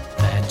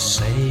that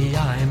say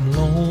I'm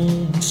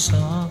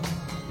lonesome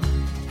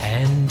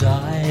and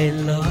I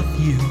love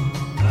you.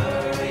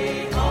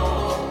 Hurry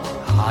home.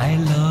 I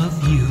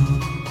love you.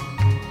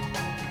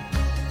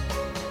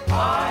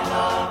 I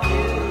love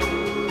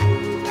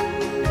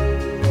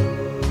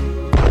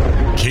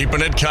you.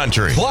 Keeping it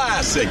country.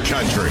 Classic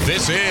country.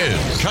 This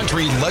is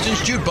Country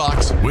Legends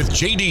Jukebox with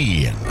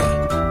JD.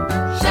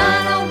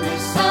 Shine on me,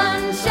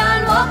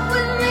 sunshine, walk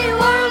with me,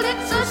 world,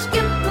 it's a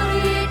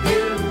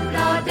skippity-doo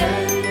all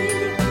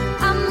day.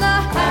 I'm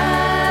the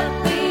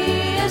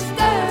happiest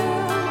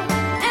girl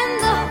in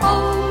the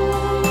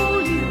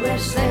whole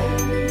USA.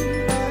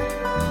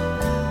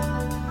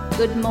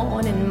 Good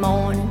morning,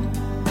 morning,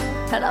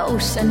 hello,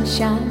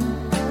 sunshine.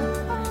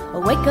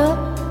 Wake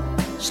up,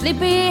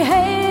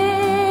 sleepyhead.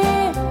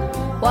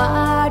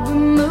 Why'd you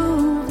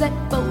move that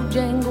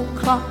Bojangle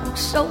clock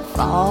so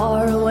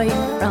far away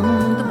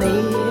from the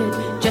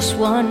bed? Just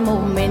one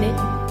more minute,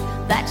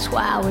 that's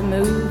why we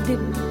moved it.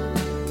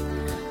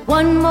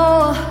 One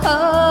more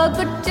hug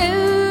or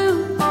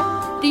two.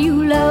 Do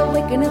you love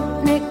waking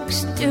up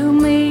next to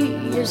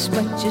me as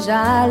much as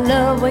I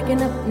love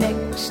waking up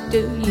next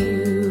to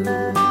you?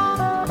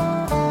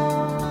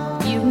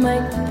 You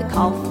make the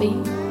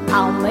coffee,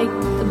 I'll make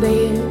the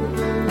bed.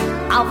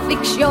 I'll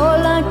fix your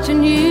lunch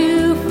and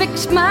you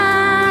fix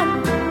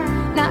mine.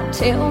 Now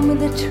tell me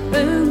the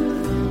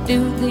truth,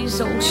 do these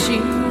old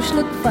shoes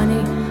look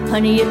funny?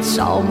 Honey, it's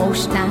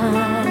almost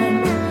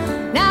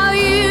 9. Now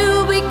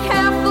you be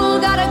careful,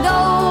 gotta go.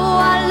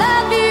 I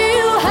love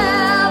you,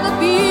 have a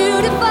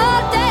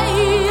beautiful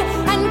day,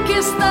 and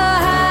kiss the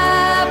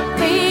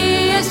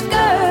happiest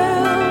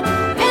girl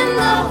in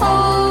the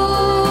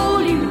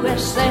whole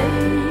USA.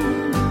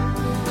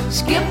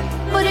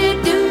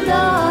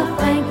 Skippity-doo-dah,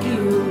 thank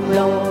you,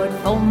 Lord,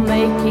 for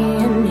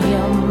making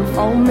him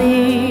for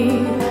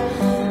me.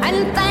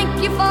 And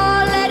thank you for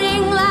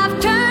letting life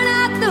turn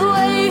out the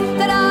way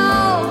that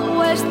I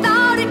always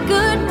thought it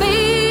could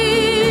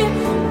be.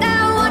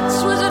 Now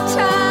once was a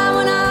time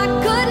when I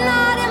could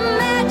not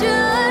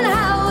imagine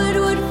how it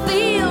would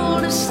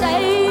feel to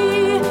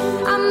say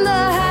I'm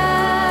the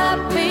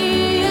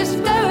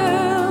happiest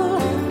girl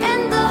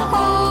in the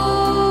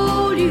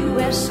whole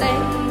USA.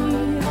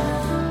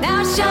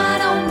 Now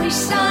shine on me,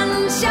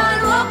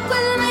 sunshine, walk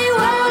with me,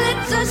 world,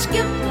 it's a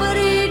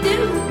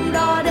skippity-doo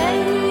all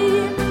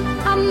day.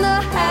 I'm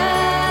the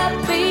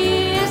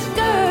happiest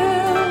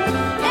girl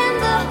in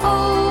the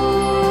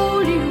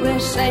whole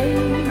USA.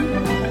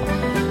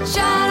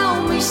 Shine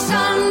on me,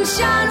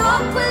 sunshine,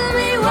 walk with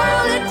me,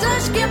 world, it's a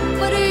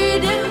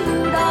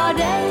skippity-doo all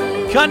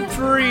day.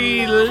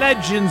 Country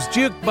Legends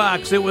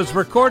Jukebox. It was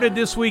recorded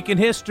this week in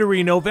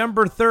history,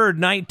 November 3rd,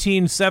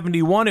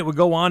 1971. It would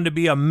go on to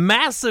be a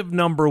massive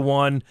number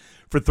one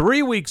for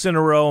 3 weeks in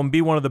a row and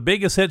be one of the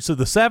biggest hits of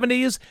the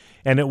 70s.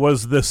 And it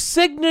was the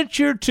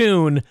signature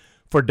tune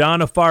for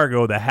Donna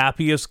Fargo, the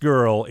happiest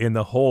girl in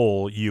the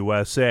whole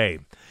USA.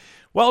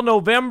 Well,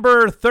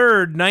 November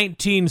 3rd,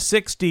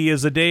 1960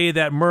 is a day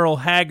that Merle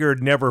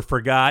Haggard never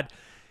forgot.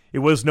 It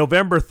was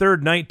November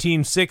 3rd,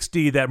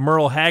 1960 that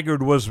Merle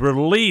Haggard was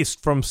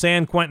released from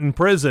San Quentin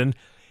prison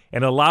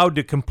and allowed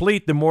to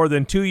complete the more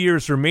than 2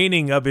 years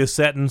remaining of his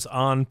sentence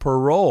on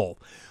parole.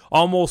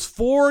 Almost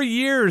 4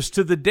 years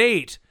to the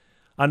date,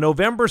 on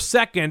November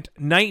 2nd,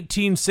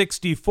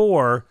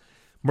 1964,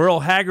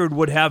 Merle Haggard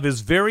would have his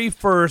very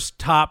first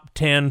top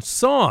 10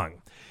 song.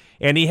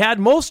 And he had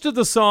most of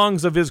the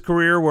songs of his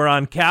career were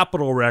on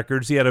Capitol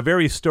Records. He had a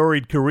very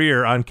storied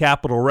career on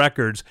Capitol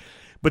Records.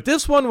 But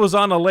this one was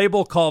on a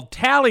label called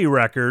Tally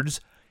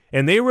Records,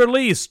 and they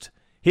released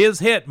his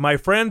hit, My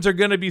Friends Are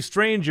Gonna Be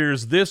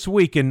Strangers, this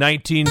week in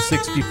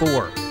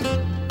 1964.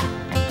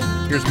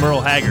 Here's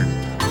Merle Haggard.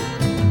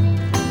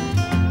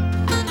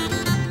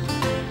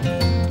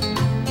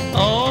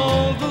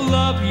 All the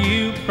love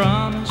you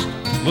promised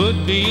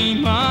would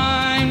be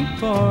mine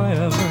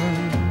forever,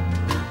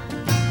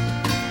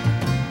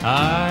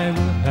 I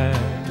will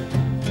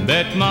have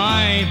bet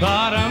my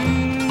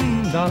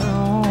bottom dollar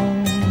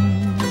on.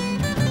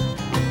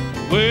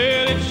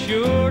 Well, it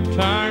sure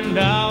turned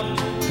out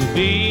to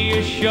be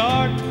a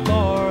short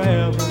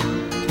forever.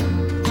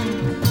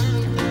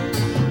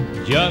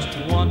 Just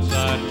once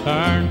I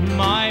turned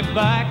my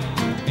back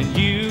and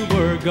you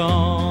were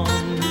gone.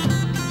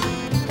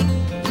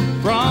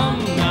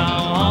 From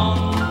now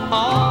on,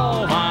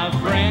 all my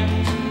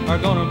friends are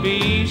gonna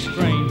be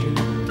strangers.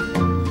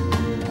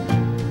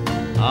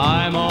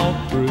 I'm all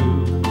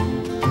through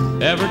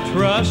ever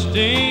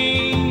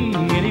trusting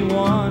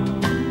anyone.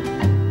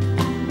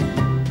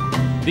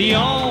 The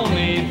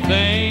only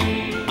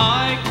thing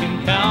I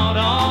can count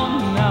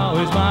on now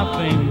my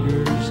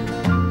fingers.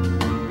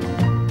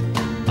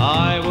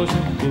 I was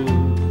a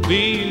fool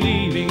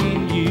believing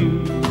in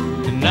you,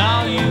 and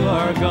now you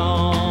are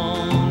gone.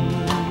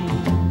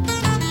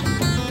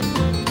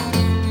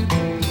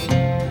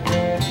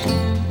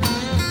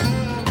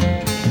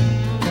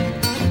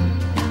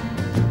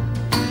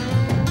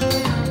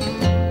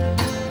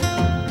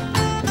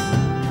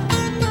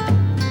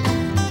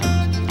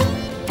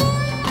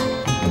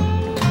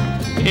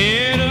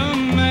 It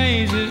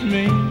amazes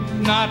me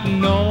not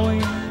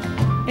knowing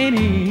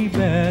any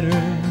better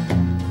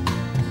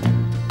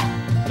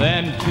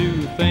than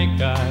to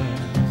think I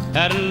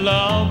had a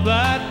love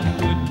that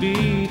would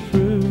be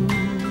true.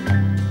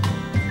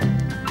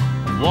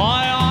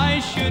 Why I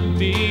should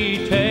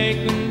be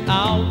taken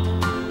out,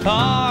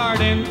 tarred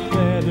and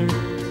feathered,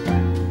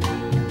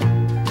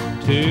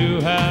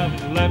 to have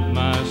let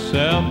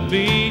myself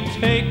be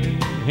taken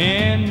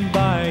in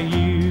by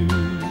you.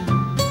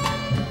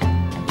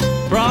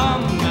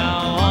 From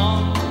now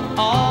on,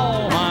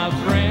 all my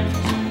friends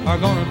are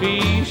gonna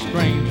be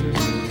strangers.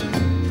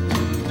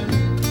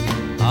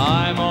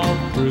 I'm all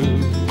through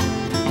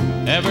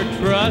ever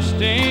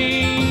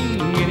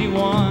trusting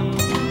anyone.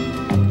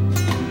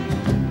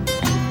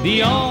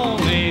 The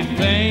only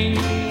thing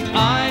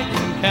I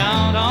can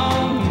count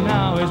on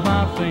now is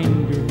my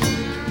fingers.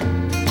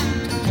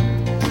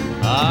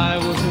 I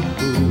was a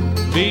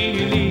fool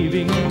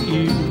believing in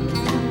you,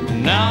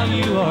 and now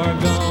you are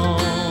gone.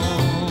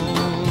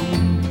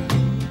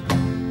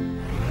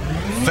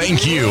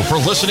 Thank you for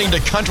listening to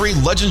Country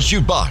Legends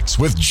Jukebox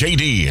with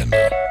JD.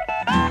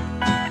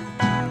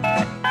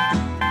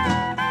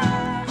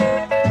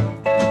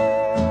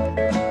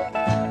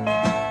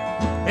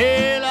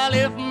 Well, I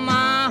left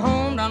my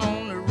home down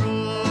on the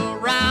rural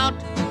route.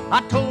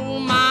 I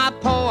told my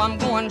pa I'm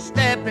going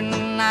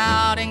stepping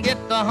out and get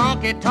the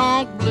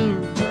honky-tonk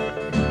blues.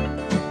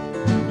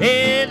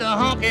 Hey, the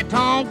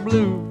honky-tonk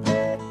blues.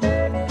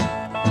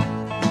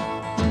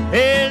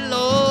 Hey,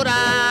 Lord,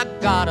 I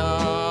got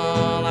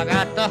 'em. I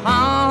got the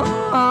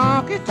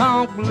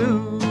honky-tonk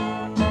blues.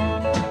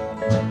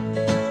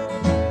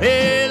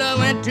 Well, I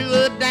went to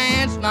a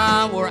dance and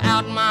I wore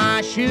out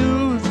my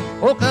shoes.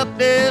 Woke up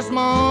this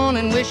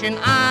morning wishing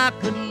I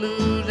could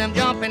lose them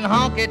jumping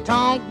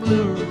honky-tonk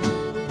blues.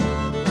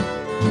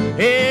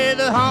 Hey,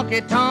 the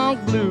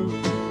honky-tonk blues.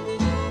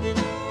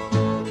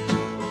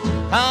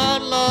 Oh,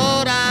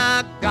 Lord,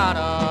 I got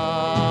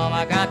 'em.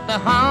 I got the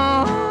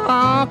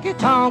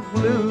honky-tonk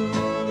blues.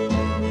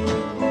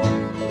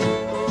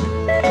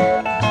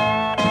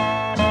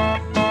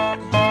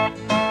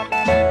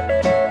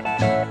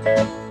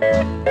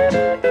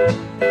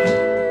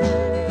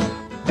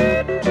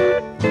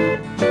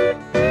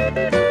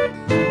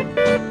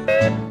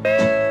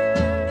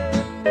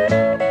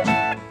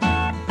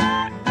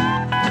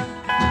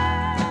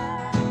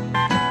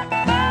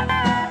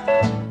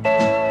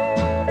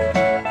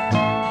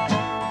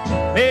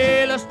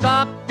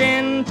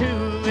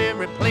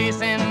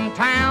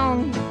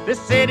 The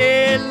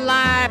city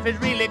life has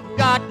really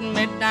gotten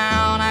me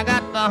down. I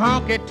got the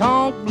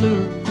honky-tonk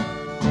blues.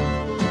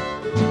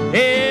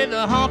 Hey,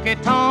 the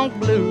honky-tonk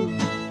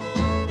blues.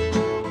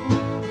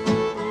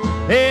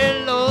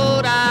 Hey,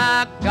 Lord,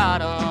 I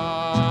got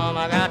 'em.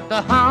 I got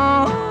the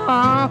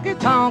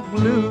honky-tonk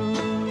blues.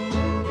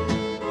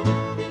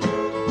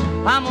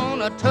 I'm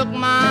gonna tuck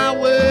my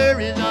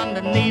worries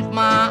underneath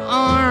my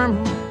arm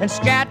and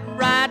scat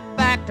right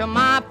back to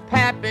my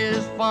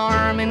pappy's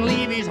farm and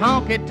leave his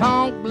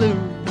honky-tonk blues.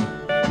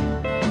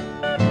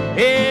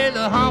 Hey,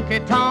 the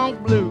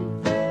honky-tonk blues.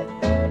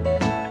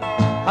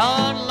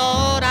 Oh,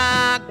 Lord,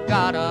 I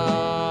got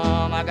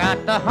 'em. I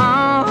got the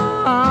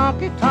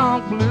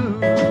honky-tonk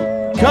blues.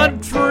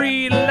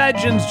 Country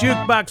Legends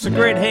Jukebox, the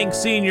great Hank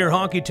Sr.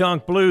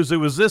 honky-tonk blues. It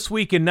was this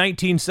week in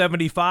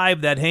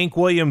 1975 that Hank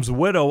Williams'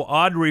 widow,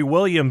 Audrey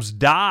Williams,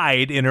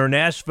 died in her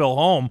Nashville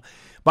home.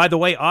 By the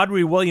way,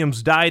 Audrey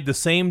Williams died the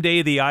same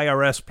day the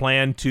IRS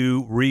planned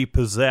to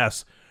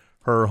repossess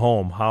her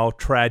home. How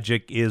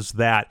tragic is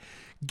that?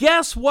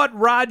 Guess what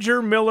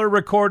Roger Miller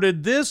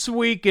recorded this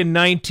week in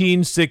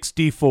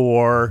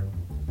 1964?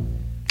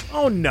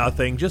 Oh,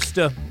 nothing. Just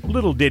a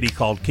little ditty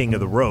called King of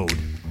the Road.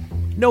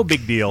 No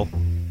big deal.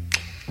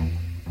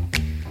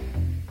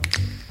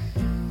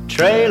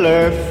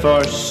 Trailer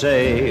for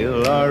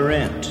sale or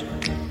rent,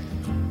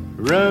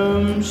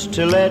 rooms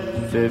to let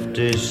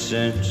 50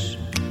 cents.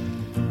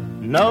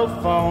 No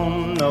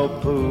phone, no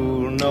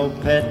pool, no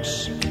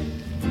pets.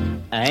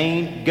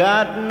 Ain't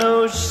got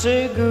no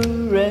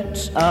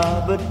cigarettes,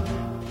 but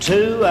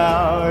 2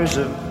 hours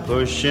of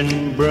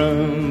pushing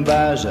broom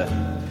buys a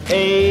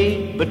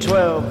 8 by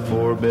 12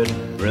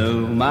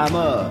 4-bedroom. I'm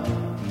a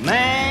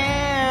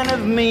man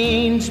of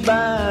means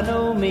by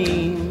no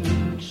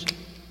means,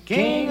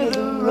 king of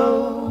the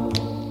road.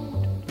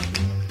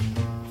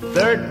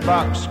 3rd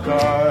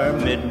boxcar,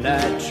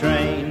 midnight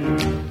train,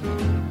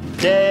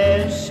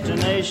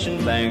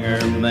 destination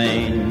Bangor,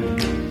 Maine.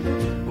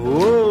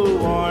 Oh,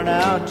 worn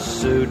out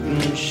suit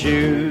and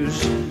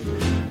shoes.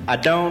 I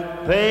don't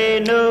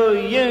pay no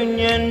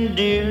union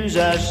dues.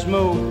 I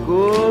smoke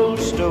old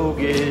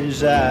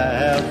stogies I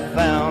have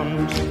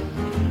found.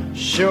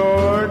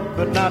 Short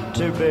but not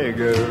too big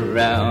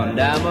around.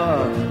 I'm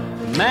a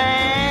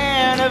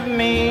man of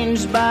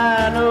means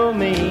by no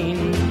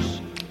means.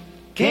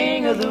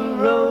 King of the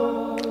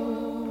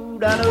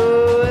road. I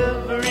know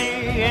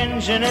every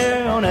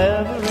engineer on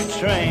every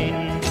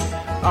train,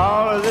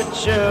 all of the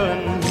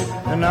children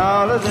and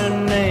all of their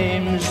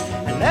names,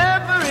 and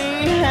every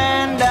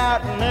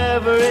handout in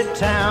every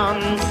town,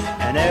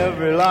 and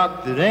every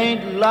lock that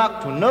ain't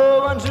locked when no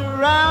one's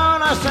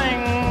around. I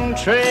sing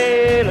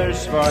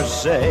trailers for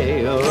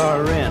sale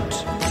or rent,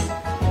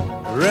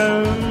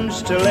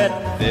 rooms to let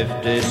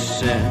 50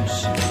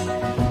 cents.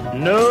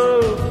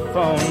 No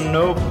phone,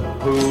 no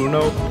pool,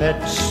 no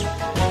pets.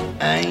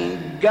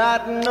 Ain't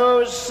got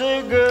no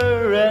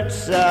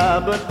cigarettes,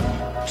 but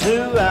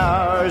 2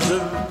 hours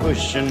of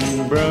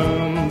pushing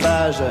broom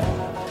buys a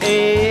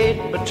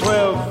 8 by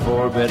 12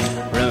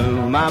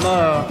 4-bedroom. I'm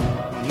a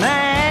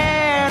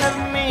man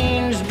of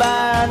means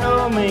by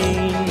no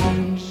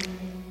means.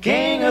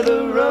 King of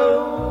the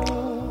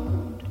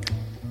road.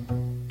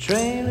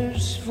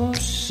 Trailers for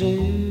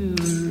sale,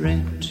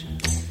 rent,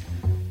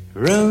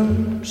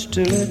 rooms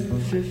to let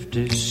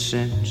 50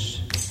 cents.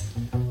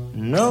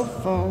 No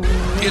phone.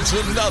 It's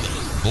another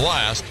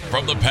blast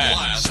from the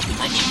past.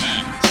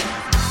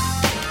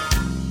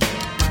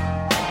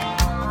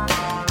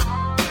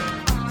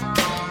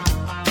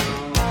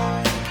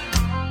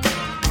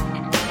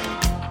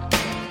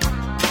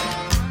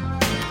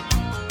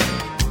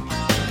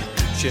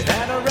 She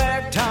had a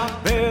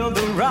ragtop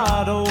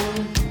Eldorado,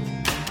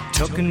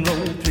 tuck and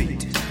roll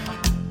pleat.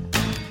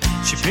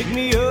 She picked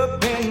me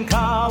up in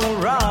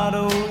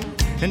Colorado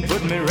and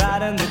put me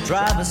right in the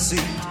driver's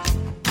seat.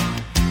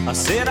 I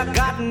said, I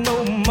got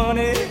no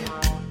money,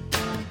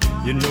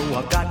 you know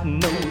I got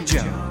no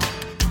job.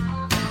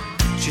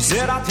 She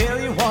said, I'll tell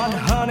you what,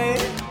 honey,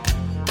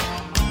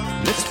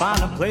 let's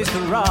find a place to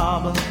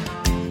rob.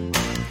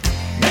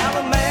 Now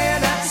the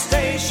man at the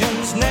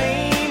station's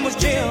name was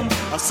Jim.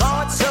 I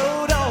saw it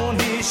sewed on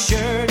his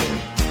shirt.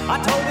 I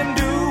told him,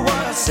 do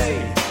what I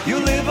say,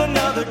 you'll live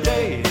another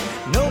day.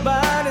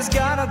 Nobody's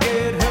gonna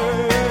get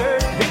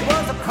hurt. It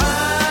was a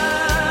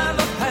crime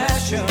of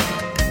passion.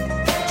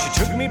 She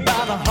took me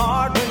by the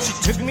heart when she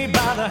took me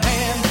by the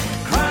hand.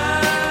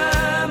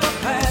 Crime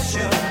of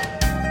passion.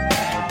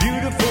 A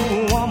beautiful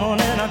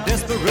woman and a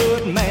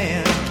desperate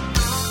man.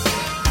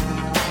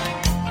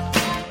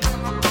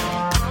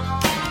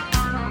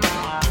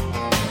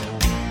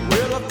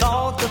 Well, I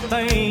thought the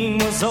thing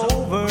was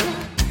over.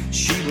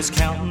 She was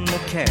counting the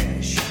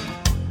cash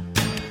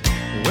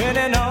when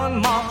an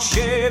unmarked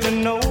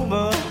Chevy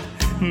Nova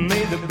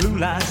made the blue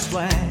lights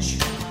flash.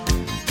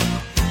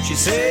 She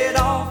said,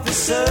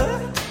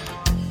 officer,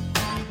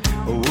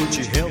 would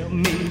you help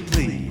me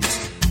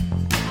please?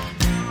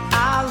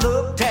 I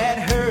looked at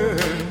her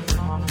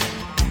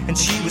and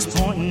she was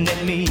pointing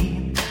at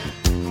me.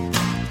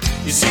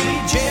 You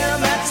see,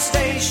 Jim at the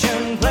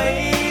station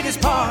played his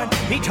part.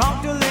 He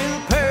talked a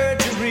little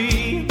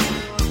perjury.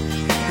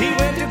 He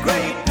went to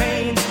great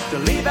pains to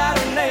leave out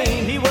her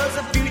name. He was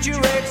a future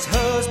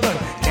ex-husband.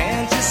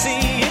 Can't you see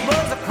it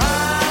was a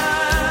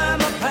crime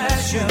of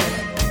passion?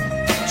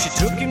 She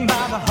took him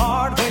by the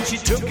heart when she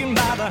took him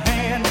by the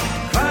hand.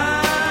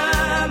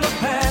 Crime of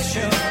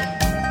passion.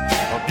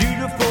 A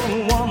beautiful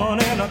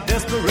woman and a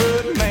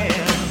desperate man.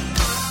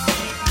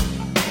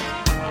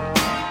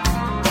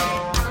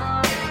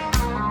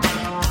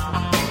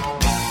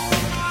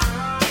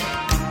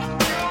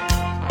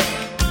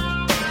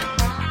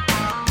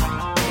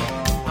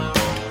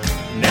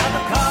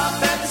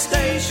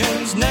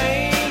 His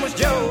name was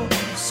Joe.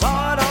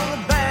 Saw it on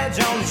the badge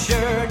on the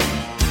shirt.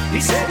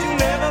 He said, you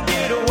never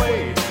get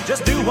away,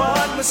 just do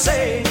what we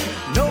say.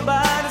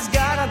 Nobody's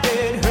gonna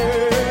get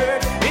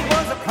hurt. It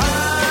was a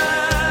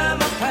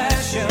crime of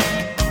passion.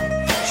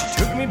 She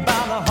took me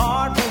by the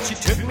heart when she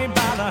took me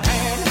by the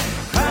hand.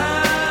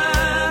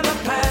 Crime of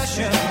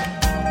passion.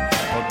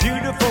 A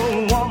beautiful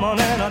woman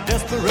and a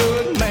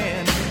desperate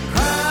man.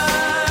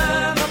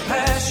 Crime of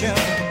passion.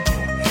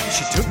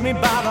 She took me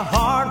by the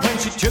heart when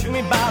she took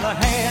me by the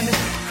hand.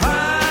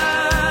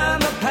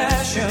 Crime of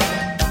passion.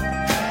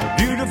 A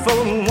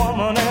beautiful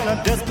woman and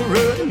a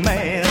desperate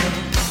man.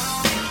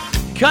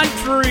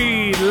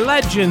 Country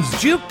Legends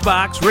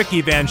Jukebox,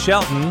 Ricky Van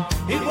Shelton.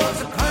 It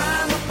was a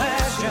crime of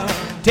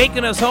passion.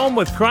 Taking us home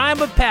with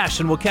Crime of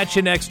Passion. We'll catch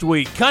you next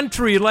week.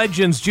 Country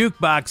Legends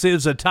Jukebox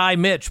is a Ty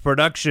Mitch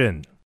production.